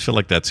 I always feel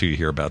like that's who you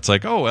hear about. It's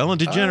like, oh, Ellen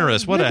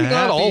DeGeneres, what a happy...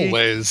 Not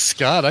always,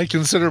 Scott. I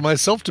consider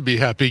myself to be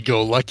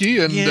happy-go-lucky.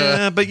 And,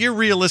 yeah, but you're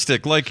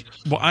realistic. Like,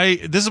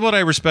 this is what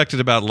I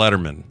respected about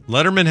Letterman.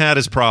 Letterman had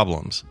his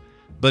problems,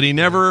 but he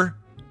never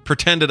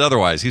pretended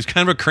otherwise. He's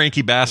kind of a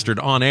cranky bastard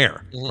on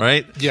air,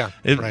 right? Yeah,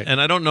 right.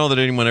 And I don't know that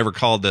anyone ever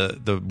called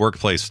the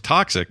workplace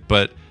toxic,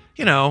 but,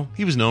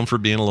 he was known for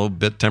being a little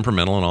bit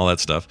temperamental and all that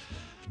stuff.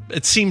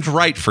 It seemed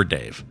right for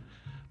Dave.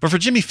 But for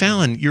Jimmy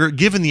Fallon, you're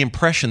given the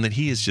impression that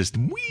he is just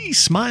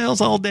smiles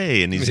all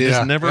day, and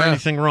there's never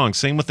anything wrong.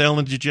 Same with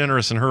Ellen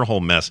DeGeneres and her whole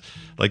mess.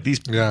 Like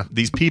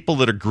these people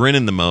that are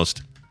grinning the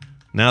most,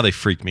 now they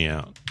freak me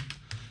out.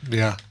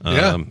 Yeah.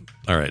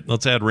 All right,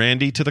 let's add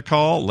Randy to the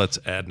call. Let's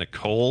add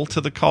Nicole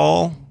to the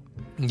call.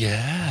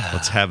 Yeah.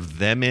 Let's have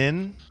them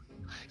in.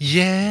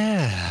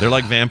 Yeah. They're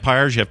like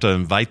vampires. You have to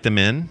invite them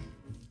in.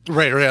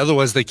 Right.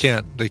 Otherwise, they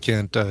can't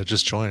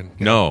just join.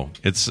 Yeah. No,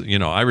 it's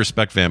I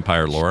respect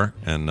vampire lore,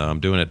 and I'm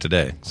doing it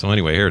today. So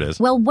anyway, here it is.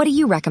 Well, what do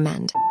you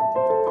recommend?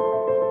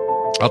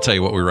 I'll tell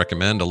you what we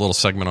recommend. A little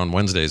segment on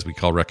Wednesdays we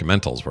call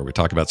Recommendals, where we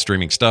talk about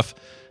streaming stuff,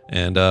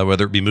 and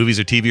whether it be movies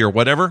or TV or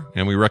whatever,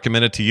 and we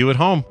recommend it to you at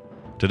home.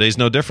 Today's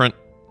no different.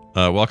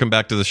 Welcome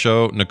back to the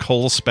show,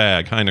 Nicole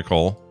Spag. Hi,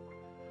 Nicole.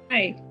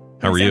 Hi.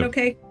 How are you?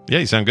 Okay. Yeah,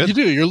 you sound good. You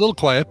do. You're a little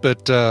quiet,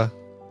 but.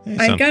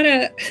 I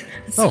gotta.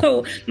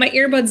 So my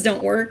earbuds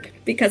don't work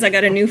because I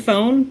got a new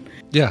phone.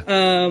 Yeah.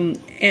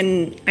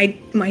 And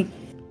my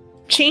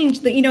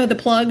change the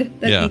plug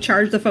that you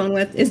charge the phone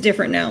with is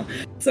different now.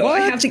 So I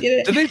have to get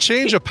it. Did they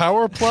change a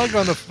power plug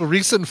on a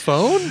recent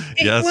phone?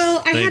 Yes.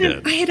 Well, I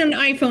had an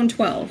iPhone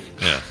 12.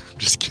 Yeah.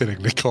 Just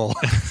kidding, Nicole.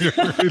 we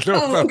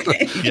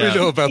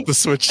know about the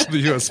switch,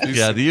 the USB-C.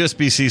 Yeah, the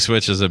USB-C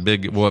switch is a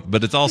big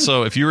but it's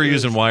also, if you were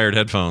using wired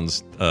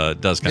headphones, it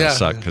does kind of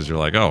suck because you're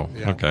like,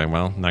 okay,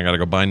 well, now I got to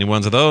go buy new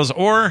ones of those,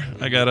 or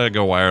I got to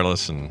go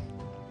wireless, and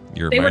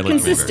they were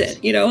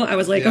consistent. I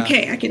was like,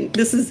 okay,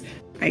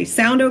 I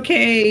sound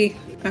okay.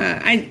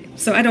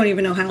 So I don't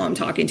even know how I'm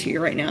talking to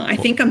you right now. I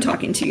think I'm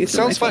talking to you.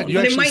 Sounds fine. You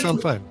actually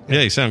sound fine.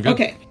 Yeah, you sound good.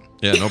 Okay.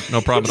 Yeah, no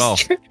problem at all.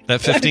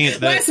 That 15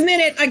 last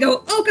minute, I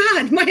go, oh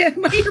God, my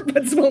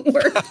earbuds won't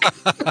work.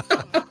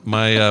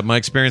 My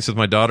experience with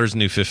my daughter's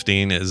new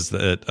 15 is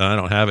that I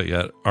don't have it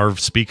yet. Our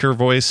speaker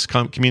voice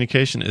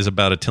communication is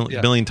about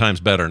a million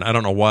times better, and I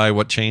don't know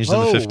what changed in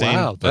the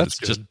 15, but it's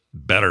just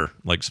better,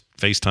 like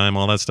FaceTime,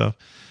 all that stuff.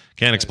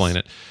 Can't explain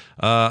it.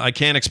 I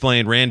can't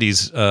explain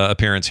Randy's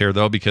appearance here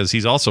though, because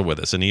he's also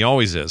with us, and he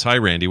always is. Hi,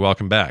 Randy.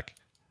 Welcome back.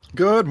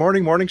 Good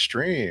morning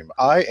stream.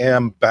 I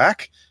am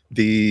back.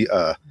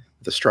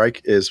 The strike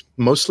is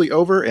mostly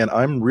over, and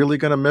I'm really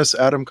going to miss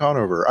Adam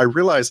Conover. I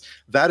realize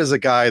that is a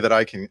guy that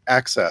I can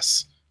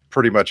access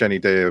pretty much any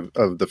day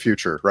of the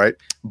future, right?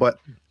 But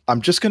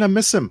I'm just going to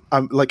miss him.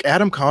 I'm like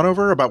Adam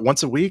Conover about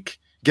once a week,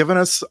 giving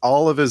us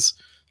all of his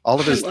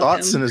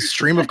thoughts and his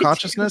stream of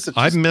consciousness.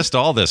 I've missed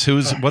all this.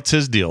 What's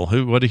his deal?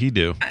 What did he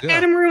do?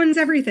 Adam ruins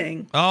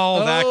everything.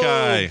 Oh, that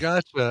guy.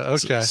 Gotcha.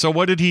 Okay. So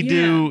what did he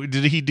do?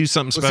 Did he do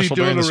something special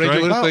during the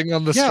strike? Thing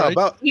on the strike?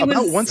 About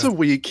once a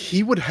week,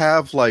 he would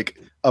have like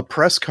a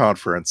press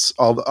conference,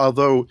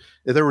 although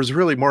there was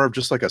really more of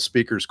just like a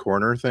speaker's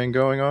corner thing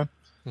going on.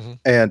 Mm-hmm.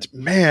 And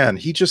man,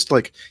 he just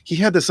he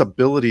had this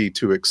ability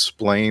to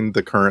explain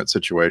the current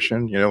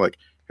situation, like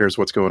here's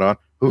what's going on.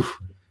 Oof,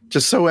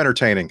 just so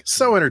entertaining.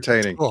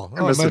 Cool.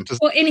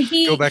 Well, and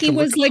he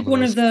was like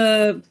one of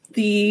the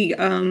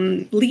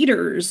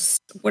leaders,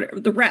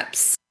 the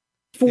reps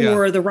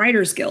for the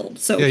Writers Guild.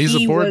 So he's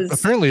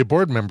apparently a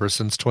board member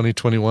since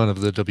 2021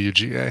 of the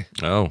WGA.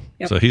 Oh,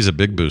 so he's a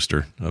big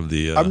booster of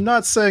the. I'm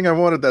not saying I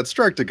wanted that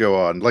strike to go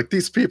on. Like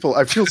these people,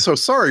 I feel so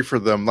sorry for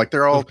them. Like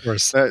they're all at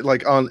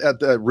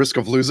the risk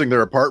of losing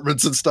their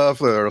apartments and stuff.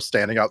 They're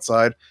standing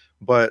outside,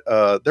 but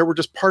there were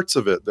just parts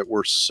of it that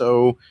were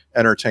so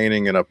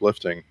entertaining and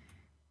uplifting.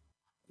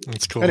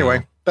 That's cool.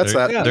 Anyway, that's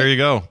that. There you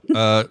go.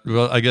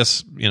 Well, I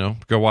guess,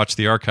 go watch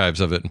the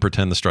archives of it and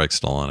pretend the strike's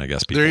still on, I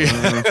guess. People.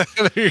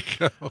 There you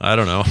go. I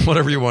don't know.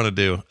 Whatever you want to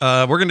do.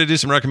 We're going to do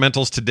some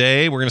recommendals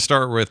today. We're going to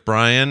start with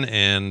Brian,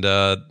 and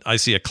I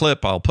see a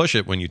clip. I'll push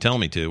it when you tell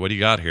me to. What do you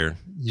got here?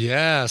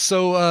 Yeah.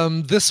 So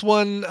this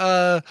one,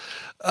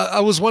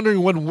 I was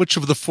wondering which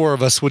of the four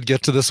of us would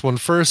get to this one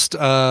first.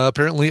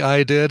 Apparently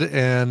I did,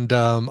 and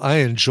I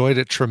enjoyed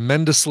it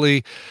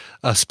tremendously,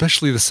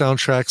 especially the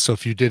soundtrack. So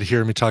if you did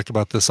hear me talk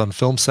about this on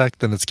Film Sec,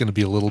 then it's going to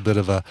be a little bit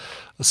of a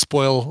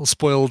spoiled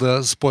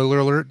alert. Spoiled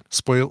alert.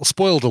 Spoiled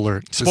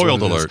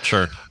alert,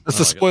 sure. It's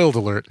a spoiled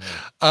alert.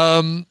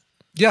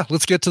 Yeah,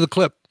 let's get to the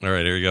clip. All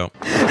right, here you go.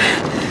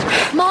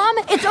 Mom,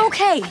 it's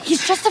okay.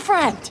 He's just a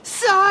friend.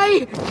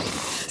 Silence!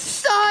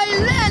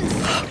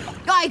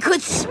 I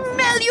could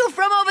smell you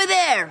from over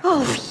there.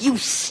 Oh, you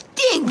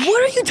stink.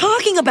 What are you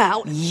talking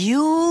about?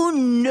 You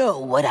know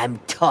what I'm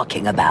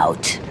talking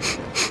about.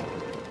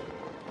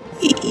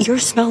 You're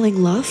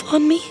smelling love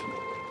on me?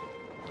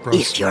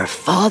 Gross. If your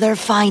father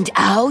find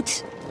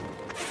out,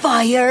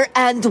 fire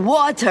and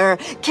water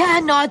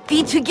cannot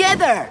be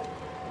together.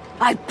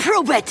 I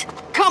prove it.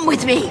 Come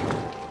with me.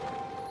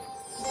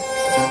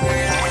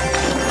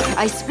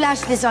 I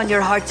splash this on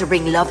your heart to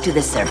bring love to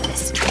the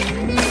surface.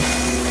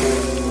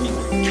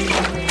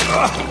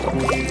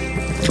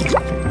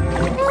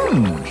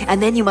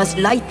 And then you must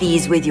light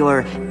these with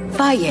your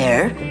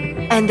fire,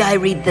 and I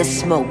read the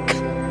smoke.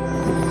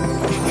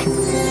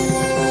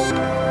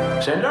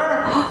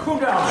 Cheddar? Who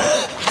down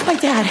there? My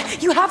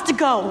dad, you have to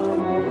go.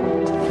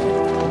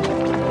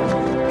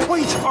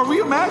 Wait, are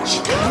we a match?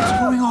 What's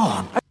going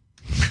on?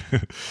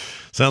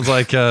 Sounds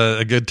like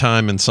a good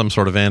time in some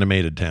sort of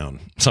animated town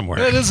somewhere.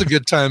 It is a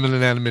good time in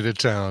an animated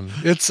town.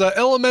 It's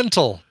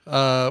Elemental,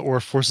 or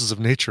Forces of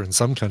Nature in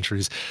some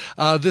countries.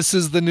 This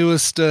is the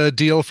newest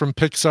deal from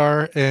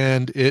Pixar,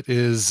 and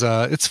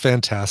it's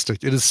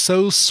fantastic. It is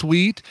so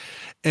sweet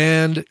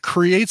and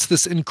creates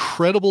this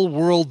incredible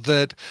world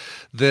that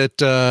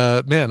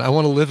man, I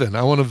want to live in.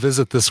 I want to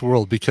visit this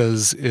world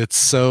because it's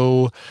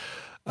so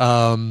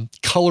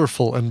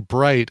colorful and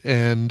bright,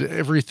 and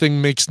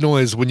everything makes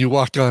noise when you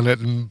walk on it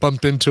and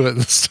bump into it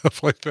and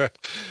stuff like that.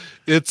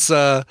 It's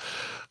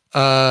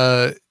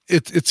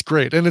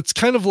great, and it's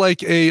kind of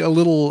like a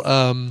little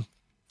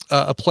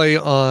a play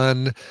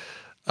on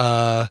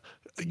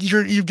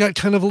you've got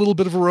kind of a little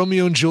bit of a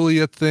Romeo and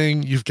Juliet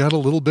thing. You've got a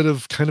little bit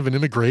of kind of an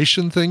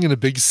immigration thing in a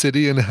big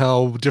city, and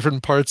how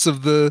different parts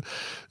of the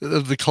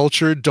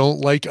culture don't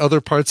like other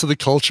parts of the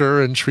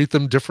culture and treat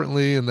them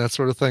differently and that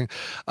sort of thing.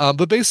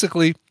 But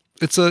basically,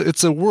 it's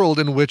a world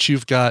in which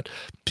you've got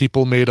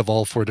people made of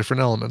all four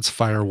different elements: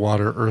 fire,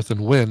 water, earth,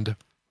 and wind,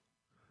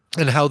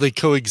 and how they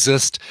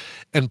coexist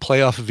and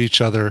play off of each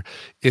other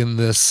in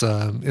this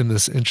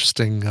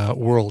interesting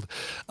world.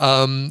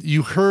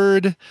 You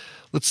heard.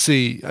 Let's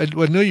see. I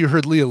know you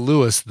heard Leah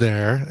Lewis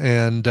there,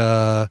 and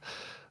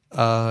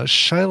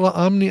Shyla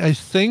Omni, I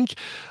think.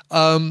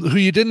 Who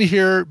you didn't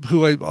hear,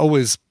 who I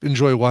always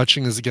enjoy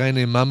watching, is a guy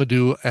named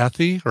Mamadou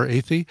Athie.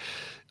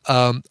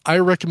 I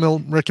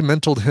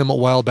recommended him a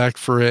while back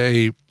for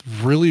a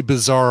really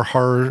bizarre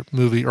horror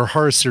movie or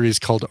horror series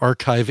called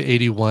Archive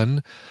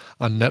 81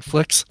 on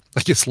Netflix.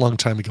 I guess a long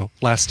time ago,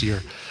 last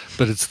year.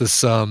 But it's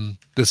this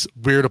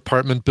weird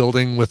apartment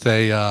building with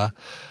a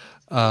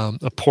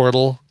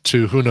portal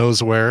to who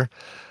knows where.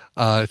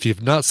 If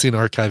you've not seen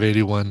Archive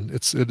 81,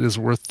 it is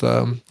worth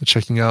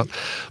checking out.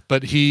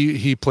 But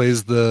he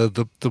plays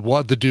the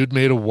dude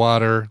made of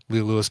water.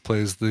 Leah Lewis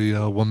plays the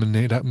woman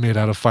made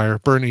out of fire.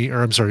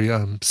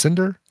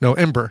 Cinder? No,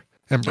 Ember.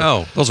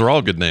 Oh, those are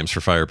all good names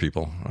for fire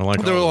people. I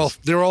like.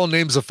 They're all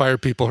names of fire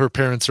people. Her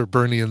parents are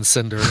Bernie and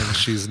Cinder, and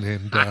she's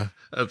named.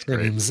 That's her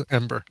great. name's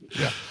Ember.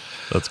 Yeah.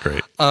 That's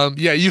great.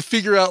 Yeah, you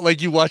figure out,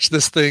 like, you watch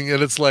this thing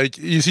and it's like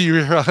you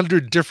hear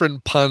 100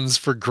 different puns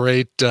for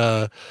great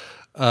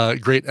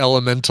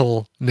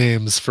elemental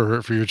names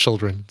for your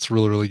children. It's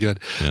really, really good.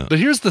 Yeah. But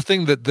here's the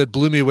thing that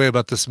blew me away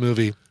about this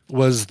movie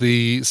was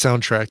the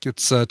soundtrack.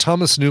 It's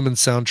Thomas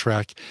Newman's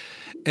soundtrack.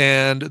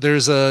 And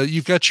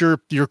you've got your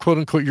quote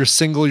unquote,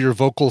 your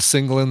vocal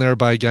single in there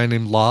by a guy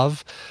named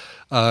Lav,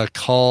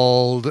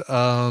 called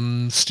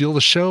Steal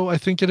the Show, I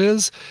think it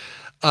is.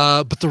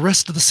 But the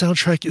rest of the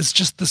soundtrack is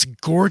just this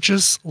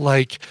gorgeous,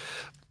 like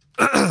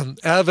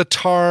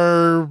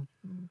Avatar,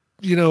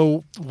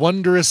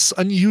 wondrous,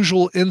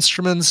 unusual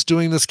instruments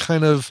doing this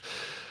kind of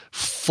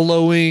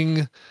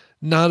flowing,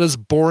 not as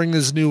boring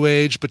as New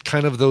Age, but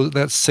kind of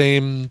those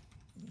same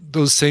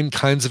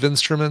kinds of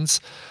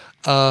instruments.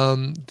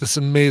 This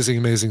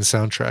amazing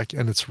soundtrack,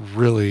 and it's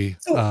really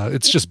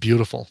it's just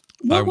beautiful.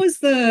 What was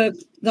the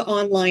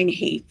online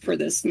hate for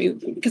this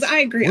movie? Because I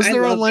agree. Was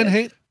there online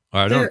hate?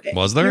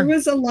 Was there? There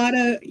was a lot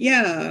of,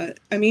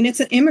 I mean,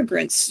 it's an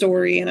immigrant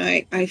story, and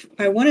I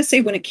want to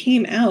say when it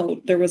came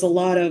out, there was a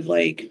lot of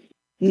like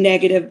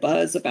negative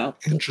buzz about.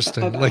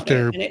 Interesting, about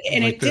it.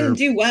 It didn't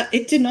do well.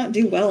 It did not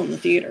do well in the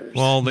theaters.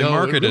 Well, they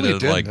marketed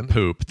it like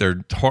poop.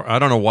 I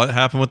don't know what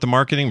happened with the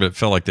marketing, but it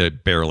felt like they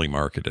barely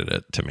marketed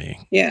it to me.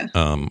 Yeah.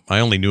 I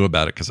only knew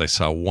about it because I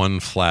saw one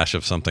flash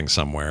of something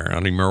somewhere. I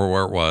don't even remember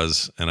where it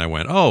was, and I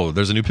went, "Oh,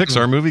 there's a new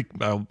Pixar movie.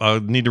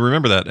 I'll need to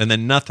remember that." And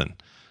then nothing.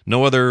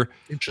 No other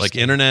like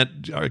internet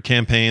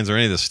campaigns or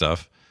any of this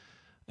stuff.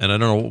 And I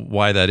don't know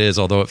why that is,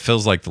 although it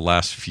feels like the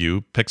last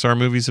few Pixar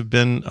movies have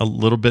been a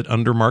little bit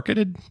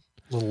under-marketed.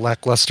 little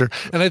lackluster.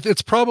 And it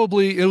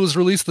was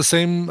released the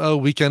same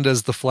weekend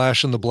as The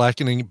Flash and The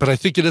Blackening, but I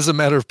think it is a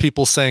matter of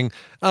people saying,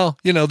 oh,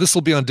 this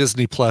will be on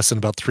Disney Plus in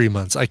about 3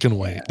 months. I can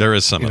wait. There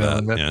is some of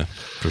that. Yeah,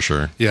 for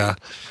sure. Yeah.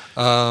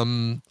 I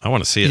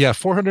want to see it. Yeah,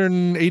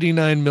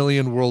 489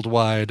 million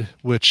worldwide,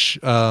 which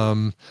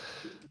isn't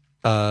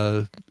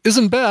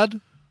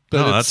bad. But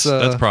no, that's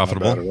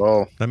profitable. Not bad at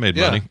all. That made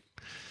money.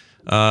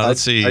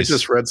 Let's see. I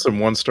just read some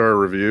 1-star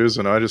reviews,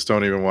 and I just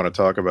don't even want to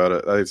talk about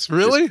it.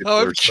 Really?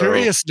 Oh, I'm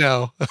curious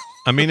now.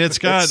 I mean, it's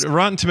got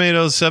Rotten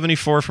Tomatoes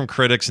 74 from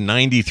critics,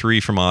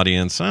 93 from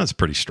audience. That's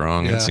pretty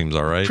strong. Yeah. It seems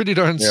all right. Pretty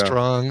darn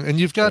strong. And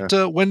you've got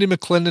Wendy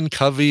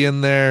McClendon-Covey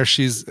in there.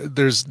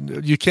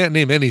 You can't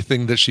name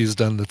anything that she's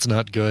done that's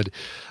not good.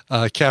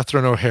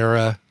 Catherine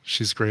O'Hara.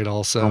 She's great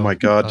also. Oh my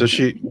God. Does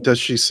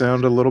she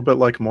sound a little bit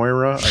like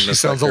Moira? She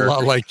sounds a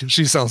lot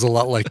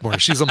like Moira.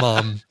 She's a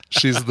mom.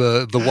 She's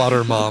the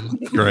water mom.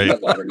 Great.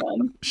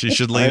 She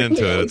should lean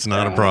into it. It's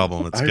not a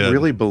problem. It's good. I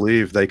really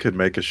believe they could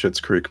make a Schitt's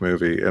Creek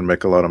movie and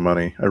make a lot of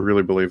money. I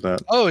really believe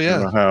that. Oh yeah.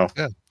 I don't know how.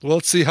 Yeah. Well,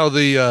 let's see how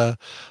the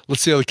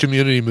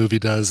Community movie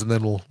does, and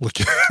then we'll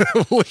look at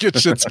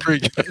Schitt's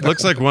Creek. It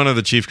looks like one of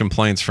the chief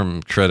complaints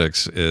from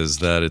critics is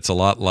that it's a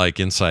lot like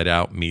Inside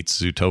Out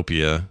meets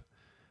Zootopia.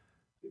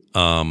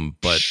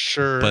 But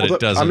sure. But it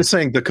doesn't. I'm just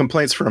saying the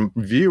complaints from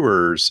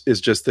viewers is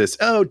just this.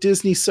 Oh,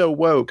 Disney's so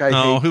woke.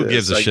 Who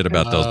gives a shit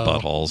about those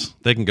buttholes?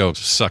 They can go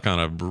suck on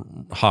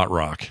a hot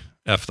rock.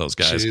 F those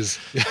guys.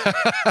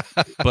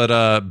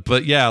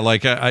 But yeah,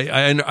 like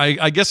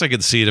I guess I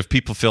could see it if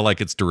people feel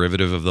like it's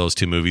derivative of those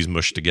two movies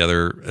mushed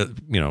together,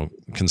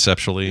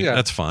 conceptually. Yeah.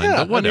 That's fine. Yeah.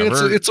 But whatever.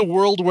 I mean, it's a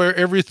world where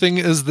everything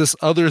is this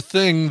other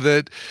thing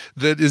that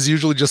is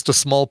usually just a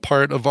small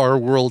part of our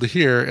world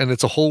here, and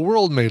it's a whole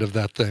world made of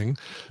that thing.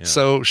 Yeah.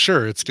 So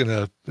sure, it's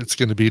gonna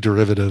be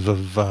derivative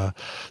of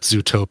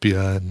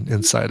Zootopia and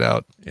Inside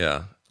Out.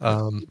 Yeah.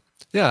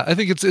 Yeah, I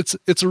think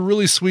it's a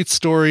really sweet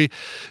story.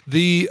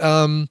 The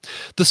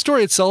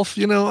story itself,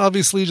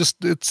 obviously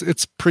just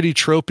it's pretty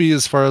tropey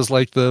as far as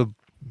like the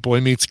boy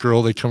meets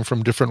girl, they come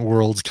from different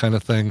worlds kind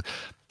of thing.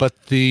 But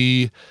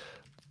it's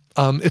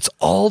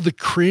all the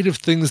creative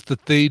things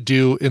that they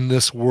do in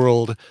this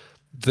world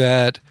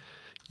that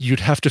you'd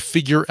have to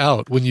figure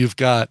out when you've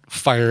got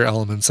fire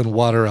elements and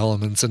water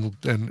elements and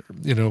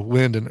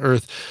wind and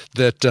earth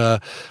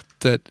that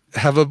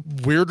have a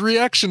weird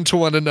reaction to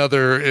one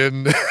another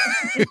in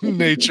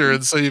nature,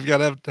 and so you've got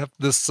to have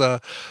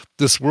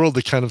this world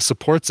that kind of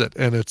supports it,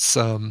 and it's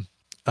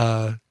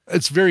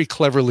very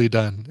cleverly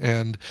done.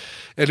 And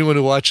anyone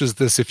who watches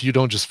this, if you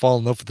don't just fall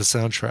in love with the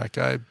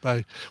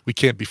soundtrack, we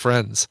can't be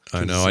friends.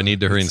 I know. I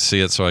need to hurry and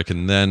see it so I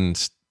can then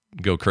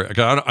go crazy.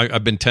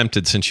 I've been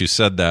tempted since you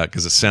said that,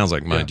 because it sounds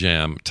like my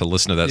jam, to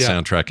listen to that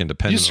soundtrack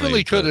independently. You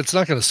really could. It's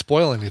not going to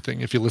spoil anything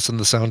if you listen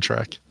to the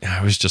soundtrack.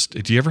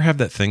 Do you ever have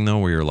that thing though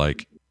where you're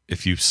like,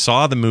 if you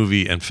saw the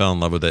movie and fell in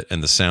love with it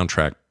and the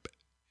soundtrack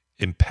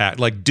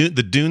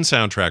the Dune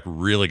soundtrack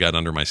really got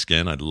under my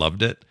skin. I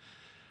loved it.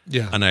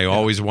 Yeah. And I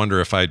always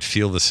wonder if I'd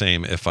feel the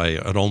same if I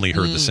had only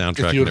heard the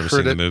soundtrack and never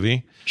seen the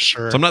movie.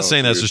 Sure. So I'm not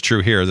saying that's just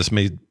true here. This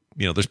may,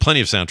 there's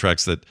plenty of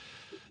soundtracks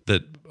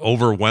that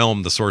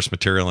overwhelm the source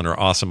material and are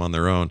awesome on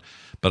their own.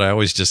 But I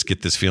always just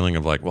get this feeling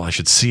of like, well, I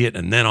should see it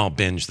and then I'll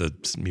binge the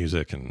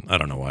music, and I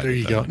don't know why. There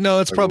you go. No,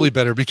 it's probably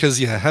better because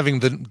having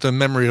the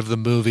memory of the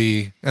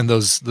movie and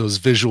those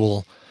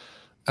visual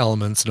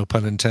elements, no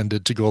pun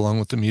intended, to go along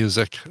with the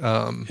music.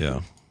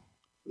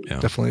 Yeah,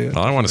 definitely.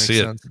 Well, I want to see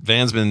it.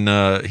 Van's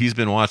he's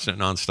been watching it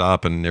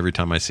nonstop, and every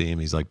time I see him,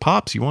 he's like,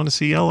 "Pops, you want to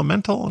see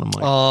Elemental?" And I'm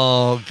like,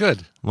 "Oh, good."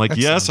 I'm like,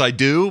 excellent. Yes, I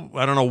do.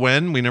 I don't know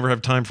when. We never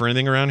have time for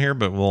anything around here,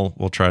 but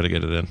we'll try to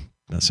get it in.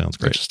 That sounds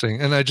great. Interesting.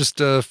 And I just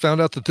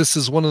found out that this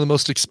is one of the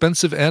most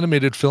expensive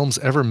animated films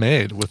ever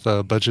made, with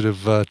a budget of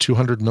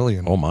 $200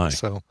 million. Oh my!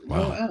 So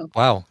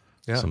wow.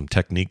 Yeah. Some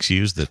techniques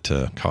used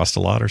that cost a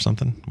lot or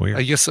something. Weird.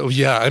 I guess so.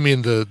 Yeah. I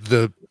mean,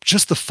 the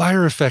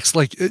fire effects,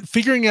 like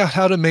figuring out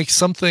how to make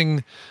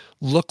something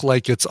look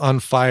like it's on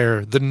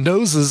fire. The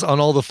noses on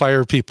all the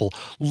fire people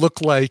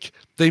look like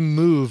they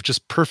move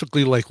just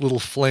perfectly like little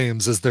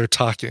flames as they're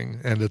talking,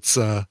 and it's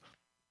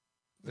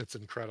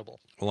incredible.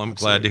 Well, I'm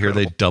glad to hear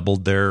they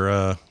doubled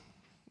their.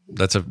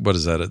 What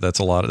is that? That's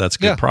a lot. That's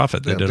good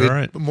profit. They did all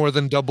right. More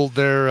than doubled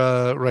their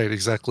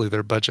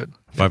their budget.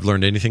 If I've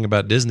learned anything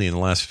about Disney in the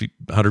last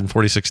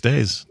 146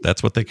 days,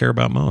 that's what they care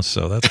about most.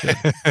 So that's good.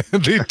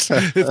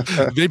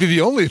 Maybe the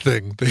only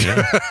thing.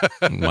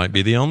 It might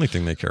be the only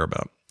thing they care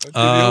about.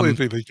 The only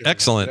thing they care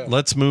excellent. About,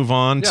 Let's move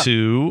on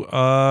to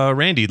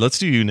Randy. Let's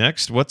do you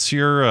next. What's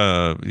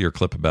your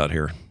clip about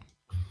here?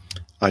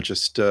 I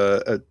just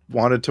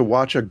wanted to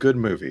watch a good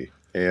movie.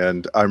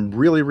 And I'm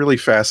really, really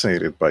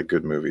fascinated by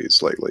good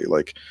movies lately.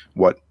 Like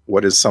what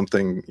is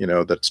something,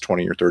 that's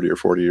 20 or 30 or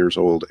 40 years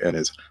old and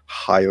is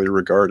highly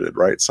regarded,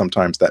 right?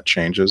 Sometimes that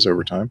changes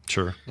over time.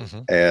 Sure.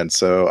 Mm-hmm. And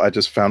so I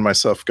just found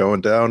myself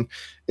going down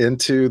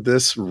into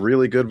this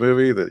really good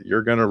movie that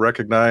you're going to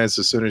recognize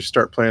as soon as you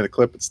start playing the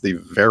clip. It's the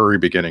very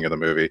beginning of the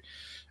movie.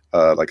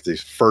 Like the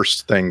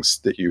first things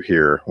that you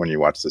hear when you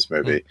watch this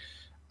movie.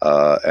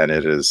 And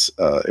it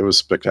was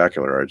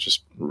spectacular. I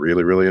just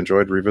really, really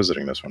enjoyed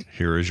revisiting this one.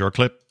 Here is your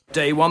clip.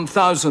 Day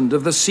 1000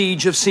 of the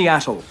Siege of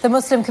Seattle. The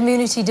Muslim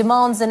community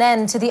demands an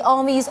end to the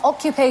army's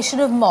occupation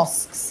of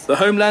mosques. The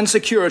Homeland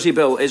Security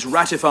Bill is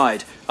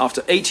ratified.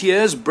 After 8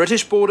 years,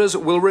 British borders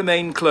will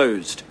remain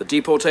closed. The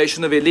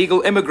deportation of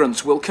illegal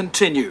immigrants will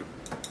continue.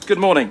 Good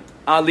morning.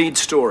 Our lead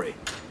story.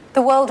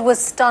 The world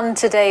was stunned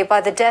today by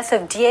the death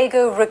of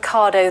Diego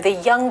Ricardo, the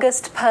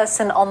youngest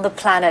person on the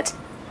planet.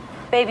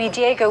 Baby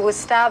Diego was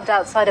stabbed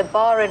outside a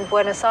bar in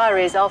Buenos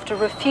Aires after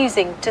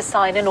refusing to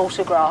sign an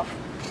autograph.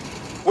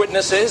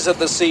 Witnesses at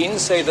the scene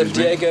say that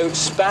Diego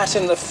spat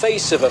in the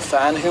face of a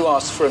fan who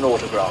asked for an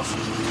autograph.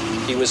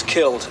 He was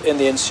killed in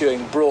the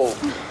ensuing brawl.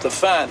 The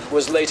fan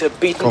was later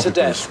beaten to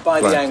death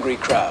by the angry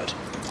crowd.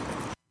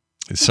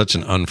 It's such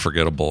an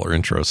unforgettable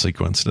intro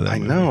sequence to that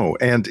movie. Know.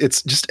 And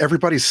it's just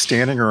everybody's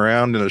standing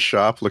around in a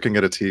shop looking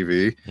at a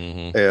TV.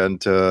 Mm-hmm.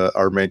 And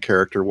our main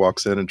character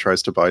walks in and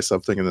tries to buy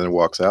something and then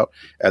walks out.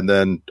 And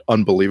then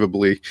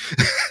unbelievably,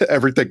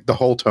 the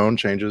whole tone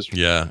changes.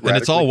 Yeah. Radically. And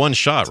it's all one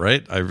shot,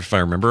 right? If I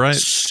remember right.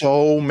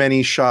 So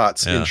many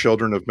shots in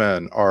Children of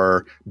Men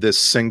are this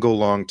single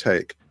long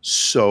take.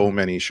 So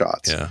many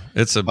shots. Yeah,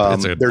 it's an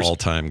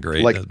all-time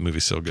great. That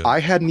movie's so good. I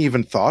hadn't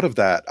even thought of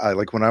that.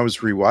 When I was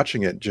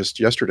rewatching it just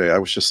yesterday, I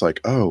was just like,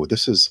 oh,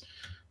 this is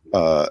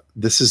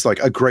like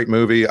a great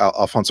movie.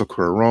 Alfonso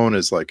Cuarón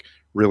is like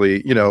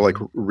really,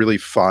 really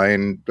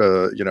fine,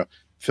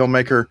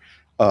 filmmaker.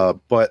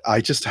 But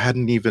I just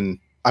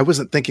I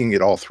wasn't thinking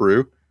it all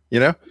through,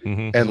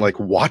 Mm-hmm. and like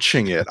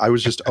watching it, I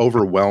was just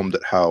overwhelmed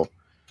at how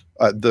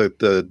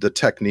the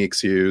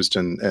techniques used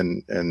and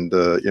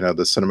the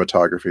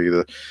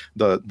cinematography,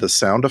 the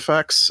sound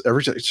effects,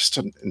 everything. It's just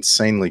an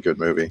insanely good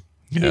movie.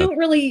 Yeah. They don't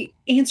really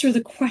answer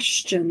the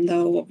question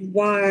though of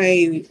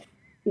why,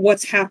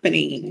 what's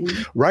happening.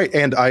 Right,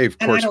 and I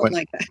don't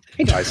like that.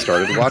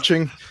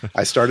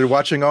 I started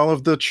watching all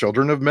of the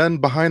Children of Men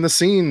behind the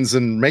scenes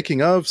and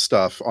making of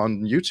stuff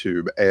on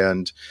YouTube,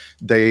 and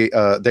they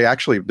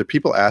actually, the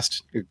people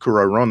asked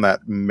Cuarón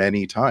that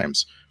many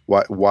times.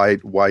 Why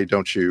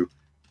don't you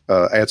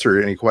answer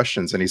any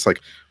questions? And he's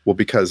like, well,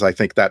 because I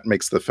think that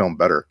makes the film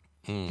better.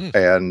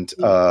 And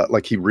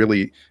he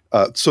really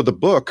so the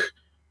book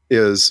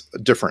is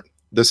different.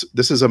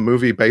 This is a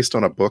movie based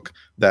on a book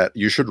that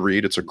you should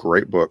read. It's a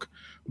great book,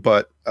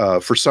 but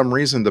for some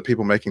reason the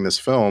people making this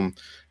film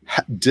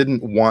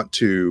didn't want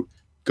to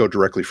go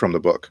directly from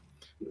the book.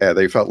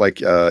 They felt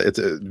like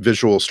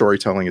visual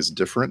storytelling is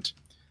different,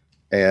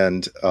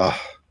 and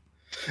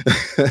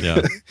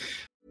yeah.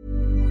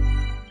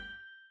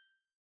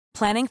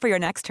 Planning for your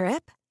next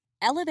trip?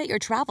 Elevate your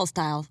travel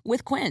style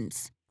with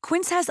Quince.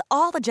 Quince has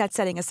all the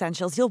jet-setting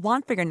essentials you'll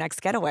want for your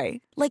next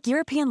getaway, like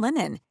European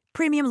linen,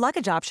 premium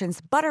luggage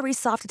options, buttery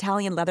soft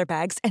Italian leather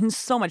bags, and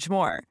so much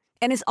more.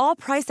 And is all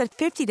priced at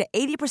 50 to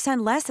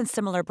 80% less than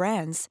similar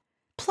brands.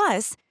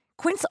 Plus,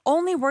 Quince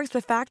only works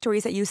with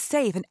factories that use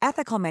safe and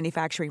ethical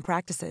manufacturing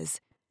practices.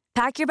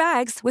 Pack your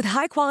bags with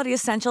high-quality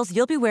essentials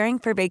you'll be wearing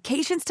for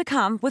vacations to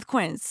come with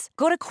Quince.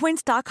 Go to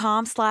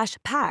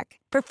quince.com/pack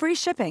for free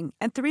shipping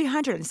and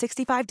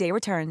 365-day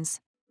returns.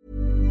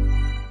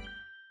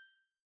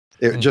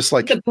 Just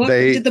like did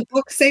the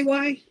book say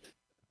why?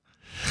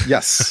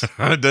 Yes.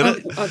 Did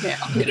it? Okay,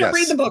 I'm going to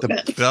read the book then.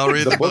 I'll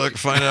read the book,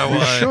 find out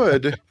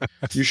why.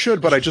 You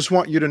should, but I just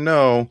want you to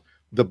know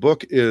the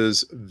book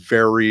is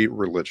very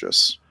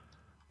religious.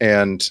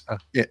 And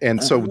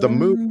so the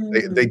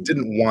movie, they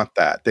didn't want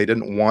that. They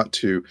didn't want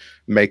to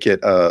make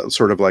it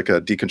sort of like a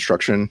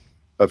deconstruction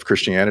of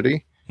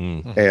Christianity.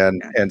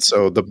 And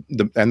so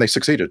and they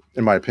succeeded,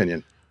 in my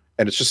opinion.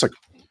 And it's just like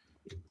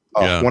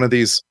one of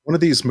these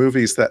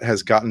movies that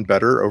has gotten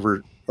better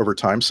over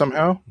time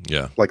somehow.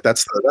 Yeah. Like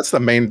that's my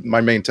main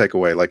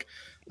takeaway. Like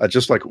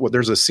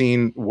there's a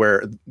scene where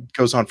it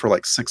goes on for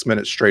like 6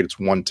 minutes straight. It's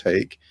one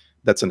take.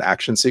 That's an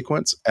action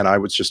sequence. And I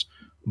was just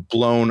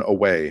blown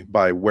away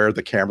by where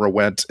the camera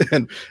went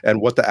and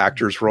what the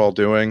actors were all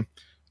doing.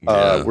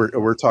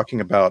 We're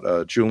talking about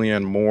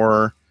Julianne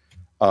Moore.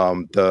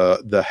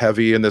 The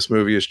heavy in this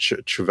movie is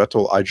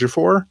Chiwetel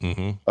Ejiofor.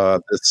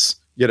 This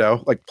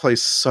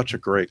plays such a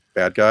great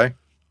bad guy.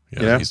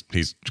 Yeah,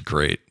 he's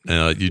great.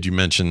 Did you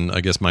mention,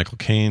 I guess, Michael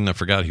Caine? I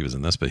forgot he was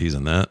in this, but he's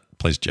in that.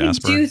 Plays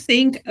Jasper. I do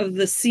think of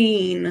the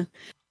scene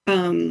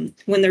when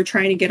they're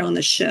trying to get on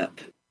the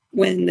ship,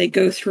 when they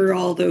go through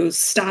all those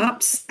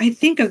stops. I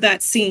think of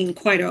that scene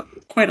quite a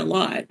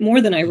lot,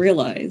 more than I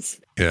realize.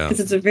 Yeah, because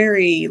it's a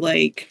very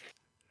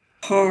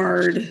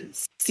hard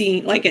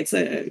scene. Like it's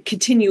a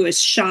continuous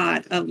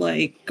shot of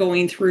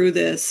going through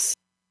this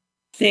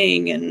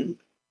thing, and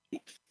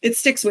it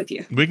sticks with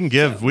you. We can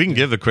give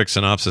a quick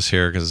synopsis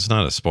here because it's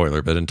not a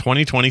spoiler, but in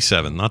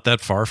 2027, not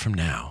that far from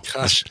now.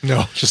 Gosh,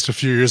 no, just a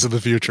few years in the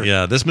future.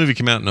 Yeah, this movie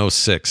came out in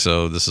 2006,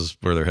 so this is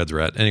where their heads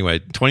are at. Anyway,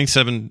 in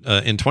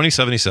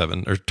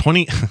 2077 or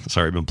 20.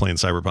 Sorry, I've been playing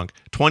Cyberpunk.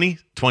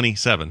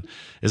 2027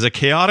 is a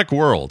chaotic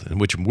world in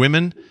which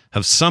women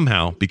have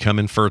somehow become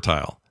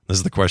infertile. This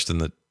is the question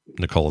that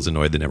Nicole is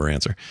annoyed they never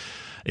answer.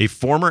 A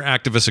former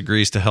activist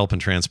agrees to help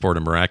and transport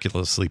a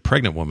miraculously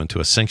pregnant woman to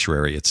a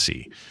sanctuary at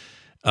sea.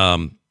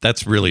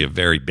 That's really a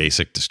very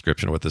basic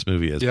description of what this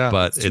movie is,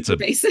 but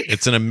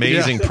it's an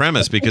amazing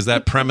premise, because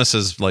that premise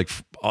is like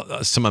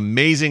some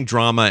amazing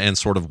drama and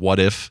sort of what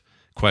if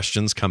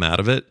questions come out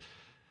of it.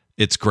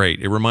 It's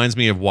great. It reminds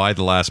me of Why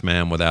the Last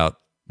Man without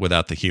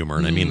the humor,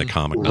 and I mean the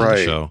comic, not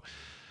the show.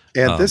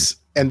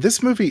 And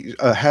this movie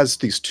has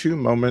these two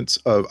moments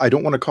of, I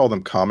don't want to call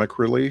them comic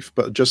relief,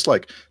 but just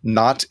like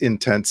not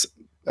intense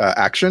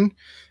action,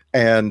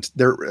 and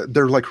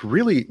they're like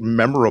really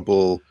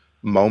memorable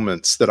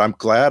moments that I'm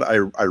glad I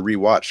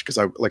rewatched, because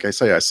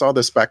I saw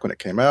this back when it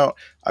came out.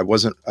 I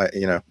wasn't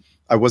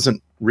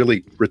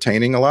really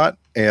retaining a lot,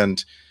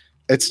 and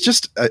it's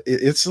just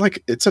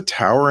it's a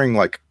towering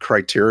like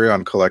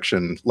Criterion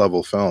Collection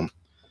level film.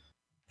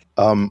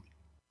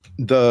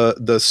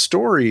 The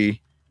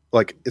story,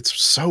 like, it's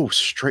so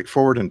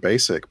straightforward and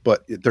basic,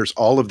 but there's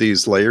all of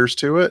these layers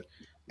to it,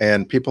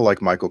 and people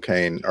like Michael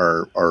Caine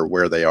are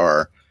where they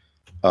are.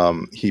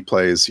 He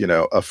plays,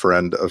 a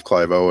friend of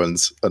Clive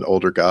Owen's, an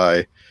older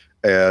guy,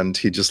 and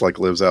he just like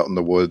lives out in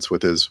the woods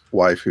with his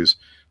wife, who's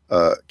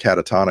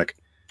catatonic,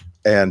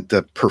 and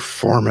the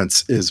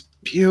performance is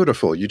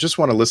beautiful. You just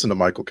want to listen to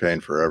Michael Caine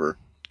forever.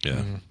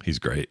 Yeah, he's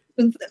great.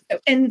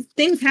 And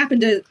things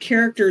happen to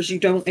characters you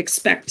don't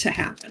expect to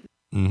happen.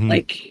 Mm-hmm.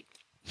 Like,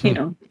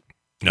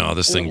 No,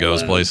 this thing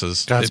goes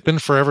places. God, it's been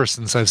forever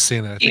since I've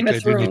seen it. I think I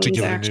do need to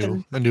give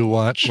it a new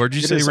watch. Where'd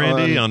you say,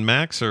 Randy? On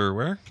Max or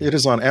where? It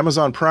is on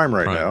Amazon Prime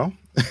right now.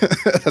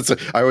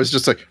 I was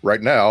just like,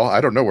 right now,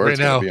 I don't know where it's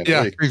going to be.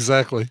 Yeah,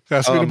 exactly.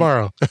 Ask me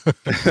tomorrow.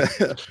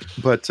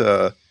 But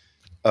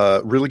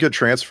really good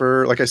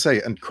transfer. Like I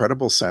say,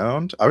 incredible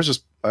sound. I was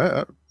just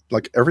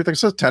like, everything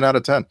says 10 out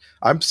of 10.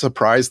 I'm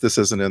surprised this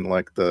isn't in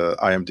like the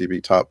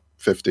IMDb top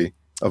 50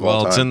 of all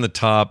time. Well, it's in the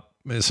top.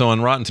 So on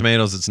Rotten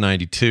Tomatoes, it's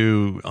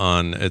 92.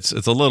 It's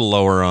a little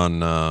lower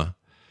on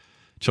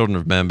Children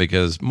of Men,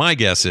 because my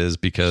guess is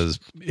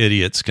because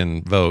idiots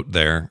can vote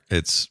there.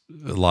 It's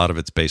a lot of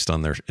it's based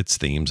on its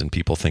themes, and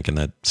people thinking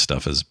that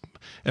stuff is.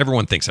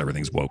 Everyone thinks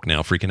everything's woke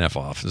now. Freaking F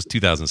off. It's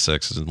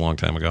 2006. It's a long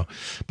time ago,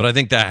 but I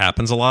think that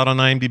happens a lot on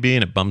IMDb,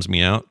 and it bums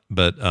me out.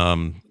 But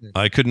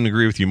I couldn't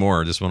agree with you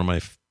more. Just one of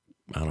my,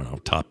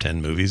 top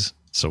 10 movies.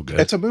 So good.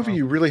 It's a movie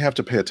you really have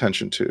to pay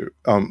attention to.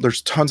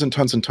 There's tons and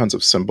tons and tons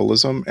of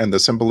symbolism, and the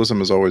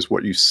symbolism is always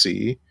what you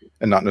see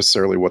and not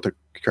necessarily what the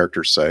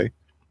characters say.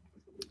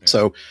 Yeah.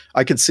 So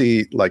I could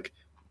see, like,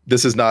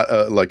 this is not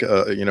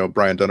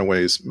Brian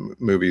Dunaway's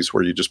movies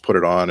where you just put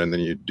it on and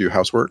then you do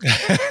housework.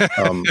 You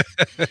know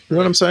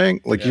what I'm saying?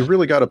 Like, you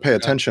really got to pay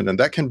attention, and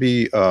that can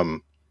be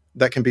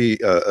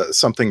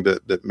something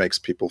that makes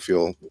people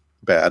feel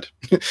bad.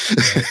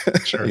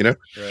 Sure.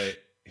 Right.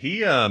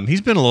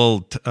 He's been a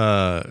little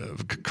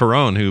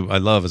Cuarón, who I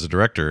love as a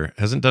director,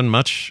 hasn't done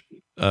much.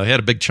 He had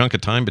a big chunk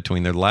of time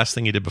between there. The last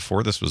thing he did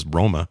before this was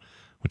Roma,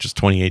 which is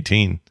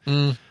 2018.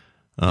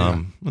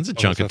 What's a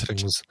chunk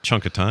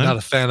of time? Not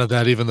a fan of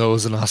that, even though it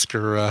was an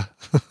Oscar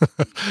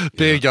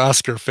big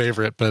Oscar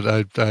favorite, but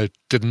I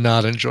did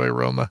not enjoy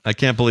Roma. I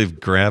can't believe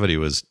Gravity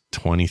was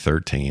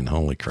 2013.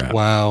 Holy crap!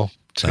 Wow,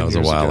 that was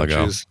a while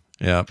ago. Geez.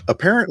 Yeah.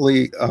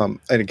 Apparently, and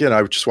again,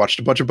 I just watched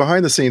a bunch of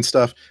behind the scenes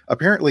stuff.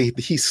 Apparently,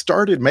 he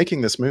started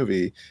making this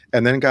movie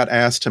and then got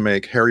asked to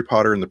make Harry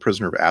Potter and the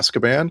Prisoner of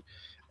Azkaban,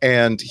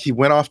 and he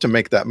went off to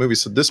make that movie.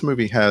 So this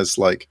movie has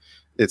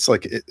it's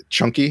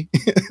chunky.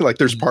 Like,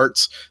 there's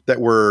parts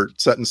that were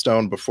set in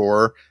stone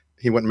before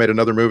he went and made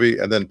another movie,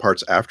 and then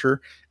parts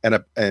after.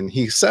 And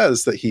he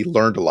says that he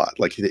learned a lot.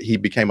 Like, he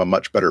became a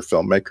much better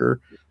filmmaker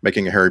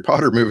making a Harry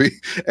Potter movie,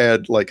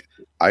 and like.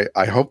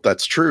 I hope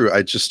that's true.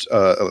 I just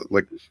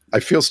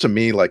it feels to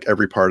me like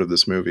every part of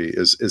this movie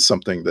is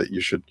something that you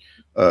should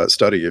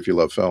study if you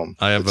love film.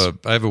 I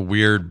have a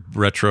weird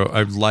retro.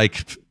 I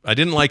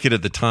didn't like it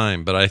at the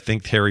time, but I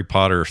think Harry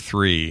Potter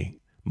 3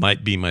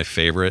 might be my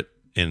favorite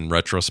in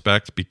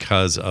retrospect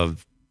because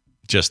of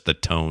just the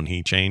tone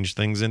he changed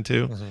things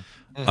into.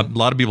 Mm-hmm. A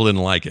lot of people didn't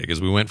like it because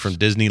we went from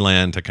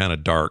Disneyland to kind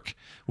of dark,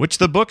 which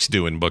the books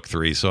do in book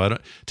 3. So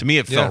to me,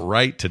 it felt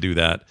right to do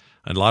that.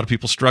 And a lot of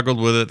people struggled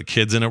with it. The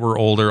kids in it were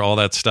older, all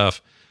that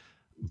stuff.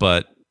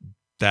 But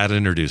that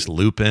introduced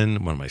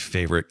Lupin, one of my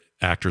favorite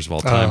actors of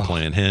all time,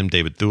 playing him,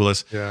 David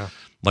Thewlis. Yeah.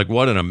 Like,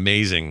 what an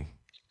amazing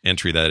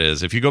entry that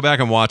is. If you go back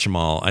and watch them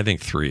all, I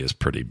think 3 is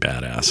pretty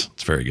badass.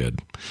 It's very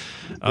good.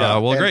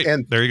 Great.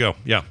 And there you go.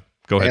 Yeah.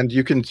 Go ahead. And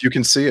you can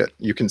see it.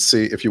 You can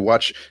see, if you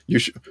watch, you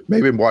should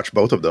maybe watch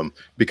both of them,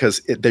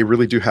 because they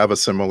really do have a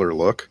similar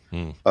look.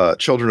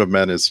 Children of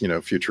Men is,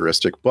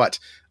 futuristic, but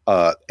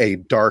a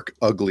dark,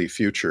 ugly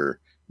future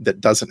that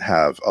doesn't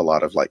have a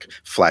lot of like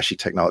flashy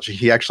technology.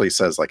 He actually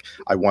says, like,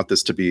 I want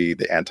this to be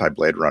the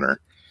anti-Blade Runner.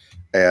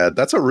 And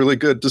that's a really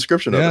good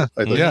description of it,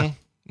 I think.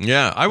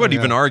 Yeah. I would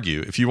even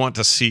argue, if you want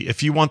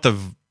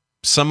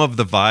some of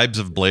the vibes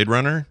of Blade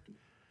Runner,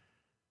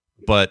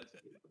 but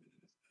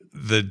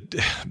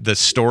the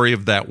story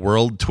of that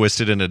world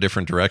twisted in a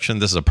different direction,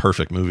 this is a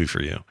perfect movie for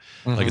you.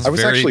 Like, it's I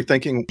was very actually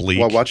thinking bleak,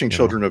 while watching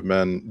Children of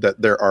Men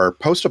that there are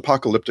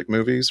post-apocalyptic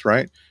movies,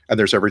 right? And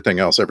there's everything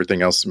else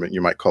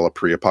you might call a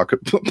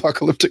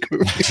pre-apocalyptic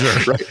movie,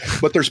 right?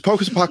 But there's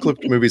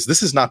post-apocalyptic movies.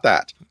 This is not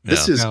that.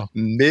 This is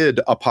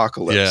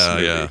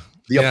mid-apocalypse.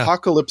 The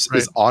apocalypse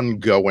is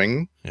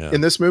ongoing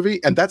in this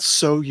movie, and that's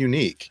so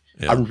unique.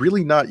 I'm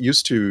really not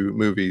used to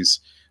movies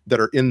that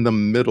are in the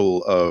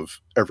middle of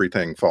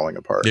everything falling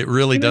apart. It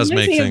really does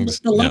make things.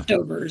 The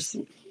Leftovers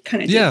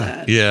kind of did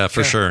that. Yeah,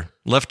 for sure.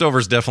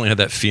 Leftovers definitely had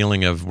that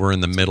feeling of we're in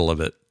the middle of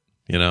it.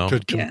 You know,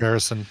 good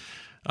comparison.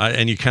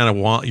 And you kind of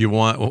want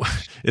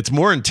it's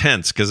more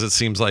intense because it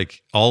seems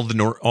like all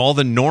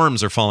the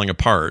norms are falling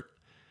apart,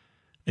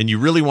 and you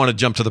really want to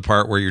jump to the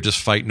part where you're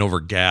just fighting over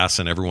gas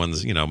and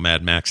everyone's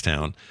Mad Max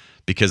Town,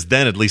 because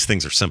then at least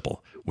things are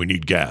simple. We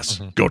need gas.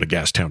 Go to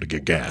Gas Town to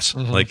get gas.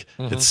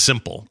 It's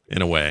simple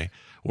in a way.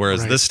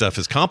 Whereas this stuff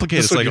is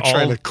complicated. It's like you're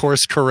trying to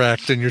course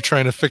correct and you're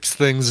trying to fix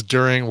things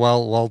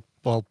while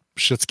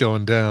shit's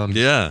going down.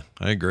 Yeah,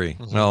 I agree.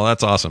 Well,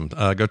 that's awesome.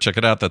 Go check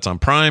it out. That's on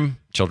Prime.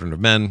 Children of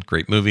Men,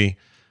 great movie.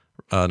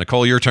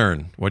 Nicole, your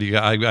turn. What do you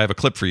got? I have a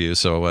clip for you.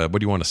 So what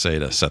do you want to say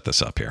to set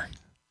this up here?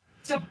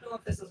 Don't know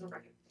if this is a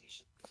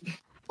recommendation.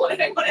 What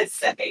did I want to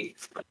say?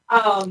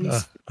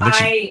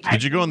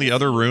 Did you go in the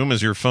other room?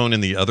 Is your phone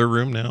in the other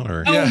room now?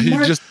 Or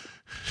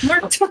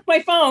Mark took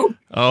my phone.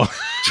 Oh.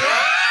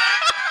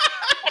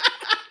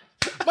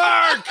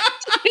 Mark!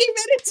 He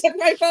took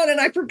my phone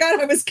and I forgot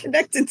I was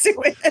connected to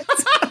it.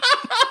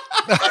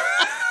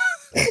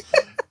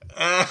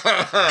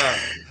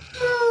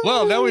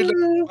 Well, now we know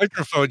the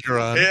microphone you're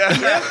on.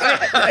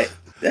 Yeah.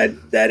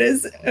 That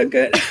is a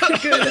good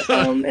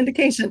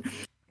indication.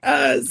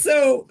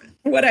 So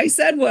what I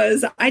said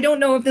was, I don't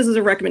know if this is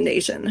a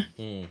recommendation.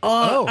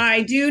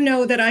 I do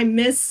know that I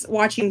miss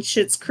watching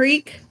Schitt's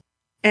Creek.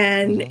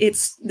 And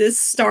this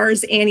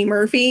stars Annie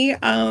Murphy.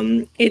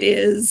 It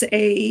is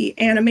a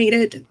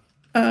animated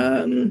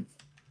sitcom.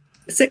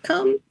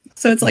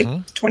 So it's like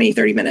 20,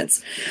 30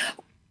 minutes.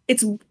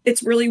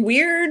 It's really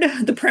weird.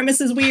 The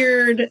premise is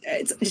weird.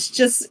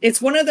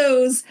 It's one of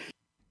those,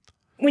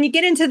 when you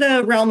get into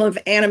the realm of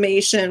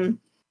animation,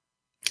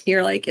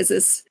 you're like, is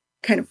this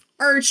kind of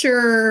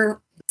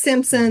Archer,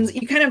 Simpsons?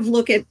 You kind of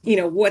look at,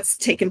 what's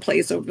taken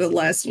place over the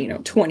last,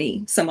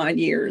 20 some odd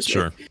years.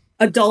 Sure.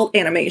 Adult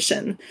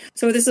animation.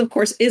 So this, of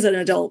course, is an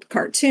adult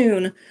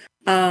cartoon.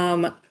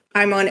 I'm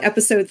on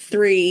episode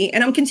 3,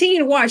 and I'm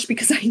continuing to watch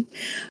because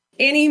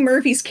Annie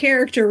Murphy's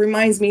character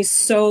reminds me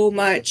so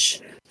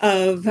much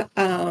of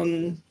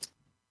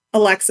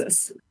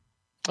Alexis.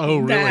 Oh,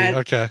 really?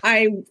 Okay.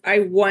 I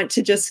want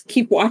to just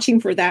keep watching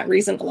for that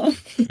reason alone.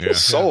 Yeah.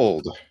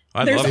 Sold.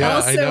 There's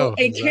also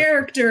a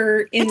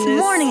character in this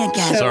morning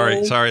again.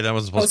 show. Sorry, that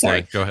wasn't supposed to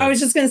play. Go ahead. I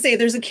was just going to say,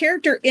 there's a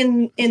character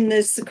in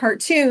this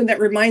cartoon that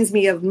reminds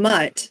me of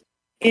Mutt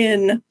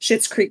in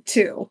Schitt's Creek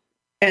 2,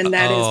 and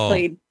that is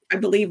played, I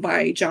believe,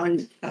 by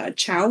John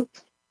Chow.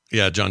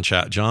 Yeah, John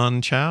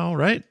Chow,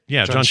 right?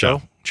 Yeah, John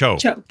Chow. Cho,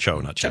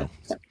 not Chow.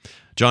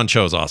 John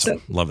Cho's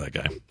awesome. Love that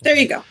guy. There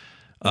you go.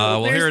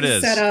 Well, here it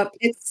is. Setup.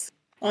 It's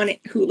on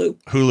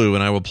Hulu,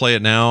 and I will play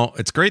it now.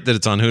 It's great that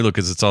it's on Hulu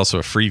because it's also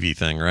a freebie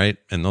thing, right?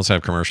 And those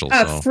have commercials.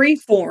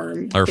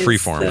 Freeform. Or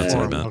Freeform, that's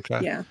what I meant.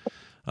 Okay. Yeah.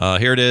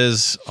 Here it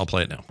is. I'll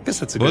play it now.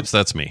 Whoops,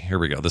 that's me. Here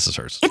we go. This is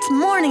hers. It's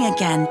morning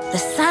again. The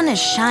sun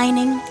is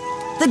shining.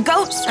 The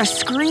goats are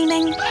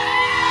screaming.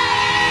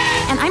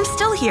 And I'm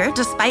still here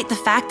despite the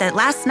fact that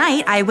last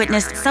night I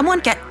witnessed someone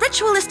get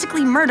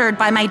ritualistically murdered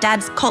by my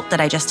dad's cult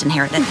that I just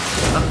inherited.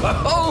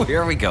 Oh,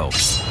 here we go.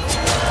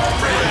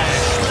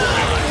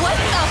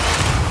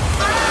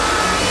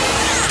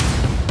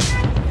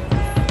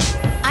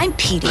 I'm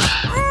Petey.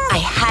 I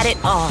had it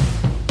all.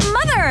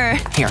 Mother!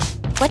 Here.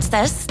 What's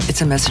this?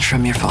 It's a message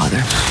from your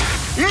father.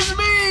 It's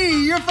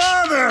me, your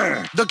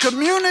father. The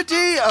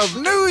community of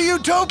New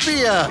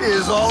Utopia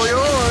is all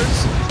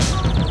yours.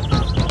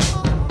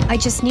 I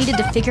just needed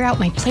to figure out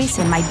my place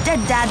in my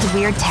dead dad's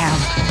weird town.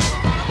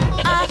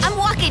 I'm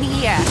walking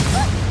here.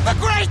 The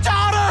great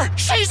daughter!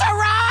 She's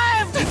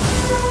arrived!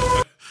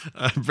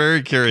 I'm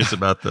very curious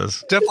about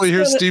this. Definitely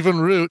hear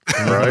Stephen Root.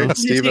 Right?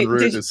 Stephen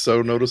Root is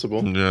so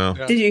noticeable. Yeah.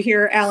 Did you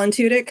hear Alan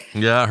Tudyk?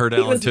 Yeah, I heard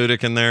Alan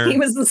Tudyk in there. He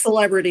was the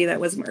celebrity that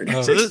was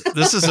murdered. So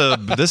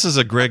this is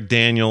a Greg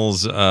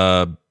Daniels,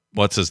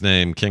 what's his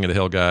name? King of the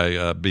Hill guy,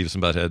 Beavis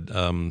and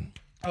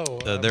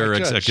Butthead. Their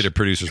executive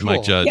producers, cool.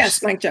 Mike Judge.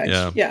 Yes, Mike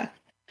Judge. Yeah.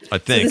 I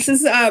think. So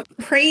this is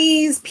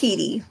Praise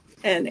Petey,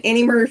 and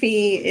Annie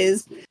Murphy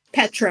is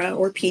Petra,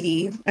 or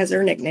Petey as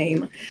her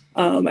nickname.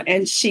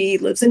 And she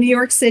lives in New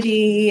York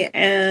City,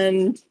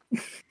 and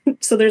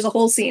so there's a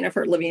whole scene of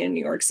her living in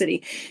New York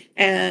City,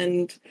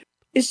 and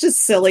it's just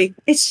silly.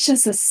 It's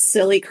just a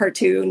silly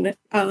cartoon.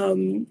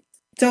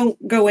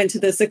 Don't go into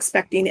this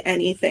expecting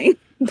anything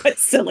but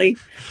silly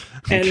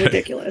and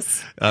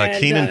ridiculous.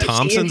 Kenan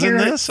Thompson's in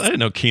this? I didn't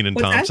know Kenan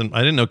Thompson. I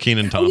didn't know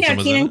Kenan Thompson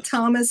was in it. Kenan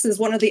Thomas is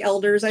one of the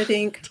elders, I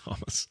think.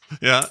 Thomas.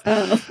 Yeah.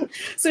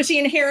 So she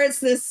inherits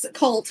this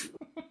cult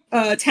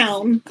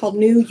town called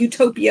New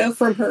Utopia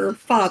from her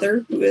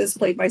father, who is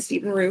played by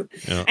Stephen Root,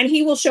 and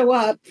he will show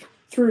up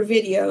through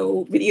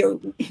video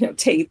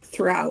tape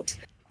throughout.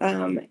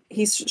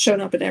 He's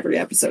shown up in every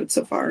episode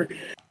so far,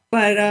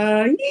 but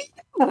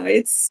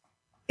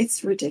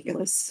it's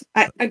ridiculous.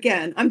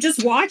 I'm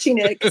just watching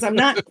it because I'm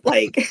not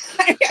like.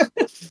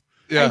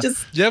 You're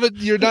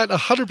not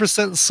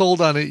 100%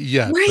 sold on it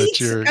yet, right?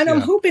 But and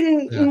I'm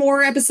hoping the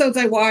more episodes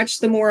I watch,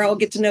 the more I'll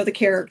get to know the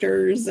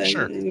characters,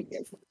 and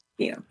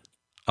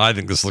I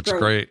think this looks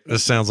great.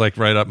 This sounds like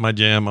right up my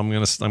jam. I'm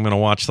gonna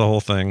watch the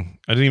whole thing.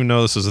 I didn't even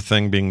know this was a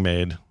thing being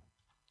made.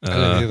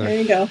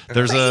 There you go.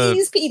 There's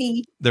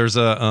Petey. Who's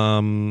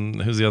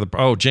the other?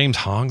 Oh, James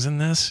Hong's in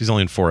this. He's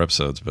only in 4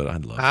 episodes, but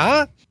I'd love.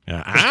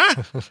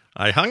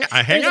 I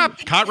hang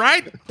up. Caught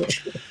right.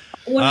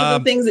 One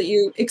of the things that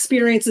you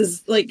experience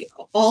is like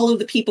all of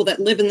the people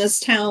that live in this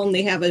town,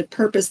 they have a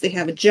purpose, they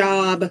have a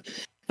job.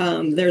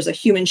 There's a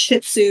human Shih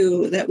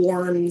Tzu that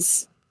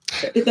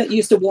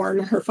used to warm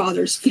her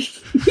father's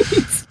feet.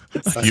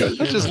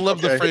 I just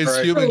love the phrase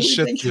human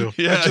Shih Tzu.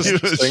 Yeah,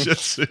 human Shih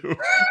Tzu.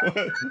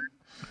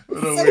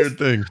 What a weird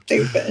thing.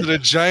 Is it a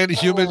giant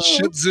human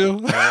Shih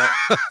Tzu?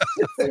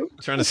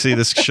 Trying to see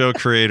this show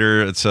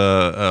creator. It's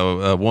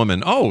a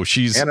woman. Oh,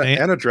 she's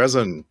Anna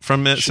Dresden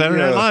from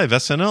Saturday Night Live,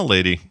 SNL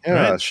lady.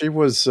 Yeah, right? she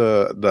was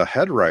the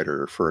head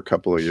writer for a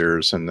couple of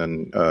years, and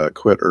then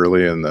quit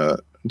early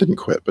didn't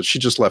quit, but she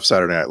just left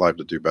Saturday Night Live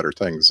to do better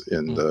things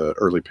in the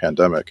early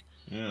pandemic.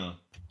 Yeah,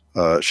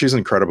 she's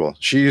incredible.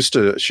 She used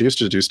to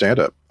do stand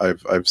up.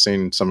 I've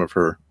seen some of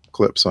her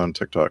clips on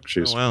TikTok.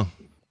 She's wow.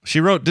 She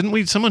wrote,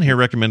 someone here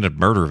recommended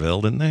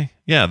Murderville, didn't they?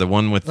 Yeah, the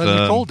one with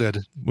Nicole did.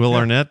 Will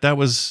Arnett. That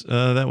was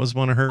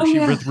one of her. Oh, she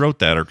yeah. wrote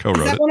that or co-wrote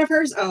Is that it. one of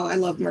hers? Oh, I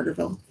love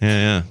Murderville.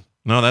 Yeah.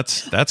 No,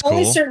 that's cool.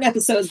 Only certain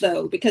episodes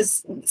though,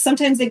 because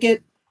sometimes they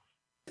get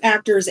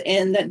actors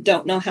in that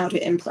don't know how to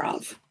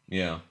improv.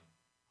 Yeah.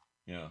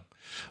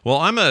 Well,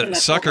 I'm a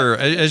sucker,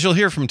 as you'll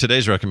hear from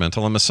today's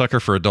recommendal. I'm a sucker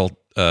for adult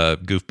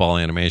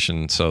goofball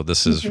animation, so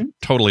this is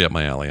totally up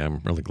my alley.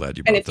 I'm really glad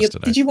you brought this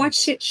today. Did you watch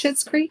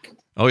Schitt's Creek?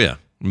 Oh yeah.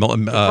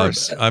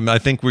 I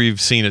think we've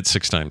seen it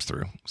 6 times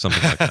through,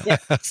 something like that. Yeah.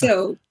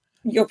 So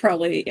you'll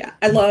probably,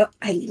 I love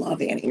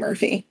Annie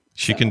Murphy.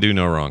 She can do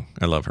no wrong.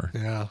 I love her.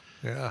 Yeah.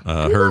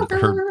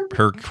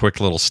 Her quick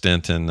little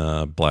stint in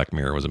Black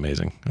Mirror was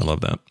amazing. I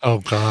love that. Oh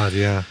God,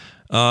 yeah.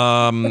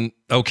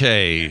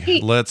 Okay,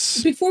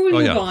 let's. Before we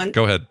move on,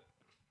 go ahead.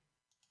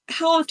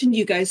 How often do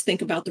you guys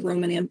think about the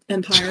Roman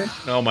Empire?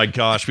 Oh my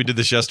gosh, we did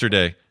this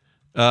yesterday.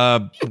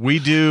 We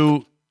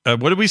do.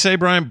 What did we say,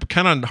 Brian?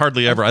 Kind of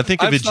hardly ever. I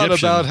think of Egyptian. Thought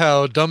about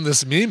how dumb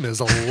this meme is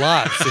a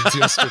lot since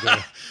yesterday.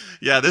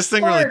 Yeah, this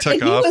thing really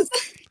took off.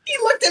 He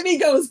looked at me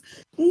and goes,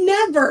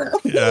 never.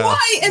 Yeah.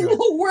 Why in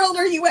the world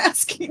are you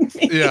asking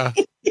me? Yeah.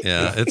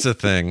 Yeah, it's a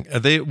thing.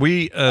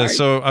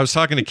 So I was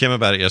talking to Kim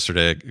about it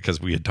yesterday because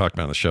we had talked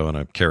about it on the show, and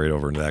I carried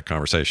over into that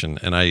conversation.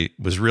 And I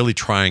was really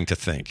trying to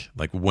think,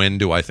 like, when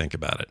do I think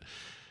about it?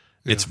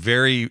 Yeah.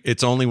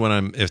 It's only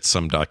when it's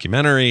some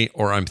documentary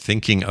or I'm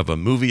thinking of a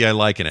movie I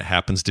like and it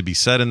happens to be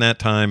set in that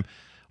time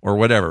or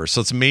whatever.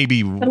 So it's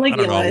maybe, Caligula,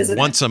 I don't know,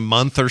 once a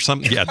month or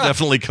something. Yeah,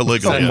 definitely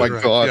Caligula. Oh my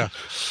God.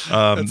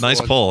 Yeah. Nice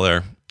pull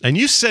there. And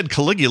you said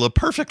Caligula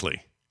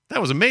perfectly.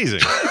 That was amazing.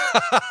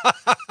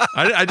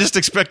 I just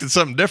expected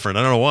something different.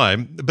 I don't know why.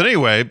 But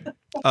anyway,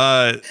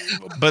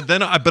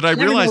 but I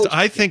realized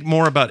I think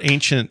more about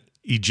ancient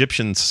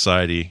Egyptian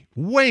society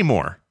way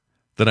more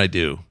than I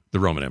do the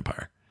Roman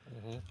Empire.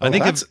 I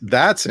think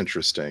that's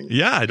interesting.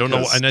 Yeah, I don't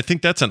know, and I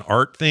think that's an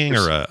art thing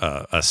or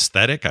a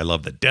aesthetic. I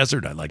love the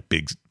desert. I like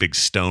big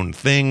stone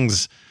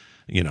things.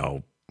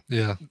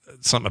 Yeah,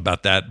 something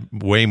about that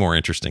way more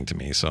interesting to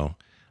me. So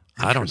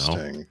I don't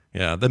know.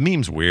 Yeah, the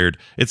meme's weird.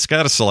 It's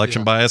got a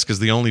selection bias because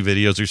the only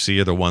videos you see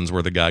are the ones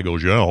where the guy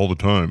goes, "Yeah," all the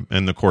time,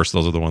 and of course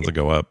those are the ones that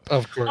go up.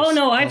 Of course. Oh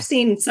no, I've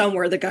seen some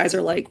where the guys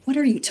are like, "What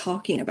are you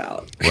talking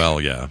about?"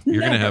 Well, yeah,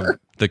 you're gonna have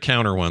the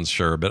counter ones,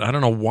 sure, but I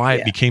don't know why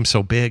it became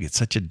so big. It's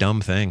such a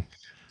dumb thing.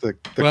 The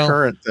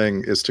current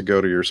thing is to go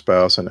to your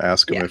spouse and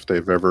ask them if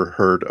they've ever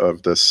heard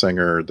of this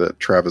singer that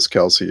Travis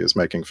Kelce is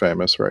making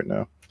famous right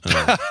now.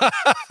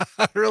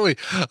 Really?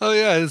 Oh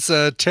yeah, it's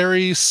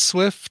Terry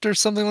Swift or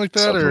something like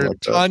that, or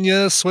like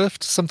Tanya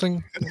Swift,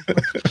 something.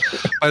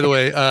 By the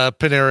way,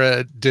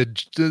 Panera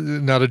did,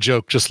 not a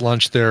joke, just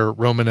launched their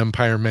Roman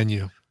Empire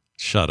menu.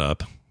 Shut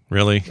up.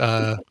 Really?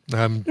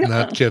 I'm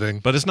not kidding.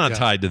 But it's not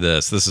tied to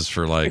this. This is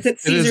for like. It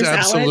is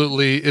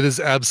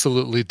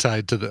absolutely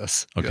tied to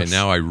this. Okay,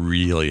 now I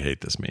really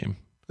hate this meme.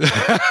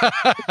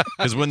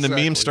 Because when the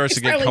meme starts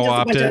to get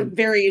co-opted, just a bunch of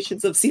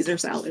variations of Caesar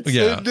salads.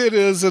 Yeah, it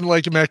is, and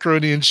like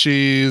macaroni and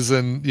cheese,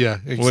 and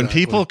exactly. When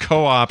people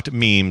co-opt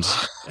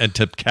memes and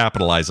to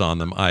capitalize on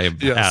them,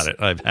 I've had it.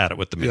 I've had it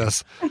with the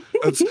memes.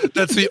 Yes,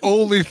 that's the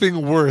only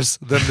thing worse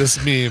than this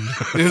meme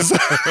is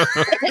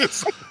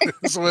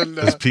when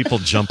people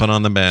jumping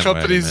on the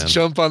bandwagon. Companies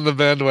jump on the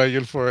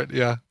bandwagon for it.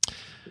 Yeah.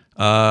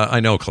 I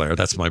know, Claire.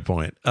 That's my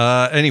point.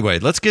 Anyway,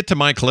 let's get to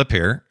my clip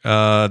here.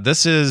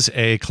 This is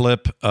a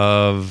clip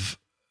of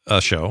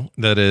a show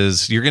that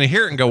is, you're going to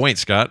hear it and go, wait,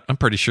 Scott, I'm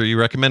pretty sure you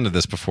recommended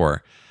this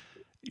before.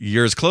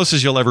 You're as close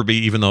as you'll ever be,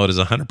 even though it is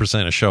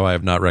 100% a show I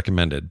have not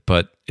recommended.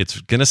 But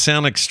it's going to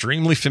sound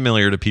extremely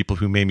familiar to people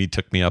who maybe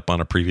took me up on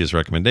a previous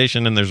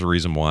recommendation, and there's a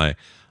reason why.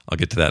 I'll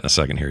get to that in a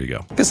second. Here you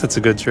go. I guess that's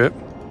a good trip.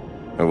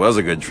 It was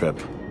a good trip.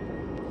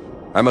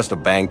 I must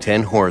have banged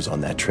 10 whores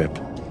on that trip.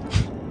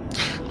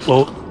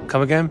 Well,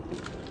 come again?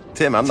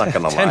 Tim, I'm not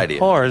going to lie to you.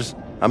 10 whores?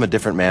 I'm a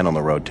different man on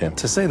the road, Tim.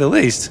 To say the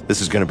least. This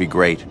is going to be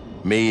great.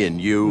 Me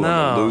and you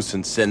on the loose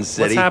in Sin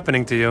City. What's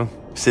happening to you?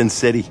 Sin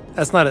City.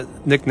 That's not a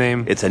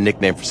nickname. It's a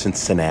nickname for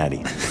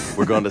Cincinnati.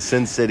 We're going to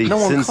Sin City. No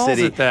one Sin calls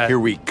City. it that. Here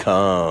we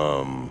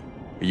come.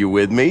 Are you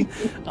with me?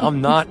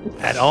 I'm not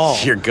at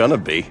all. You're gonna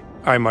be.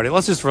 All right, Marty,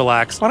 let's just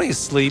relax. Why don't you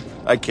sleep?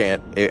 I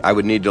can't. I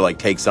would need to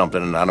take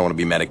something, and I don't want to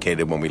be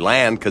medicated when we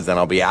land, because then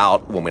I'll be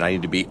out I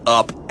need to be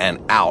up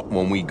and out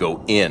when we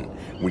go in.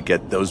 We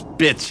get those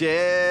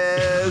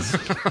bitches.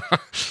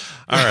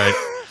 All right.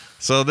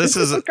 So this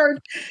is a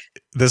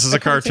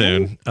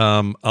cartoon.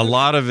 A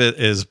lot of it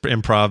is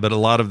improv, but a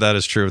lot of that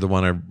is true of the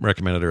one I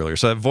recommended earlier.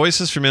 So that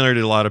voice is familiar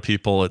to a lot of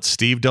people. It's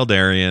Steve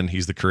Daldarian.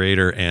 He's the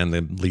creator and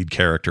the lead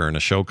character in a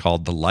show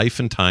called The Life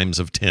and Times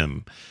of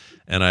Tim.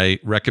 And I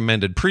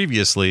recommended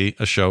previously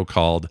a show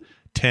called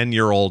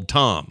 10-Year-Old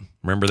Tom.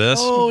 Remember this?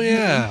 Oh,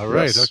 yeah.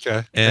 Right. Yes.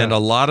 Okay. And a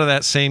lot of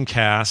that same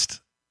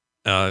cast,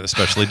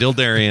 especially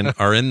Dildarian,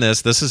 are in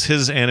this. This is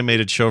his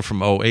animated show from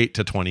 2008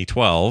 to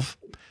 2012.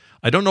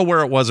 I don't know where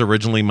it was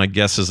originally. My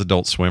guess is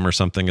Adult Swim or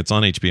something. It's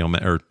on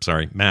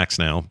Max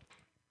now.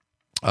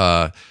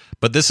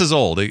 But this is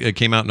old. It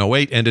came out in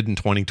 2008, ended in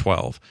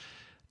 2012.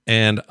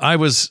 And I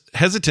was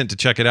hesitant to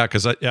check it out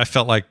because I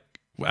felt like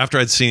after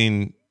I'd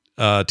seen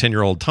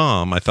 10-Year-Old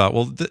Tom, I thought,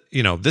 well,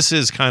 this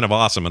is kind of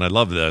awesome, and I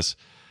love this.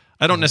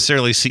 I don't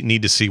necessarily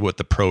need to see what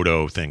the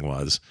proto thing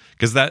was,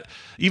 because that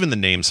even the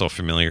name's so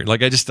familiar.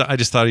 Like I just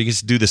thought you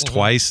could do this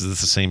twice. Is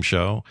this the same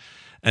show?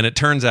 And it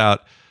turns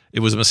out it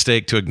was a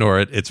mistake to ignore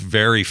it. It's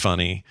very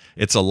funny.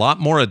 It's a lot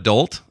more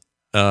adult,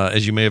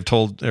 as you may have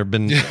told or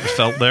been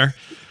felt there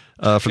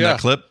from that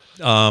clip.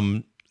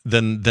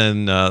 Than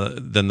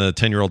the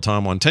 10-Year-Old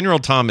Tom one.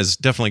 10-Year-Old Tom has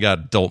definitely got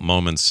adult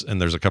moments,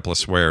 and there's a couple of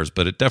swears,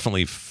 but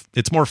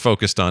it's more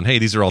focused on, hey,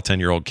 these are all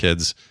 10-year-old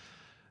kids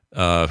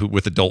who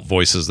with adult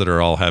voices that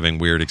are all having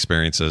weird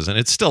experiences, and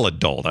it's still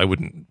adult. I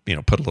wouldn't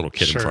put a little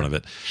kid in front of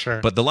it. Sure.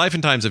 But The Life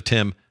and Times of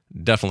Tim,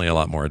 definitely a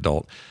lot more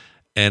adult,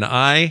 and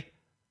I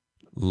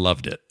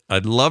loved it. I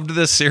loved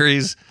this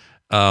series.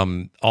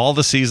 All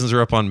the seasons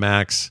are up on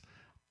Max.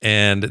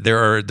 And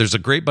there's a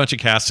great bunch of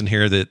casts in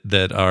here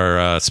that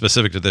are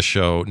specific to this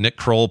show. Nick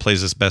Kroll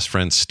plays his best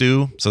friend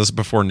Stu. So this is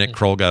before Nick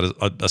Kroll got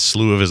a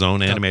slew of his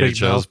own animated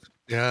shows.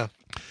 Yeah,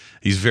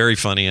 he's very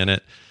funny in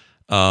it.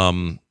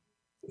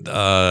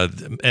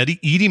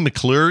 Edie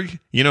McClure,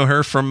 you know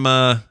her from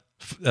from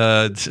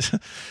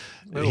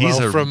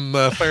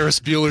Ferris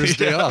Bueller's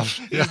Day Off.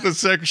 Yeah.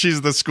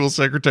 She's the school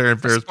secretary in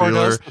Ferris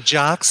Bueller. The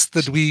jocks,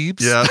 the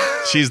dweebs. Yeah,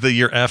 she's the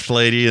You're F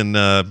lady in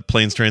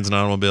Planes, Trains, and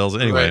Automobiles.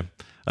 Anyway. Right.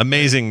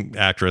 Amazing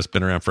actress,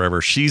 been around forever.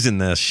 She's in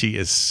this. She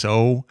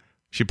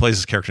plays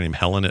this character named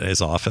Helen at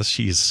his office.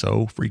 She is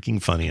so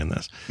freaking funny in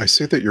this. I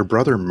see that your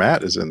brother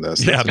Matt is in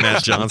this. Yeah,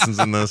 Matt Johnson's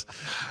in this.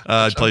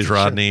 Plays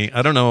Rodney. Sure.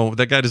 I don't know.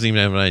 That guy doesn't even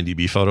have an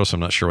IMDb photo, so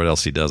I'm not sure what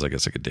else he does. I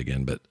guess I could dig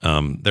in, but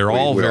they're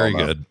all very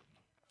good.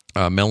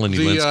 Melanie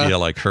Linsky, I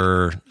like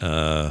her.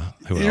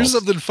 Here's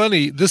something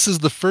funny. This is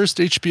the first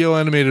HBO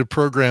animated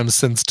program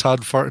since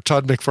Todd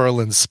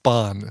McFarlane's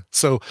Spawn.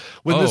 So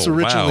when this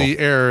originally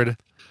aired,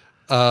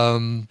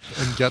 and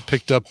got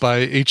picked up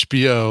by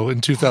HBO in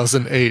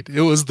 2008.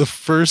 It was the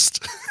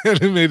first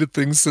animated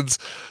thing since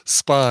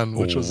Spawn,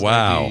 which was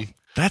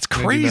that's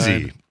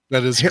crazy.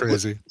 That is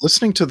crazy.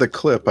 Listening to the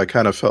clip, I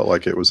kind of felt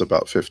like it was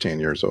about 15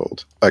 years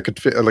old. I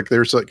could feel like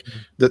there's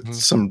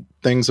some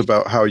things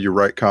about how you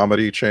write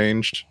comedy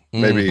changed.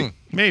 Maybe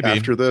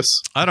after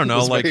this. I don't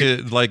know.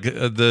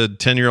 The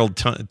 10-Year-Old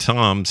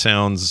Tom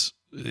sounds.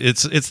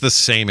 It's the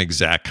same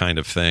exact kind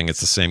of thing. It's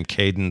the same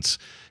cadence.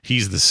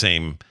 He's the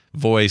same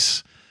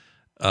voice.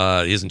 He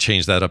hasn't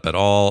changed that up at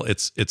all.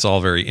 It's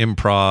all very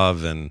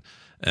improv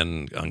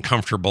and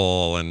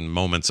uncomfortable and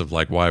moments of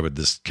like, why would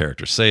this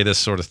character say this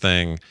sort of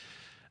thing?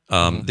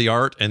 The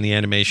art and the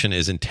animation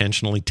is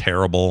intentionally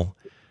terrible.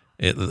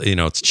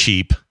 It's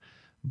cheap,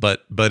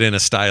 but in a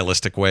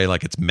stylistic way,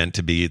 like it's meant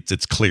to be.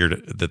 It's clear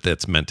that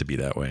that's meant to be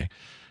that way.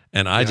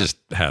 And I just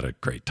had a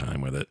great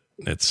time with it.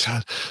 It's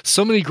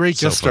so many great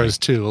guest stars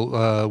too.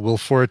 Will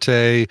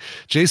Forte,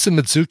 Jason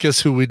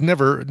Mantzoukas, who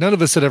none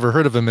of us had ever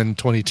heard of him in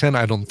 2010.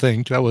 I don't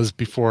think that was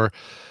before,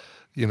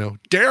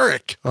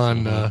 Derek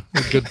on A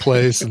Good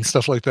Place and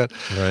stuff like that.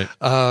 Right.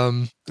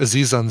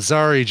 Aziz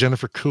Ansari,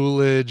 Jennifer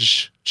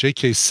Coolidge,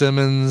 J.K.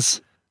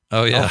 Simmons.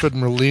 Oh yeah, Alfred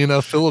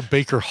Molina, Philip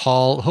Baker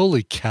Hall.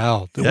 Holy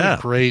cow! They were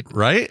great,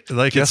 right?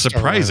 Like it's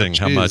surprising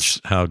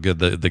how good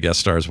the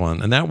guest stars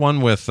won, and that one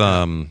with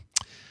Philip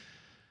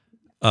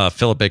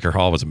Baker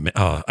Hall was.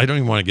 I don't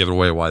even want to give it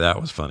away why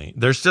that was funny.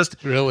 There's just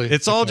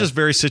it's all just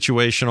very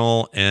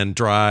situational and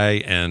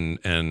dry, and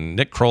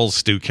Nick Kroll's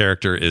Stu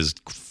character is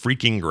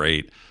freaking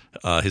great.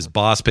 His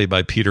boss, played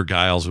by Peter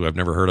Giles, who I've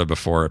never heard of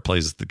before,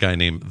 plays the guy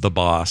named The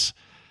Boss,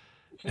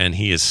 and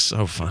he is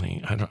so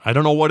funny. I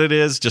don't know what it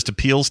is, just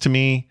appeals to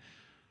me.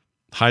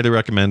 Highly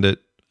recommend it.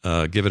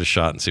 Give it a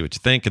shot and see what you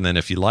think. And then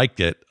if you liked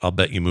it, I'll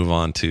bet you move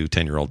on to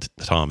 10-Year-Old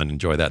Tom and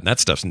enjoy that. And that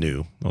stuff's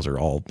new. Those are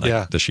all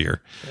this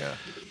year.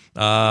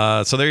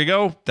 Yeah. So there you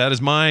go. That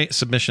is my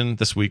submission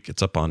this week.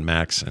 It's up on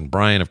Max. And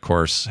Brian, of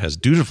course, has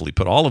dutifully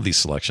put all of these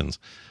selections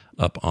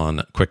up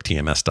on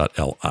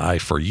quicktms.li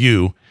for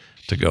you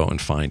to go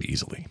and find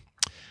easily.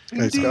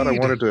 Hey Scott, I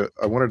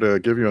wanted to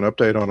give you an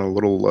update on a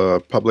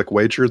little public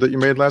wager that you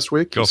made last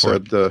week. You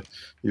said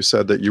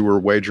that you were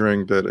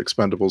wagering that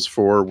Expendables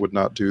 4 would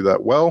not do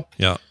that well.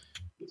 Yeah.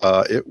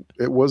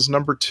 It was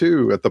number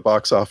 2 at the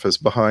box office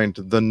behind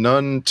The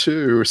Nun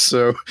 2.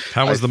 So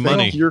how was the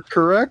money? You're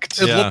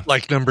correct. It looked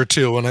like number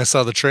 2 when I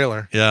saw the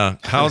trailer. Yeah.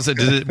 How's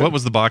it? What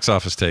was the box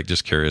office take?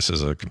 Just curious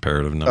as a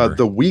comparative number.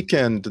 The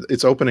weekend,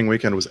 its opening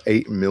weekend was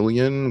 8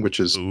 million, which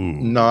is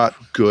not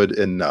good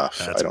enough.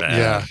 That's bad.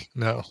 Yeah,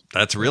 no.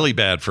 That's really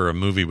bad for a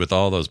movie with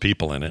all those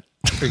people in it.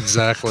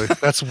 Exactly.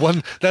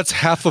 That's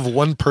half of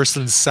one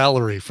person's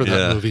salary for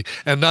that movie,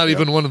 and not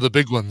even one of the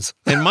big ones.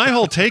 And my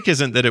whole take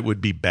isn't that it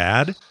would be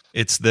bad.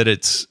 It's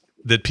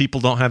that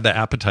people don't have the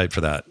appetite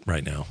for that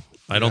right now.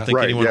 I don't think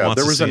anyone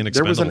wants to see an Expendables.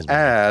 There was an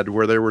ad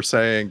where they were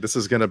saying this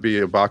is going to be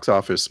a box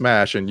office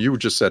smash, and you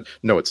just said,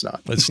 no, it's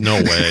not. It's no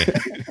way.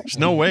 There's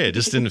no way. It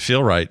just didn't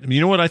feel right.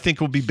 You know what I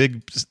think will be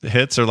big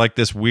hits are like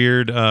this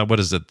weird, what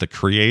is it? The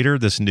Creator,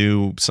 this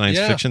new science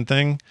fiction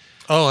thing.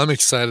 Oh, I'm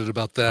excited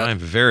about that. I'm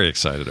very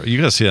excited. You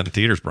got to see that in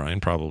theaters, Brian,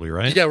 probably,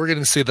 right? Yeah, we're going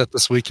to see that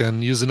this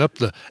weekend using up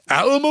the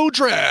Alamo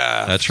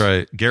Draft. That's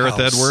right. Gareth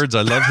Edwards.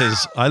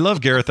 I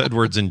love Gareth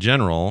Edwards in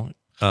general.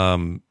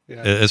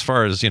 As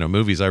far as,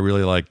 movies, I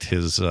really liked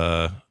his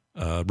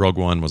Rogue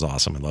One was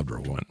awesome. I loved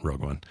Rogue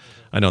One.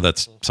 I know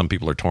that's some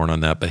people are torn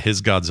on that, but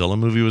his Godzilla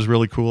movie was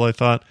really cool, I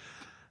thought.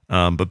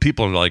 But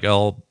people are like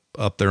all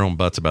up their own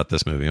butts about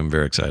this movie. I'm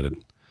very excited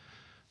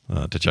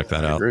to check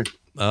that out. Agree.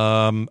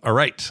 All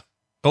right.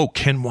 Oh,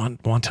 Ken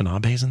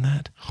Watanabe's in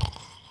that?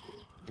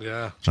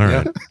 Yeah. All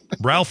right.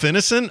 Ralph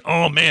Ineson?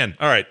 Oh, man.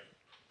 All right.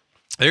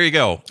 There you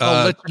go.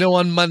 I'll let you know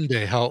on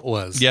Monday how it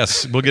was.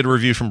 Yes, we'll get a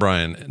review from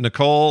Brian.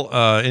 Nicole,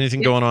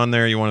 anything going on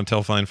there you want to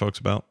tell fine folks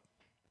about?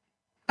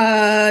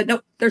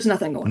 Nope, there's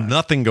nothing going on.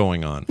 Nothing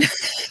going on.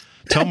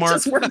 Tell Mark.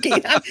 I'm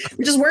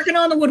just working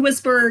on the Wood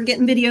Whisperer,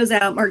 getting videos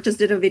out. Mark just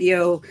did a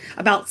video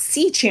about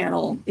C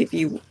Channel. If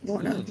you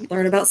want to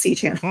learn about C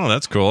Channel. Oh,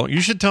 that's cool. You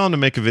should tell him to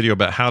make a video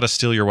about how to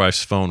steal your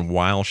wife's phone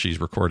while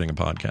she's recording a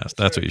podcast.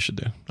 That's what you should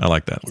do. I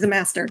like that. He's the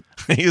master.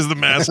 He is the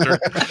master.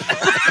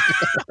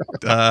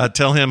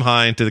 Tell him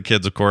hi to the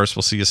kids, of course.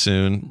 We'll see you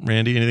soon.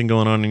 Randy, anything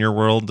going on in your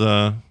world?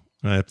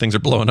 Things are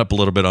blowing up a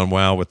little bit on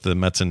WoW with the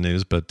Metzen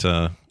news, but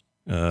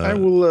I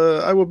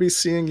will be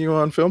seeing you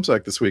on Film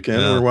Psych this weekend.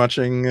 We're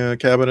watching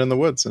Cabin in the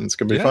Woods, and it's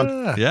gonna be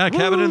fun. Yeah,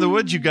 Cabin in the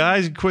Woods. You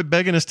guys quit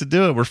begging us to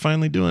do it. We're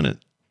finally doing it.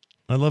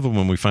 I love it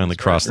when we finally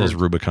cross those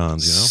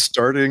Rubicons.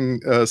 Starting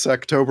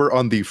Sacktober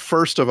on the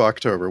 1st of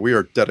October. We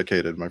are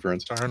dedicated, my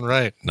friends. Darn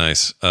right.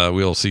 Nice.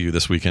 We'll see you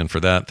this weekend for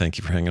that. Thank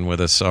you for hanging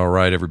with us. All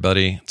right,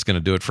 everybody. It's going to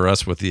do it for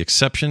us, with the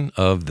exception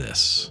of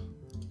this.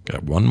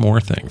 Got one more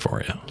thing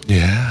for you.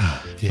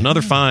 Yeah.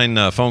 Another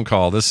fine phone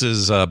call. This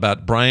is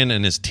about Brian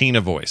and his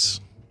Tina voice.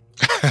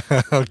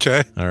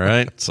 Okay. All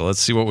right. So let's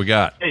see what we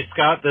got. Hey,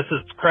 Scott. This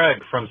is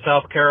Craig from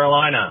South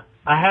Carolina.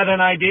 I had an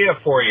idea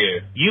for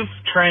you. You've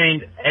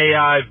trained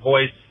AI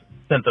voice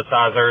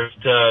synthesizers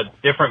to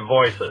different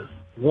voices.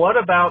 What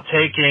about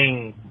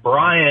taking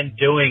Brian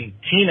doing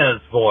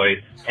Tina's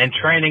voice and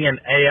training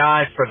an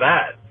AI for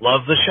that?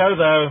 Love the show,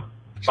 though.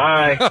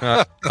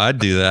 Bye. I'd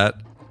do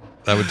that.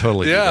 I would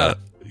totally do that.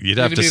 You'd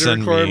have to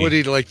send record, me. What do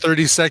you like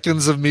 30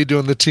 seconds of me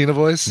doing the Tina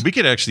voice? We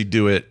could actually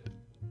do it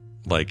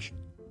like.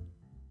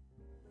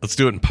 Let's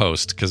do it in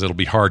post, because it'll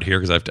be hard here,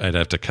 because I'd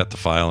have to cut the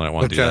file and I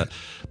want to do that.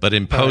 But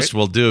in post,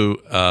 we'll do,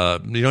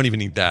 you don't even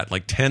need that.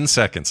 Like 10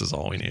 seconds is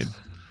all we need.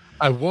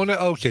 I want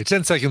to,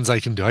 10 seconds I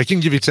can do. I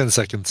can give you 10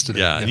 seconds to do.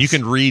 Yeah, and you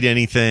can read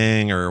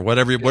anything or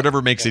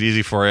whatever makes it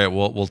easy for you.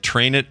 We'll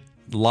train it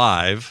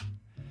live.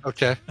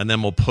 Okay. And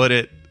then we'll put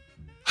it,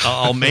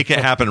 I'll make it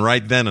happen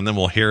right then, and then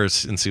we'll hear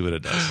it and see what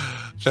it does.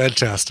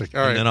 Fantastic. All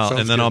right.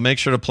 And then I'll make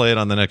sure to play it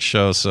on the next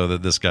show so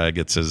that this guy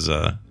gets his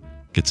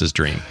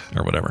dream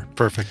or whatever.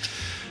 Perfect.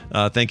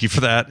 Thank you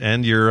for that,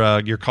 and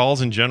your calls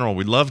in general.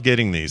 We love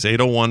getting these.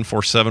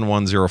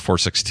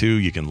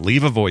 801-471-0462. You can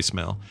leave a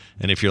voicemail,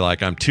 and if you're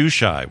like, I'm too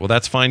shy, well,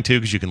 that's fine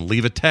too, because you can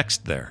leave a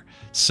text there.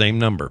 Same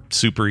number.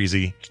 Super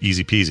easy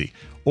peasy.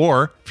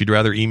 Or if you'd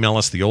rather email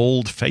us the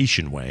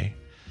old-fashioned way,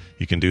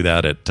 you can do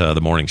that at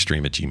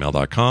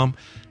themorningstream@gmail.com.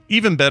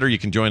 Even better, you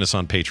can join us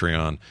on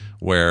Patreon,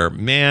 where,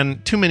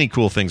 man, too many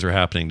cool things are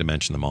happening to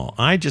mention them all.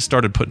 I just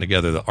started putting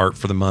together the art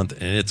for the month,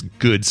 and it's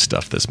good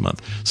stuff this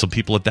month. So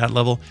people at that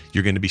level,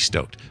 you're going to be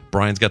stoked.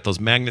 Brian's got those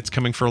magnets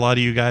coming for a lot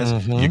of you guys.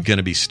 Mm-hmm. You're going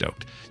to be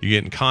stoked. You're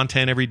getting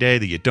content every day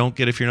that you don't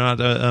get if you're not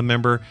a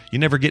member. You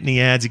never get any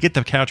ads. You get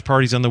the couch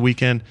parties on the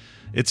weekend.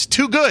 It's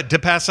too good to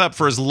pass up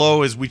for as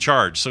low as we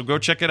charge. So go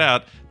check it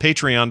out,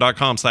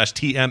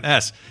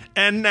 patreon.com/TMS.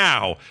 And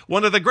now,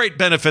 one of the great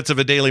benefits of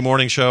a daily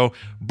morning show,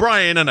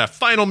 Brian and a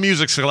final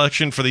music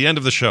selection for the end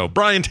of the show.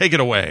 Brian, take it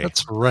away.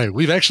 That's right.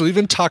 We've actually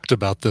even talked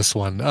about this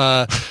one.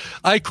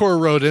 Icor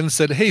wrote in and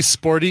said, "Hey,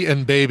 Sporty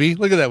and Baby."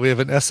 Look at that. We have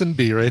an S and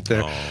B right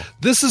there.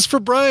 This is for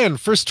Brian.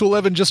 First to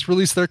 11 just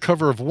released their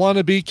cover of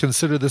Wannabe.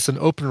 Consider this an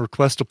open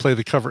request to play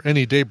the cover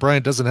any day.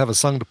 Brian doesn't have a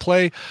song to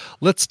play.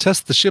 Let's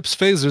test the ship's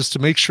phasers to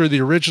make sure the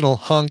original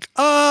honk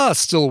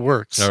still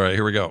works. All right,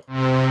 here we go.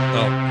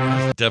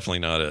 Oh, definitely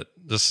not it.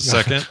 Just a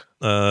second.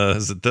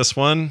 Is it this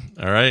one?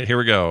 All right, here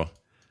we go.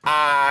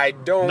 I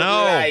don't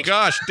like...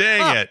 gosh,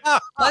 dang it.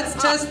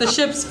 Let's test the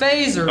ship's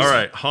phasers. All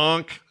right,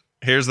 honk.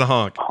 Here's the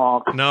honk.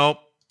 Honk. Nope.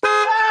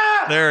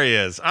 There he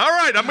is. All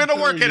right, I'm going to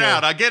work it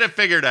out. I'll get it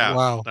figured out.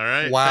 Wow. All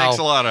right. Wow. Thanks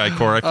a lot,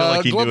 Icor. I feel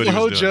like he knew what he was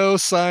doing. Joe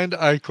signed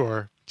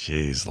Icor.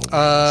 Jeez.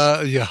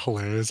 Yeah,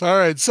 hilarious. All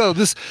right, so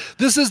this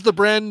is the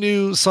brand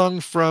new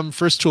song from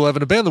First to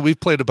 11, a band that we've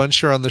played a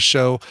bunch here on the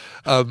show,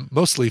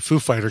 mostly Foo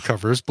Fighter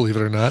covers, believe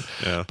it or not.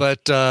 Yeah.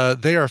 But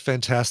they are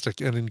fantastic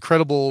and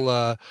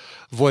incredible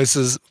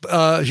voices.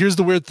 Here's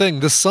the weird thing: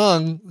 this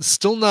song is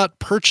still not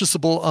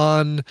purchasable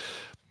on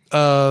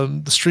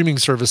the streaming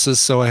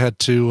services, so I had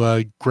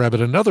to grab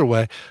it another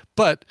way.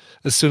 But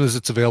as soon as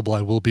it's available,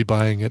 I will be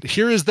buying it.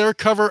 Here is their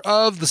cover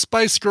of the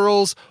Spice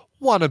Girls'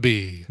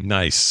 "Wannabe."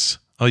 Nice.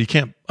 Oh, you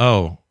can't.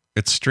 Oh,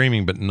 it's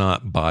streaming but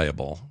not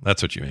buyable.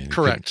 That's what you mean.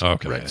 Correct.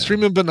 Okay. Right.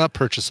 Streaming but not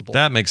purchasable.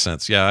 That makes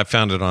sense. Yeah, I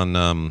found it on.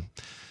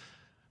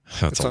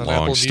 That's It's a on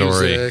long Apple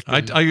story. Music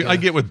and, I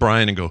get with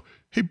Brian and go,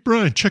 "Hey,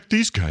 Brian, check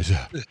these guys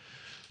out.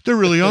 They're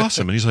really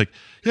awesome." And he's like,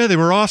 "Yeah, they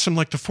were awesome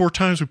like the 4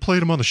 times we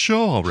played them on the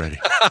show already."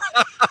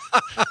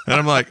 And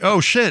I'm like,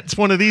 "Oh shit, it's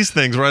one of these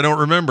things where I don't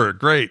remember."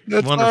 Great.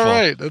 That's Wonderful. all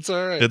right. That's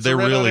all right. They're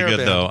really good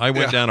though. I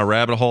went down a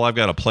rabbit hole. I've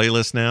got a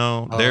playlist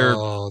now.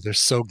 They're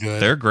so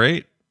good. They're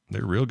great.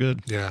 They're real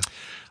good. Yeah.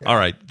 All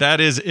right. That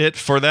is it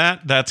for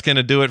that. That's going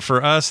to do it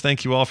for us.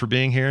 Thank you all for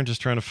being here.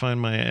 Just trying to find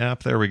my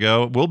app. There we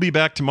go. We'll be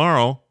back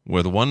tomorrow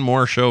with one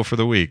more show for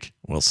the week.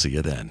 We'll see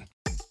you then.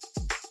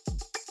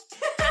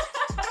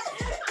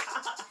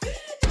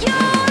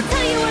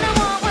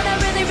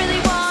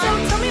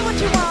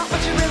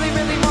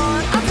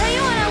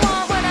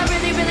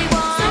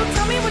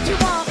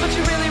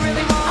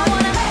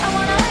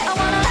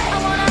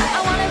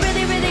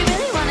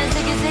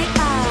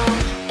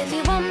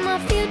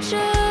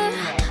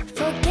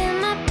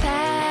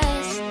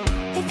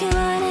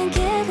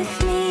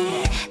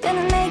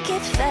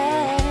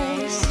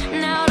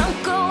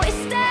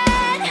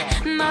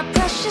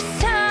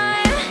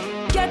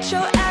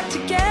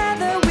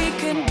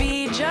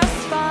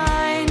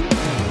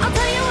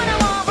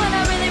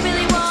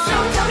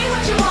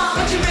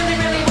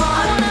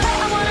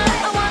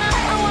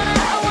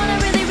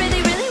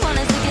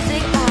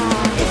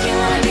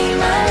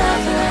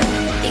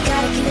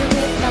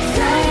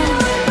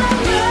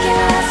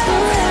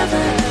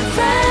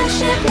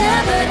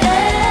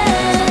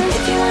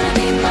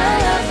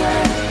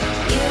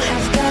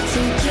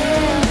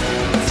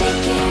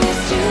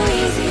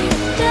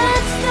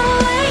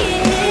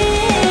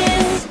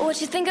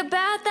 Think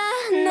about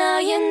that, now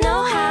you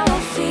know how I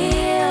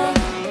feel.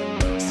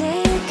 Say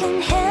you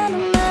can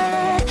handle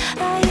my love.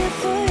 Are you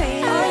for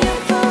real? Are you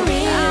for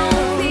real? I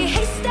won't be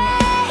hasty,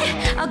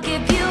 I'll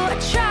give you a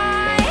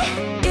try.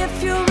 If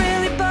you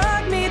really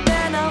bug me,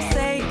 then I'll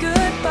say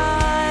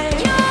goodbye.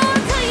 Yo,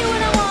 I'll tell you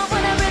what I want,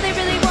 what I really,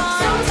 really want.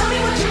 So tell me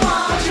what you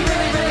want, what you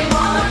really, really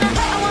want.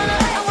 I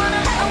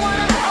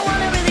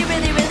wanna really,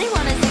 really, really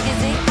wanna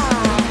zig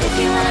ah. If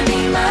you wanna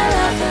be my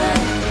lover,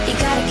 you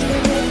gotta get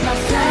it with my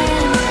friends.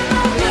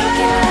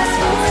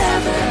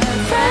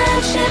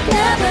 Friendship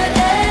never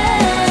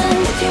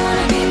ends. If you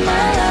wanna be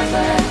my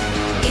lover,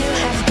 you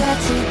have got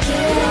to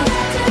give.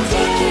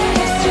 Taking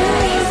is too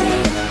easy,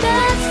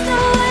 that's the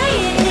way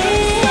it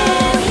is. So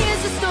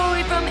here's a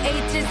story from A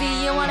to Z.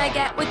 You wanna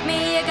get with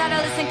me, you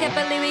gotta listen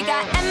carefully. We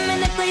got M in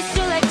the place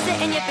who likes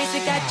it in your face. We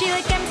got G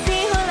like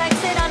MC who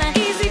likes it on an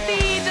easy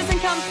feed.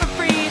 Doesn't come for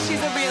free,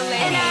 she's a real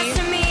lady. And as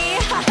for me,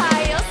 haha,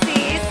 you'll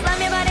see.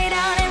 Slam your body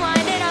down and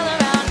wind it all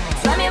around.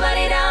 Slam your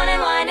body down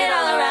and wind it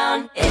all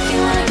around. If you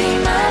wanna be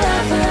my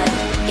lover,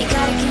 you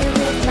gotta get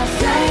with my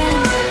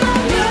friends.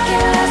 We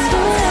can last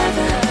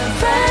forever.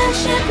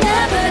 Friendship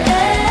never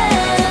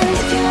ends.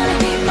 If you wanna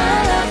be my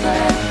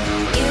lover,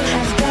 you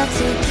have got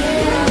to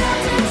give.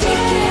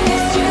 Taking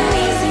is too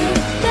easy,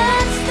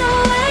 that's the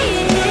way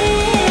it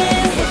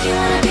is. If you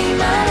wanna be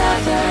my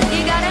lover,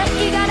 you gotta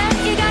we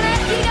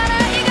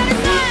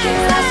can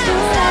last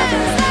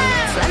forever.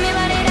 Slam your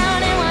body down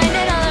and wind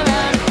it all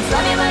around.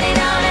 Slam your body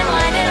down and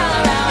wind it all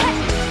around.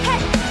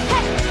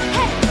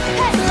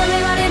 Slam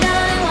your body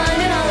down and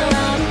wind it all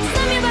around.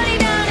 Slam your body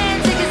down and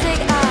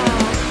zig ah.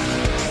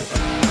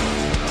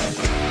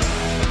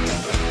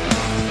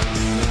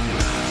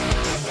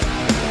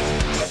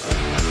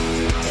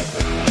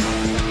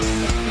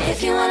 If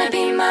you wanna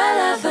be my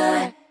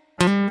lover.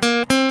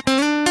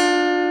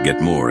 Get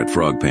more at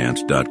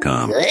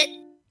frogpants.com.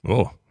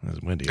 Oh,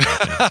 that's windy.